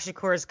 Tupac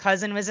Shakur's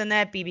cousin was in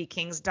that. B.B.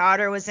 King's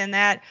daughter was in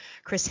that.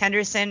 Chris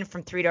Henderson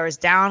from Three Doors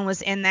Down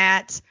was in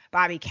that.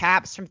 Bobby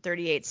Capps from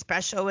 38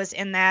 Special was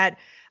in that.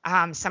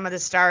 Some of the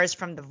stars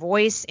from The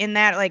Voice in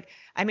that. Like,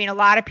 I mean, a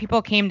lot of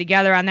people came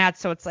together on that.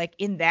 So it's like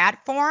in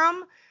that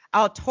forum,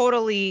 I'll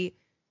totally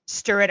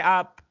stir it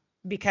up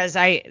because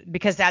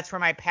that's where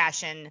my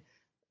passion,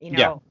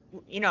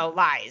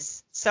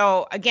 lies.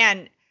 So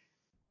again,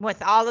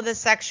 with all of the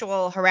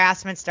sexual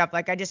harassment stuff,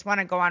 like I just want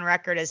to go on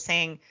record as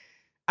saying,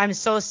 I'm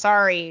so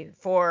sorry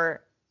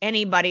for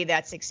anybody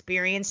that's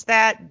experienced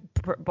that,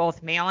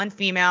 both male and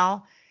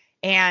female.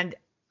 And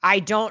I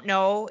don't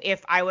know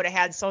if I would have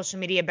had social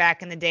media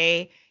back in the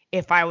day,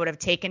 if I would have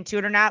taken to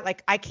it or not.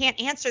 Like, I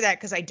can't answer that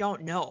because I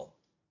don't know.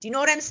 Do you know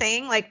what I'm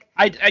saying? Like,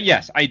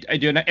 yes, I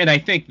do. And I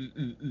think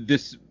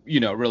this,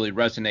 really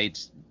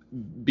resonates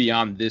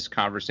beyond this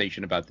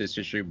conversation about this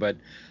issue. But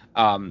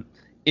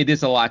it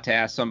is a lot to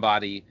ask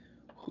somebody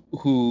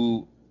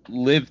who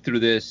lived through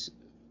this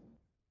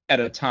at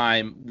a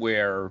time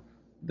where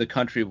the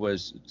country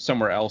was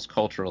somewhere else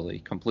culturally,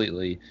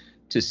 completely,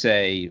 to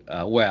say,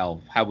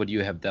 well, how would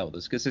you have dealt with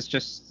this? Because it's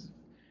just...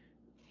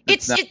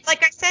 It's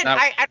like I said,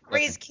 I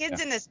raised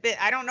kids in this bit.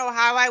 I don't know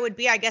how I would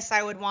be. I guess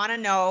I would want to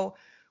know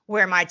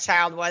where my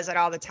child was at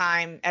all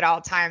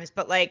times.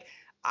 But like,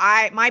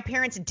 my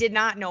parents did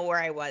not know where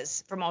I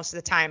was for most of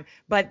the time,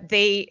 but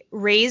they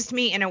raised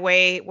me in a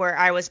way where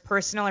I was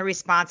personally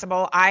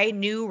responsible. I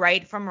knew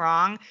right from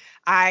wrong.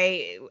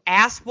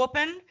 Ass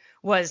whooping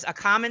was a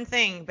common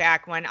thing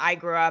back when I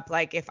grew up.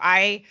 Like if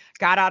I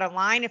got out of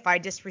line, if I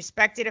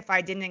disrespected, if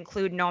I didn't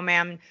include no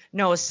ma'am,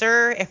 no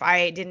sir, if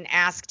I didn't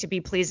ask to be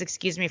please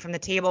excuse me from the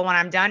table when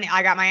I'm done,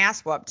 I got my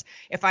ass whooped.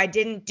 If I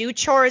didn't do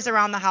chores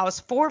around the house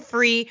for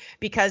free,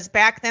 because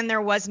back then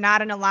there was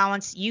not an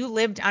allowance, you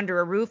lived under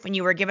a roof and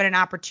you were given an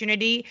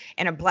opportunity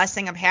and a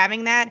blessing of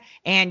having that,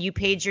 and you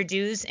paid your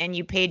dues and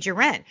you paid your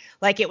rent.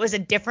 Like it was a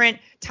different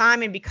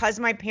time, and because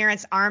my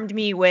parents armed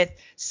me with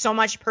so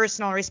much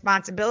personal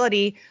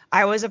responsibility,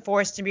 I was a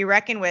force to be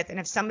reckoned with. And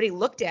if somebody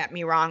looked at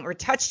me wrong or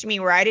touched me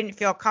where I didn't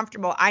feel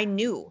comfortable, I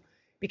knew,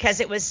 because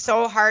it was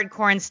so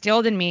hardcore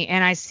instilled in me.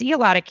 And I see a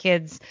lot of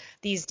kids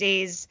these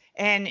days,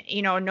 and,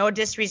 you know, no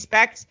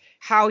disrespect,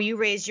 how you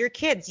raise your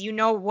kids, you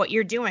know what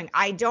you're doing.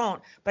 I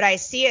don't, but I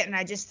see it and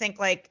I just think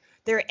like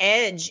their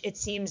edge, it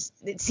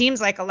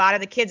seems like a lot of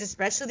the kids,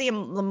 especially the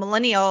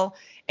millennial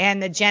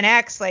and the Gen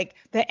X, like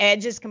the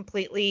edge is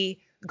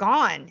completely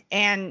gone.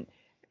 And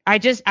I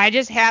just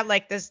had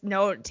like this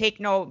take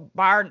no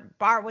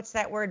what's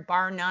that word?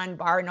 Bar none,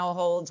 bar no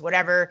holds,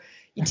 whatever.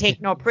 You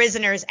take no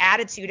prisoners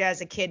attitude as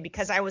a kid,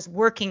 because I was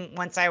working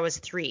once I was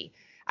 3.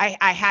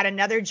 I had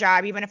another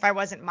job, even if I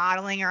wasn't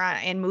modeling or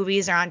in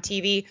movies or on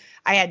TV.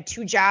 I had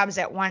 2 jobs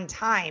at one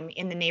time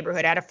in the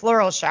neighborhood, at a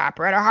floral shop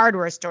or at a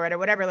hardware store or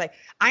whatever. Like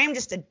I am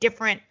just a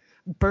different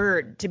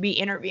bird to be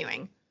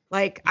interviewing.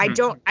 Like I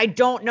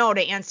don't know,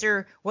 to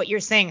answer what you're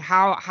saying,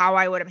 how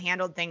I would have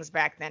handled things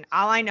back then.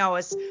 All I know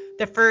is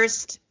the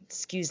first,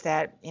 excuse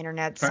that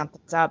internet,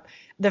 something's up.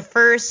 The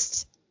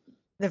first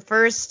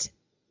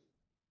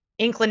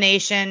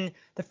inclination,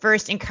 the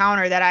first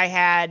encounter that I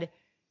had,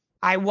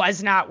 I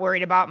was not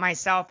worried about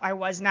myself. I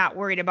was not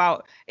worried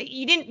about,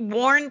 you didn't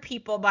warn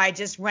people by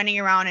just running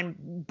around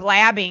and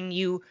blabbing.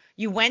 You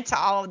went to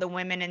all of the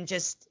women and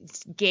just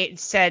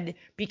said,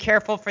 be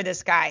careful for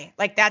this guy.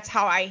 Like that's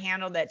how I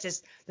handled it.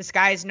 Just, this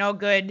guy is no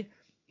good.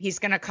 He's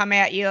going to come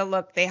at you.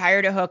 Look, they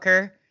hired a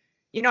hooker.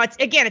 You know,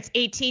 it's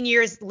 18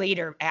 years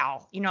later,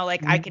 Al, you know,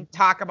 like I can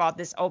talk about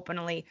this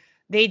openly.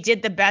 They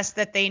did the best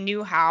that they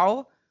knew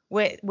how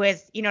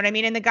with, you know what I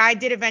mean? And the guy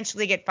did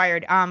eventually get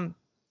fired.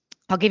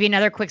 I'll give you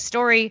another quick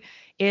story.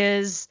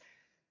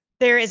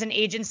 There is an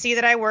agency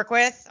that I work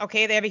with.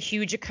 Okay. They have a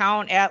huge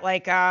account at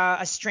like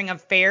a string of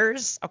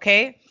fairs.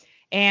 Okay.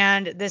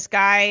 And this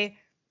guy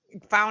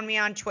found me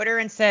on Twitter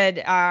and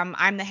said,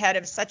 I'm the head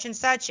of such and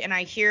such, and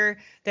I hear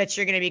that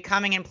you're going to be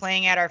coming and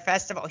playing at our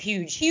festival.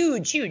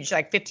 Huge,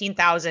 like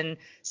 15,000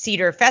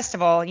 seater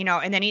festival, you know,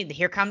 and then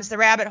here comes the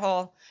rabbit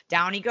hole.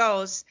 Down he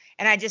goes.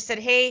 And I just said,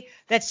 hey,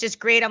 that's just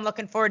great. I'm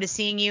looking forward to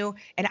seeing you.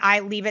 And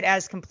I leave it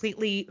as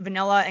completely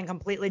vanilla and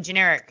completely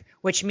generic,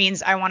 which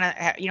means I want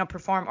to,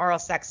 perform oral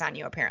sex on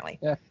you, apparently.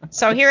 Yeah.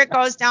 So here it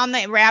goes down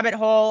the rabbit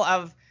hole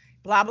of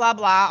blah, blah,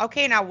 blah.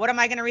 Okay, now what am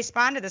I going to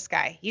respond to this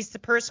guy? He's the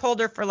purse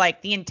holder for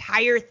like the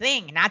entire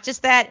thing, not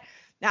just that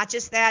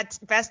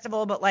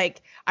festival, but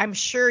like I'm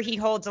sure he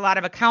holds a lot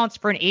of accounts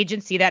for an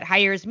agency that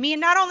hires me,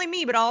 and not only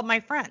me, but all of my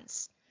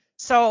friends.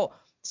 So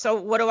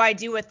what do I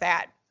do with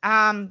that?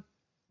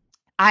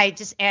 I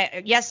just,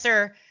 yes,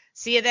 sir.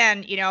 See you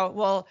then.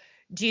 Well,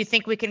 do you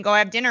think we can go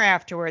have dinner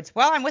afterwards?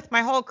 Well, I'm with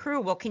my whole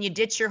crew. Well, can you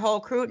ditch your whole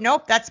crew?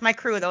 Nope, that's my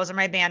crew. Those are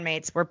my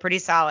bandmates. We're pretty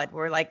solid.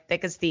 We're like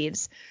thick as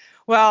thieves.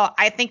 Well,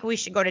 I think we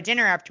should go to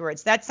dinner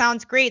afterwards. That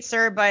sounds great,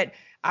 sir, but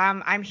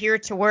I'm here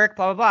to work,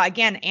 blah, blah, blah.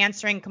 Again,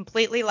 answering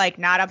completely, like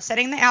not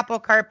upsetting the apple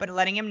cart, but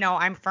letting him know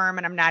I'm firm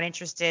and I'm not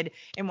interested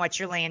in what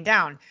you're laying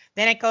down.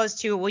 Then it goes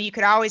to, well, you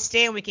could always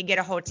stay and we could get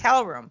a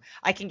hotel room.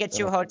 I can get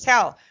you a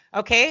hotel.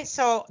 Okay,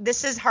 so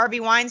this is Harvey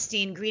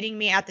Weinstein greeting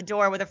me at the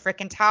door with a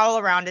frickin' towel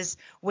around his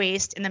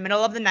waist in the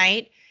middle of the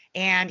night,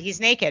 and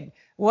he's naked.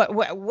 Where do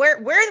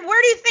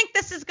you think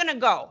this is gonna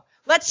go?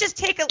 Let's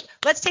take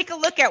a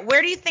look at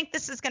where do you think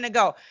this is going to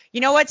go?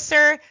 You know what,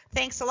 sir?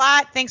 Thanks a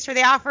lot. Thanks for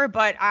the offer,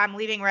 but I'm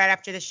leaving right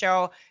after the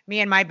show. Me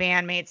and my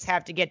bandmates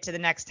have to get to the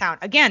next town.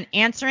 Again,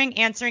 answering.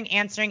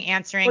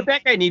 But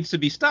that guy needs to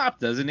be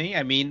stopped, doesn't he?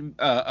 I mean,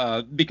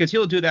 because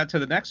he'll do that to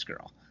the next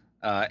girl.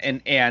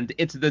 And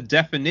it's the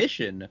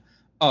definition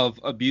of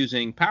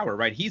abusing power,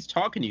 right? He's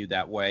talking to you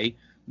that way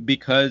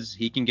because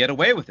he can get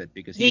away with it.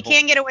 Because he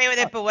can get away with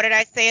it, but what did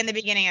I say in the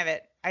beginning of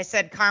it? I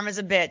said karma's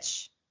a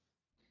bitch.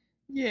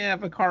 Yeah,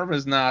 but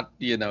karma's not,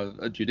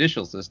 a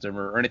judicial system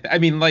or anything. I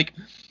mean, like,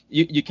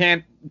 you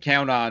can't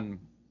count on,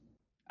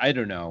 I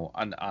don't know,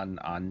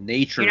 on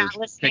nature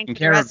taking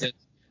care of it.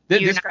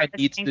 This guy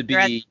needs to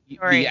be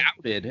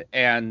outed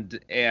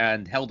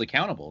and held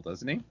accountable,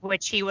 doesn't he?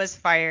 Which he was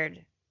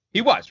fired. He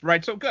was,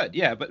 right? So good,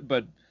 yeah.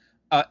 But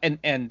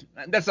and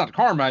that's not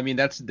karma. I mean,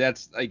 that's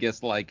I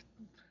guess like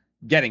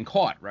getting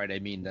caught, right? I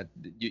mean that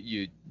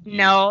you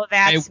no,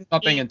 that's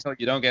nothing until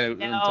you don't get it.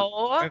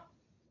 No.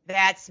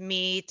 That's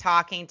me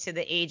talking to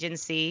the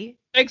agency.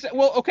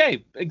 Well,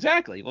 okay,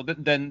 exactly. Well,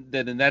 then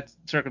in that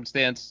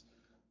circumstance,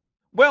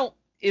 well,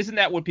 isn't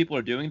that what people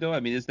are doing, though? I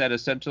mean, is that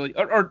essentially,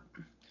 or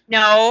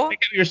no? I get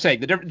what you're saying.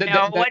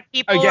 What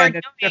people are doing.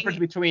 The difference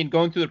between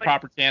going through the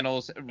proper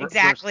channels.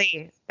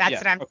 Exactly. That's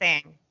what I'm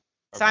saying.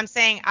 So I'm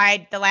saying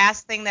the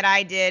last thing that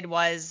I did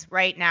was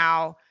right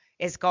now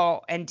is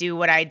go and do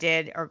what I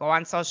did or go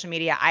on social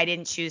media. I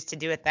didn't choose to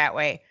do it that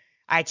way.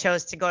 I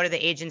chose to go to the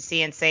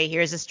agency and say,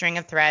 here's a string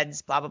of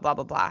threads, blah, blah, blah,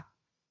 blah, blah.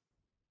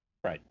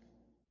 Right.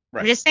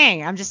 I'm just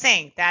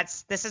saying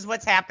this is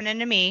what's happening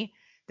to me.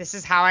 This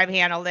is how I've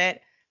handled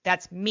it.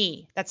 That's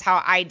me. That's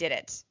how I did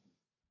it.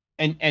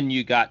 And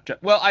you got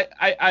well.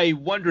 I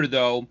wonder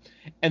though,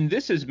 and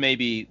this is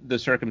maybe the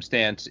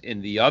circumstance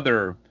in the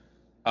other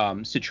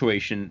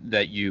situation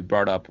that you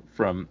brought up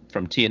from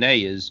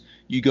TNA is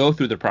you go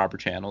through the proper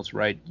channels,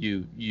 right?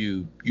 You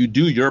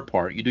do your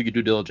part. You do your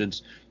due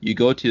diligence. You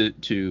go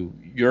to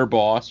your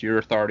boss, your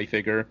authority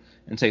figure,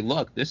 and say,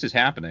 look, this is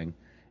happening,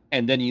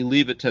 and then you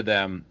leave it to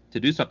them to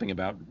do something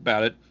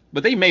about it.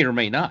 But they may or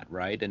may not,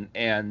 right?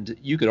 And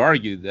you could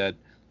argue that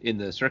in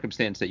the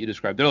circumstance that you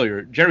described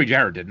earlier, Jerry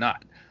Jarrett did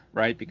not.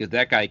 Right, because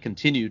that guy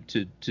continued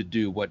to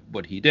do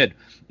what he did.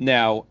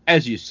 Now,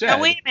 as you said. No,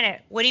 wait a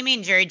minute. What do you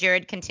mean Jerry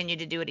Jarrett continued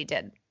to do what he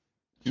did?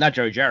 Not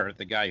Jerry Jarrett,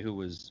 the guy who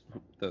was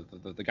the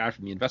guy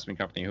from the investment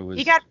company who was.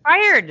 He got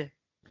fired.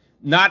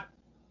 Not,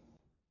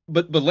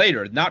 but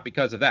later, not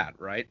because of that,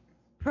 right?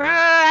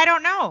 I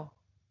don't know.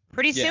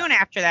 Pretty soon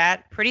after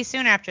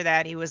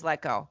that, he was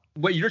let go.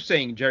 What you're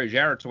saying, Jerry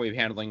Jarrett's way of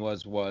handling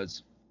was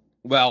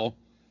well,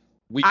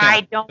 we can't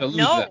I don't lose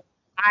know. that.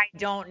 I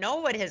don't know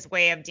what his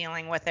way of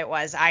dealing with it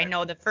was. I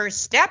know the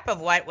first step of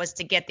what was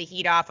to get the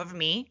heat off of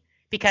me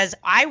because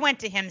I went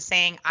to him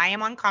saying, I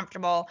am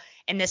uncomfortable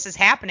and this is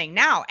happening.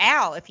 Now,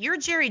 Al, if you're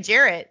Jerry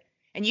Jarrett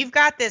and you've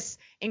got this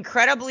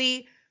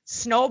incredibly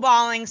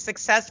snowballing,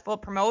 successful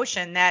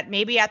promotion that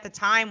maybe at the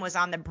time was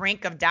on the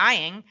brink of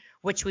dying,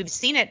 which we've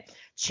seen it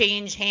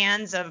change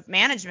hands of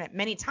management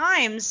many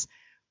times,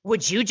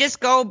 would you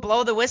just go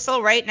blow the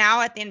whistle right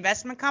now at the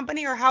investment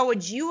company, or how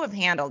would you have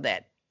handled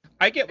it?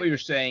 I get what you're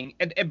saying,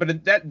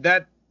 but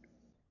that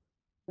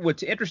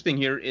what's interesting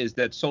here is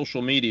that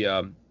social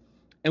media,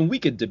 and we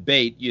could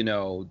debate,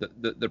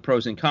 the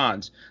pros and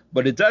cons,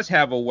 but it does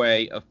have a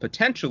way of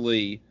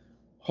potentially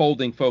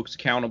holding folks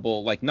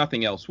accountable like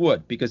nothing else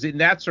would, because in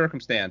that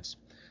circumstance,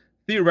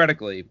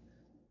 theoretically,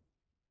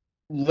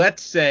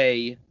 let's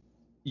say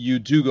you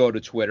do go to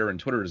Twitter, and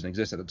Twitter doesn't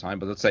exist at the time,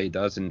 but let's say it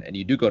does, and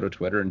you do go to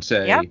Twitter and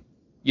say, yep.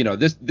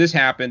 This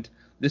happened,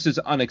 this is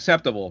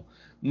unacceptable.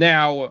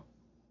 Now,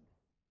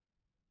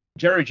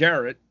 Jerry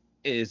Jarrett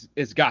is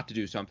got to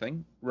do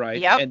something,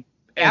 right? Yep.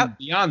 And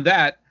beyond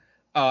that,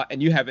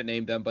 and you haven't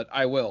named them, but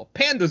I will.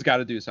 Panda's got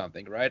to do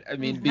something, right? I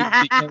mean,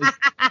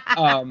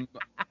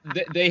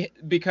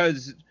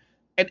 because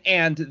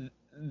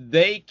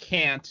they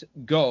can't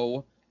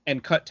go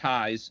and cut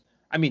ties.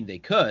 I mean, they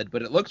could,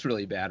 but it looks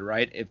really bad,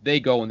 right? If they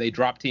go and they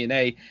drop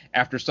TNA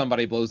after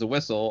somebody blows the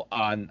whistle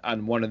on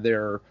one of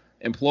their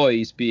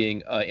employees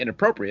being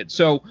inappropriate.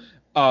 So,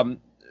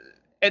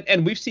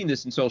 and we've seen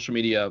this in social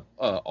media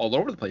all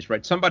over the place,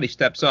 right? Somebody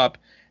steps up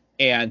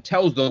and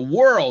tells the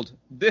world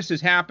this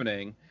is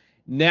happening.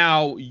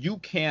 Now you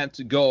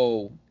can't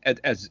go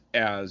as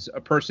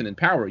a person in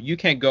power. You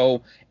can't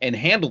go and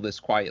handle this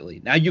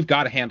quietly. Now you've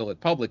got to handle it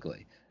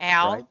publicly.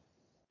 Al,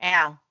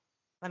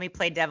 let me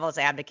play devil's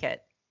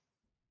advocate.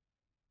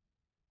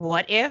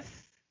 What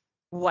if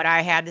what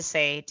I had to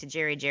say to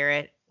Jerry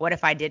Jarrett, what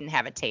if I didn't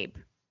have a tape?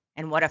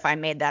 And what if I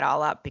made that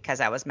all up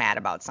because I was mad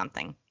about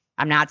something?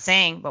 I'm not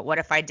saying, but what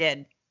if I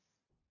did?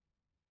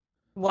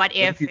 What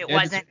if it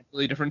wasn't? It's a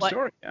completely different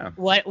story. Yeah.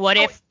 What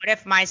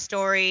if my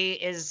story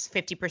is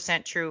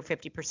 50% true,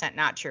 50%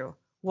 not true?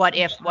 What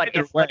if? I'm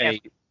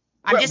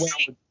just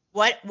saying.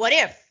 What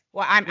if?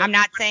 Well, I'm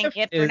not saying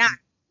if or not.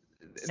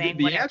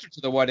 The answer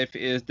to the what if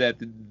is that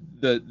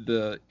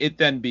it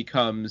then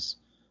becomes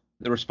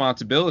the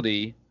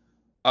responsibility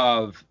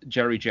of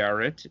Jerry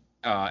Jarrett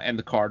and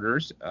the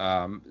Carters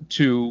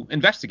to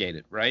investigate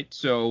it, right?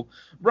 So,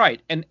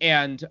 right,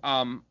 and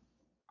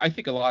I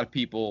think a lot of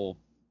people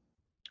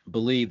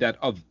believe that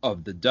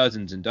of the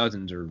dozens and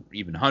dozens or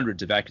even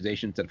hundreds of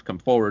accusations that have come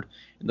forward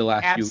in the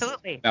last few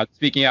weeks about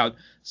speaking out,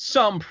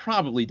 some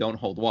probably don't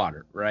hold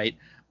water, right?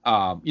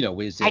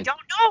 Is it I don't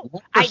know.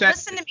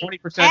 Listen to me,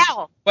 20%?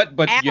 Al. But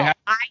Al, you have.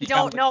 I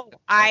don't know.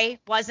 I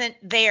wasn't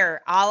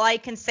there. All I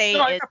can say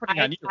is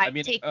I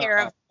take care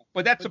of.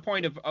 But that's the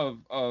point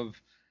of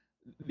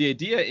the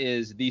idea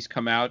is these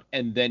come out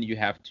and then you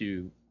have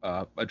to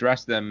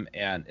address them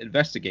and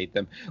investigate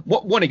them.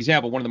 One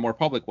example, one of the more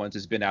public ones,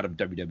 has been out of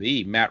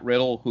WWE. Matt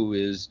Riddle, who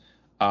is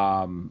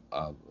a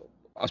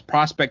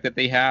prospect that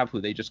they have,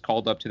 who they just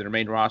called up to their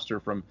main roster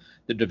from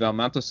the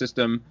developmental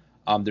system.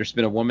 There's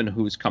been a woman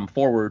who's come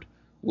forward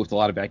with a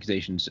lot of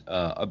accusations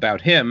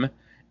about him,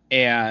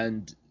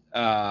 and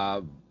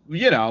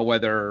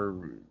whether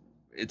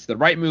it's the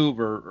right move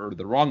or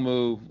the wrong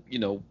move,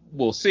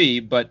 we'll see.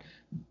 But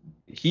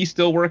he's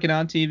still working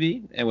on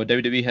TV, and what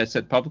WWE has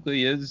said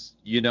publicly is,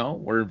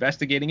 we're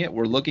investigating it,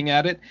 we're looking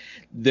at it.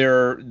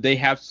 They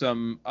have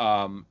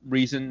some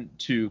reason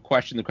to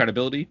question the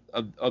credibility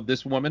of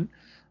this woman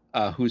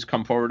who's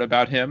come forward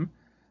about him,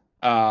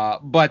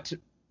 but.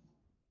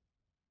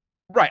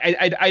 Right.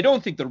 I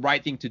don't think the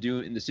right thing to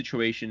do in the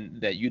situation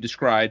that you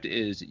described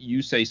is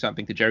you say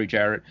something to Jerry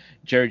Jarrett.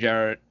 Jerry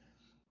Jarrett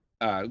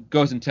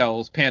goes and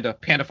tells Panda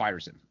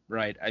fires him,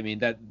 right? I mean,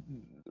 that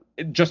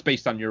just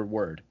based on your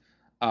word.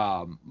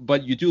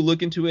 But you do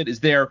look into it. Is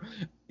there,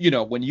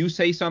 when you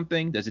say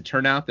something, does it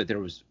turn out that there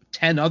was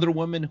 10 other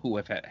women who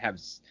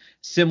have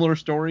similar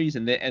stories,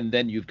 and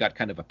then you've got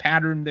kind of a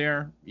pattern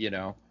there,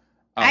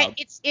 I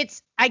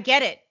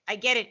get it.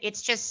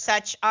 It's just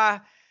such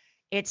a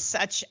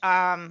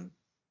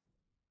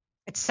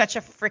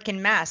freaking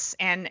mess.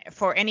 And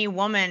for any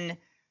woman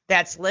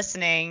that's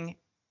listening,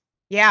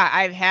 yeah,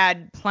 I've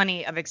had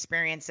plenty of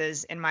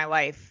experiences in my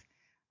life.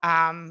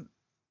 And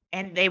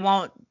they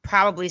won't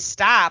probably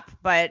stop,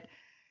 but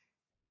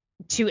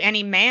to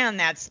any man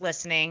that's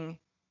listening,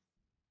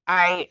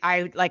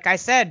 I like I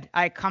said,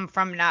 I come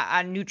from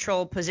a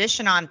neutral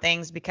position on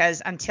things,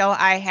 because until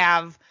I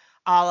have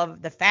all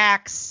of the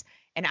facts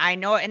and I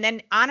know, and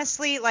then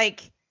honestly,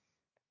 like,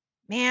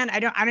 man, I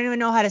don't even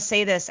know how to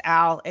say this,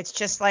 Al. It's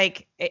just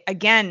like,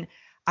 again,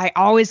 I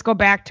always go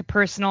back to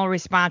personal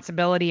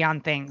responsibility on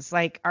things.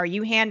 Like, are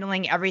you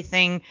handling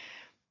everything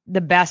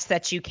the best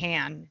that you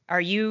can? Are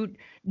you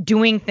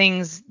doing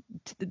things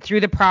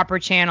through the proper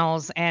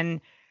channels? And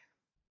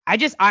I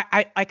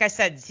like I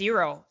said,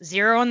 zero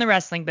in the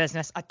wrestling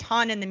business, a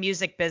ton in the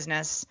music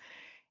business.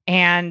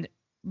 And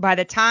by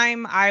the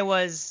time I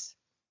was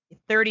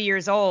 30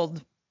 years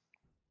old,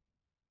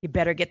 you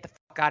better get the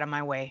fuck out of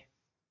my way.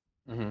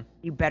 Mm-hmm.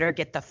 You better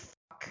get the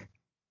fuck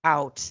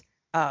out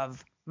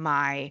of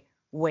my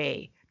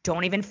way.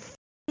 Don't even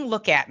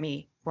look at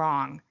me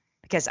wrong,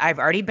 because I've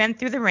already been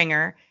through the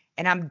ringer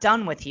and I'm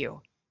done with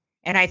you.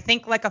 And I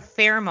think, like a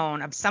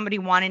pheromone of somebody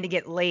wanting to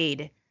get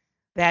laid,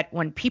 that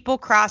when people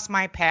cross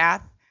my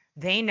path,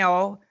 they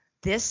know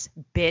this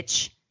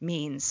bitch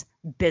means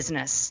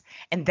business.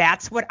 And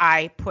that's what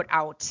I put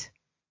out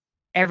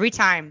every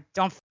time.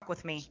 Don't fuck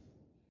with me.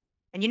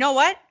 And you know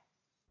what?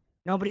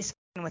 Nobody's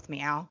fucking with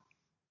me, Al.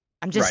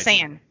 I'm just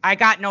saying, I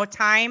got no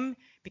time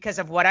because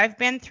of what I've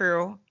been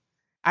through.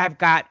 I've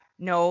got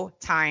no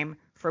time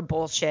for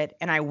bullshit.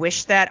 And I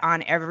wish that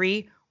on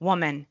every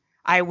woman.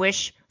 I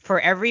wish for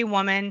every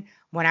woman,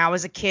 when I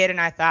was a kid and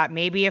I thought,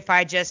 maybe if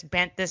I just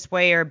bent this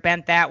way or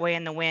bent that way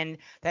in the wind,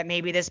 that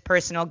maybe this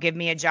person will give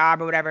me a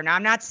job or whatever. Now,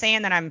 I'm not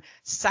saying that I'm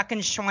sucking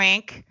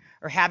schwank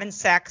or having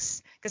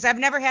sex, because I've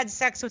never had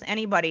sex with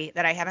anybody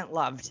that I haven't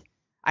loved.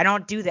 I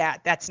don't do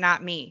that. That's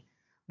not me.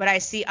 But I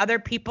see other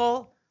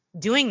people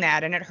doing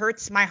that, and it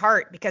hurts my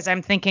heart, because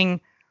I'm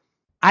thinking,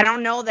 I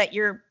don't know that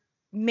you're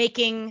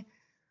making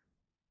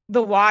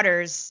the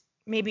waters,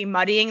 maybe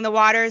muddying the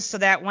waters, so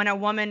that when a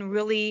woman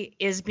really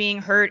is being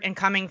hurt and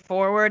coming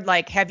forward,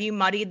 like, have you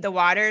muddied the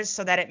waters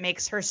so that it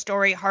makes her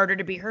story harder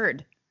to be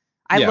heard?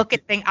 I look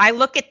at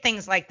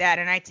things like that,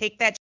 and I take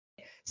that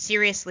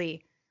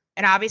seriously.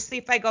 And obviously,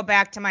 if I go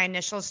back to my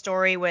initial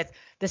story with,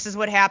 this is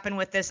what happened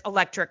with this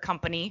electric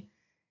company,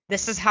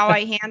 this is how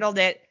I handled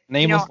it.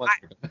 Nameless.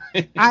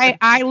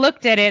 I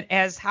looked at it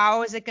as,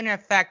 how is it going to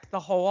affect the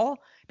whole?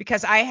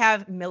 Because I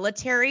have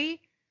military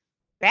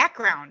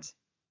background,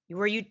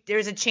 where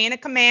there's a chain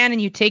of command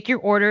and you take your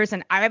orders,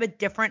 and I have a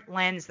different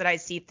lens that I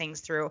see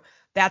things through.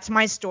 That's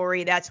my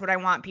story. That's what I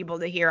want people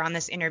to hear on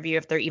this interview,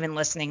 if they're even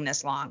listening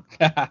this long.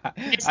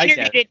 This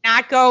interview did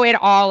not go at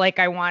all like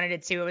I wanted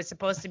it to. It was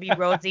supposed to be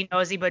rosy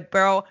nosy, but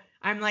bro,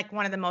 I'm like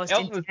one of the most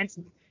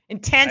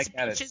intense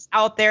bitches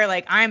out there.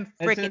 Like, I'm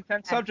freaking. It's an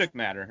intense subject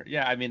matter.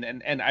 Yeah, I mean,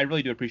 and I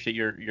really do appreciate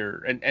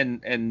your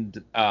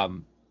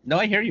no,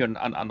 I hear you on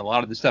a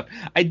lot of this stuff.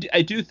 I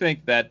do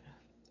think that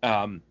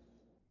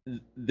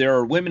there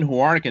are women who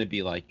aren't going to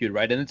be like you,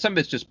 right? And some of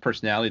it's just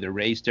personality. They're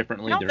raised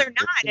differently. No, they're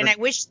not. And I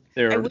wish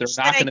they're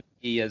not going to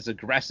be as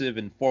aggressive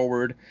and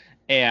forward.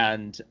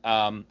 And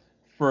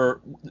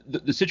for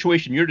the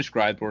situation you're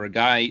described, where a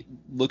guy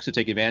looks to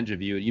take advantage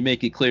of you, you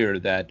make it clear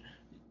that,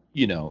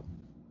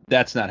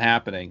 that's not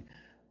happening.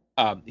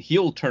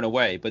 He'll turn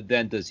away, but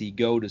then does he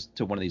go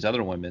to one of these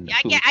other women?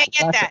 Yeah, I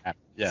get that.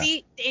 Yeah.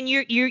 See, and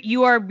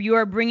you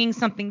are bringing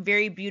something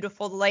very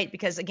beautiful to light,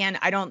 because again,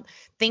 I don't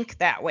think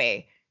that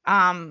way.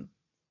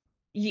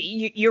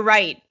 You're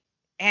right.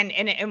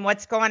 And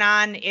what's going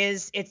on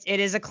is it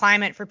is a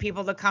climate for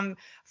people to come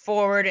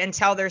forward and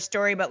tell their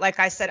story. But like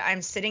I said,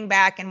 I'm sitting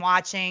back and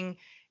watching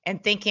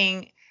and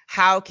thinking,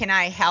 how can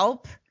I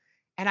help?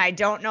 And I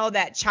don't know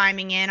that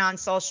chiming in on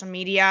social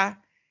media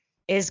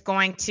is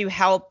going to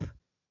help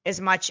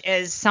as much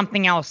as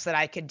something else that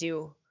I could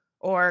do,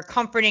 or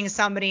comforting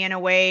somebody in a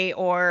way,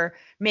 or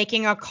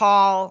making a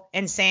call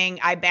and saying,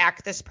 I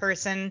back this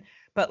person,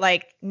 but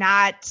like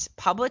not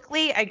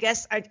publicly. I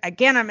guess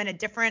I'm in a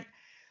different,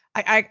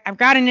 I've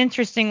got an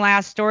interesting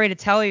last story to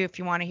tell you if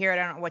you want to hear it.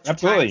 I don't know what your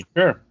Absolutely.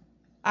 Sure.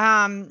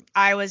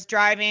 I was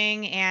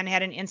driving and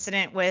had an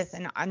incident with,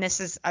 and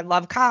I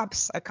love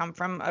cops. I come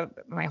from,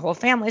 my whole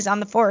family's on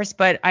the force,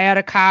 but I had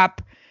a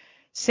cop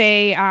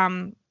say,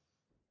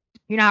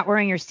 you're not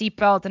wearing your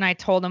seatbelt. And I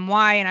told him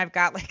why. And I've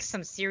got like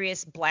some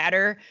serious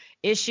bladder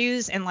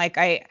issues. And like,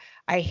 I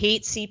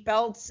hate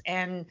seatbelts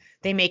and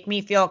they make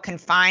me feel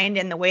confined.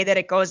 And the way that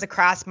it goes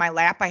across my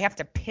lap, I have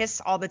to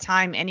piss all the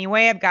time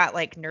anyway. I've got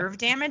like nerve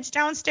damage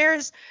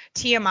downstairs,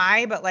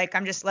 TMI, but like,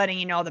 I'm just letting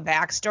you know the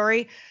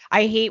backstory.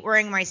 I hate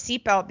wearing my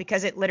seatbelt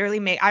because it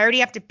literally I already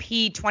have to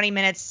pee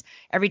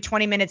every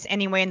 20 minutes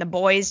anyway. And the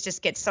boys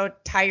just get so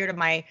tired of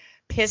my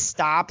piss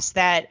stops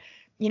that,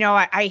 you know,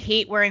 I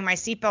hate wearing my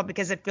seatbelt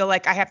because I feel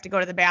like I have to go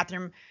to the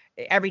bathroom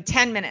every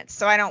 10 minutes.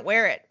 So I don't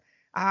wear it.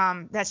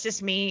 That's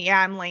just me. Yeah,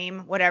 I'm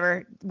lame,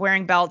 whatever.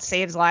 Wearing belts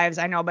saves lives.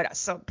 I know, but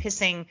so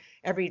pissing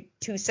every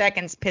 2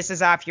 seconds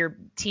pisses off your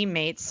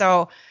teammates.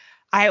 So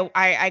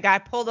I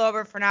got pulled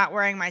over for not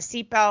wearing my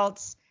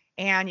seatbelts.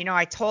 And, you know,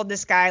 I told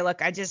this guy,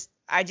 look, I just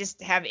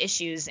have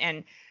issues.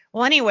 And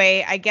well,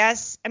 anyway, I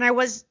guess, and I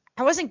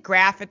wasn't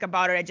graphic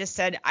about it. I just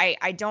said,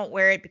 I don't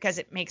wear it because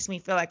it makes me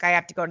feel like I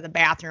have to go to the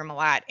bathroom a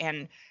lot.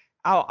 And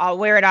I'll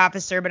wear it,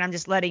 officer, but I'm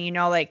just letting you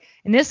know, like,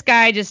 and this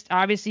guy just,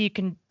 obviously you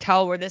can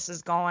tell where this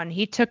is going.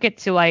 He took it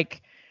to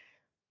like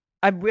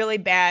a really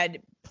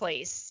bad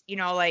place, you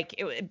know, like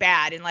it was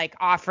bad, and like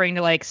offering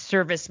to like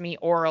service me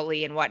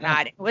orally and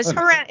whatnot. It was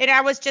horrendous. And I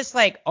was just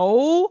like,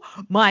 oh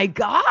my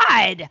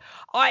God,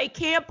 I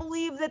can't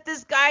believe that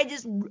this guy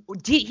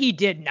he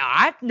did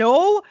not.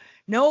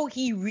 No,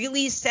 he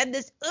really said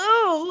this.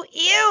 Ooh,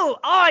 ew. Oh,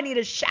 I need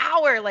a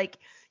shower. Like,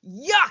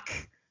 yuck.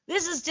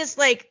 This is just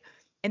like,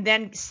 and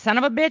then son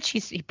of a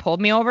bitch, he pulled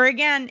me over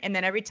again. And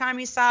then every time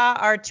he saw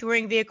our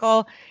touring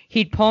vehicle,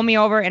 he'd pull me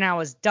over and I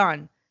was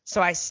done.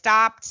 So I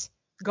stopped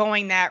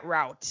going that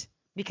route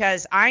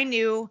because I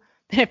knew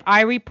that if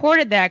I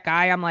reported that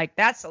guy, I'm like,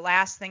 that's the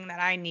last thing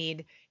that I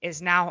need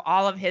is now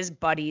all of his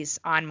buddies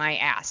on my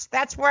ass.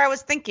 That's where I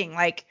was thinking.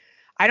 Like,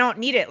 I don't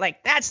need it.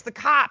 Like, that's the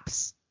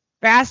cops.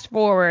 Fast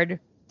forward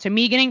to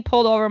me getting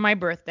pulled over my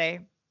birthday,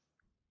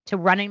 to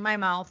running my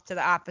mouth to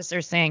the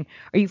officer saying,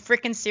 are you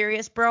freaking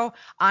serious, bro?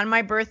 On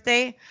my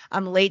birthday,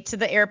 I'm late to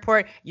the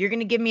airport. You're going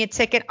to give me a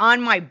ticket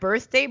on my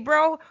birthday,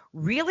 bro?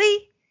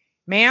 Really?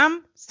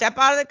 Ma'am, step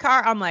out of the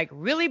car. I'm like,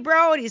 really,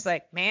 bro? And he's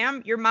like,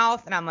 ma'am, your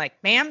mouth. And I'm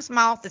like, ma'am's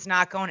mouth is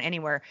not going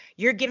anywhere.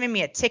 You're giving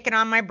me a ticket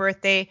on my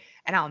birthday,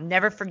 and I'll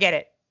never forget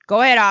it.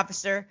 Go ahead,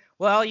 officer.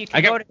 Well, you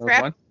can go to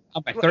traffic.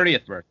 On my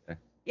 30th birthday.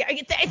 Yeah,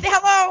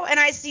 hello. And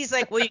he's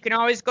like, well, you can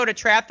always go to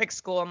traffic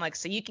school. I'm like,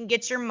 so you can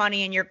get your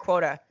money and your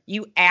quota,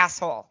 you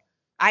asshole.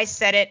 I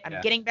said it.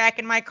 I'm getting back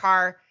in my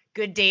car.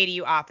 Good day to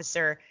you,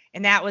 officer.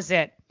 And that was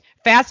it.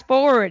 Fast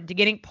forward to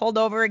getting pulled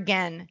over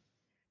again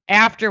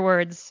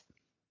afterwards,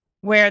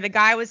 where the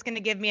guy was going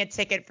to give me a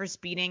ticket for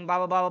speeding, blah,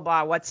 blah, blah, blah,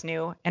 blah. What's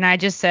new? And I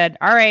just said,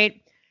 all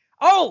right.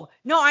 Oh,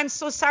 no, I'm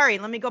so sorry.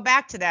 Let me go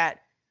back to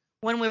that.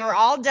 When we were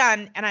all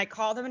done and I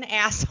called him an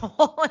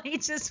asshole and he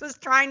just was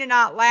trying to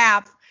not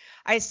laugh,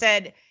 I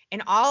said,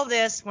 in all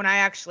this, when I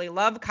actually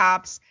love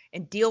cops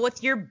and deal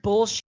with your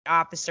bullshit,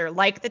 officer,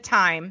 like the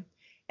time,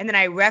 and then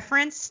I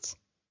referenced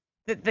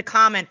the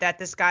comment that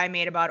this guy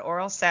made about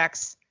oral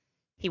sex.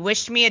 He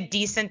wished me a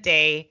decent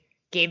day,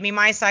 gave me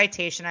my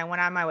citation. I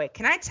went on my way.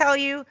 Can I tell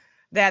you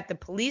that the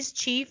police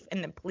chief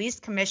and the police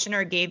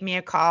commissioner gave me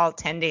a call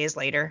 10 days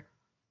later?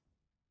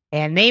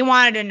 And they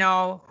wanted to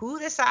know who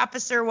this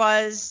officer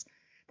was.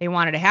 They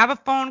wanted to have a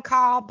phone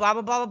call, blah,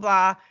 blah, blah, blah,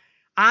 blah.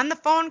 On the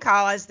phone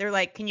call, as they're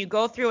like, can you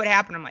go through what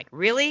happened? I'm like,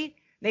 really?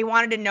 They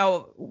wanted to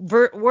know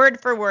word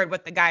for word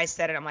what the guy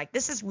said. And I'm like,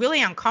 this is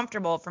really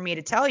uncomfortable for me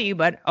to tell you,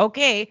 but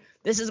okay,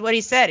 this is what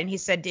he said. And he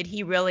said, did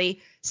he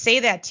really say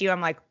that to you? I'm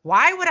like,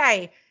 why would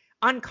I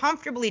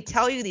uncomfortably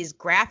tell you these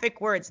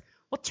graphic words?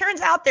 Well, turns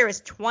out there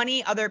is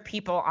 20 other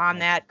people on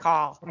that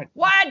call.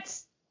 What?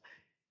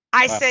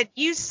 I said,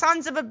 you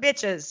sons of a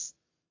bitches,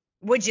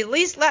 would you at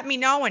least let me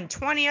know when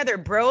 20 other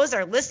bros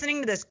are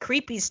listening to this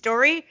creepy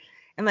story?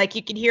 And like,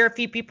 you could hear a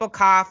few people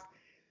cough.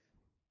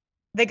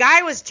 The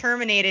guy was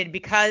terminated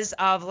because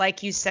of,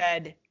 like you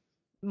said,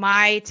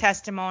 my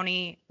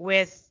testimony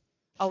with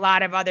a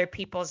lot of other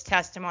people's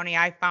testimony.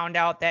 I found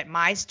out that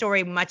my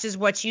story, much as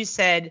what you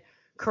said,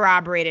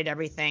 corroborated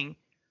everything.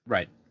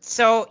 Right.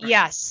 So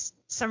yes,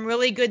 some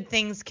really good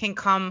things can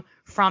come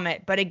from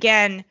it. But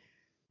again,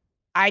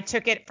 I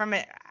took it from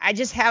it. I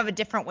just have a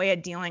different way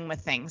of dealing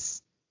with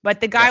things. But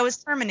the guy was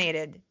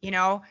terminated, you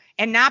know,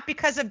 and not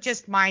because of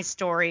just my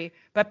story,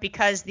 but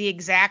because the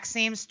exact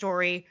same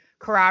story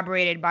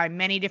corroborated by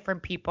many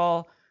different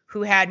people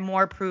who had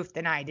more proof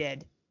than I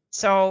did.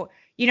 So,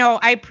 you know,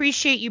 I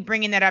appreciate you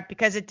bringing that up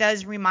because it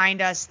does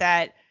remind us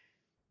that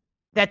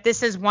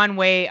this is one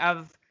way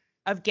of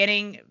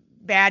getting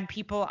bad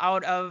people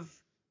out of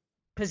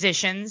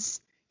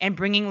positions and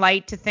bringing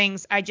light to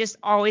things. I just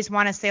always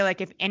want to say,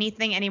 like, if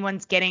anything,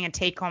 anyone's getting a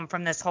take home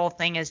from this whole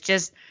thing is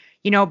just,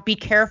 you know, be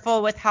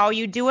careful with how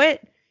you do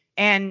it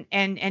and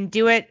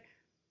do it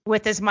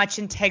with as much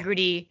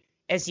integrity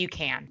as you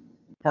can.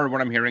 Part of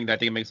what I'm hearing that I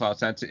think it makes a lot of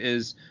sense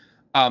is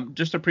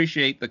just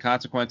appreciate the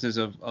consequences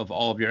of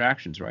all of your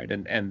actions, right?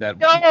 And that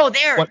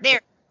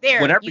there.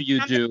 Whatever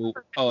you do,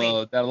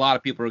 that a lot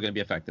of people are going to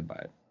be affected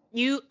by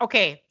it.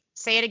 Okay.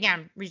 Say it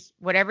again.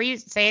 Whatever you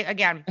say it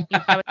again. See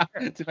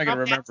if I can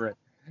remember it.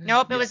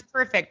 Nope, it was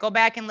perfect. Go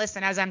back and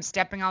listen as I'm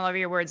stepping all over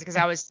your words because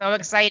I was so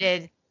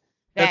excited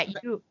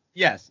that you.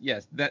 Yes.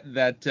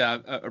 That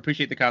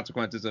appreciate the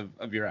consequences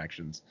of your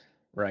actions,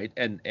 right?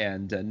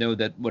 And know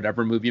that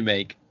whatever move you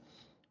make,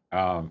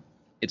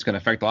 it's going to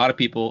affect a lot of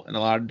people in a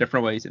lot of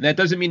different ways. And that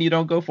doesn't mean you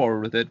don't go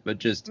forward with it, but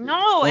just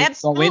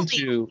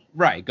absolutely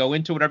go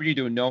into whatever you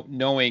do,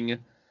 knowing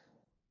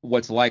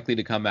what's likely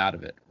to come out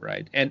of it,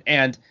 right?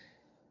 And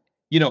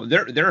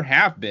there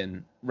have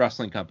been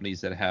wrestling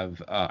companies that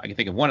have, I can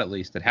think of one at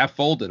least, that have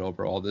folded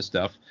over all this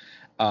stuff.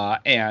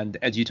 And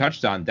as you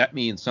touched on, that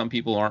means some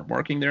people aren't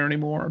working there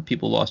anymore.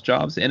 People lost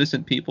jobs,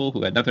 innocent people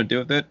who had nothing to do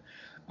with it.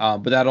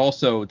 But that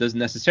also doesn't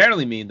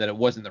necessarily mean that it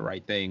wasn't the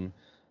right thing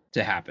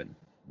to happen,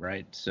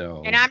 right?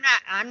 So. And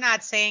I'm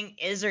not saying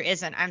is or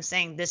isn't. I'm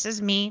saying this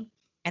is me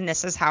and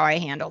this is how I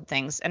handled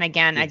things. And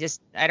again, I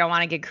don't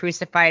want to get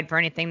crucified for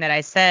anything that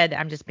I said.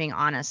 I'm just being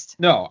honest.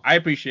 No, I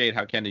appreciate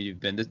how candid you've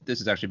been. This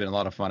has actually been a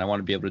lot of fun. I want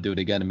to be able to do it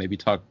again and maybe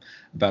talk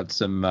about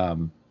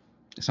some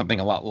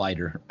something a lot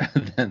lighter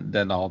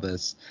than all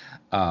this.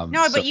 But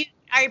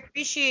I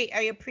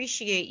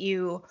appreciate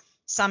you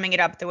summing it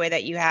up the way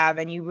that you have,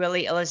 and you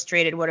really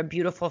illustrated what a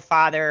beautiful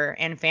father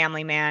and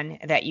family man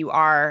that you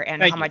are,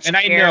 and how much. And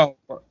I know.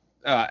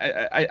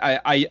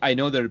 I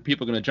know that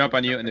people are going to jump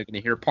on you and they're going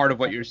to hear part of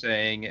what you're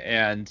saying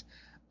and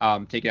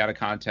take it out of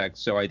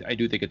context. So I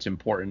do think it's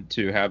important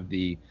to have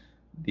the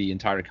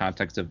entire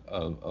context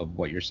of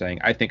what you're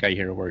saying. I think I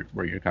hear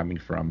where you're coming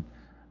from,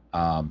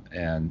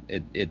 and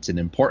it's an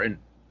important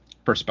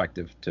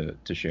perspective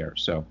to share.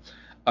 So,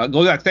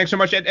 Goldak, thanks so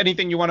much.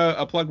 Anything you want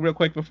to plug real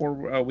quick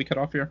before we cut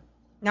off here?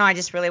 No, I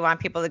just really want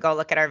people to go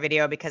look at our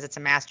video because it's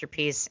a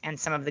masterpiece, and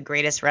some of the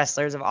greatest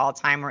wrestlers of all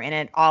time were in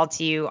it, all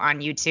to you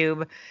on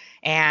YouTube.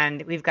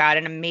 And we've got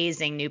an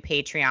amazing new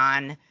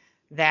Patreon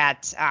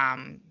that's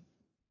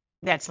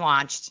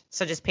launched.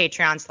 So just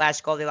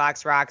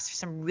Patreon/Goldilocks Rocks.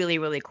 Some really,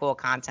 really cool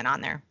content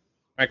on there.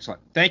 Excellent.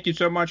 Thank you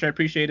so much. I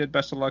appreciate it.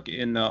 Best of luck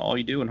in all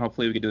you do, and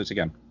hopefully we can do this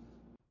again.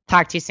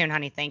 Talk to you soon,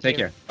 honey. Thank you. Take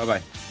care.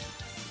 Bye-bye.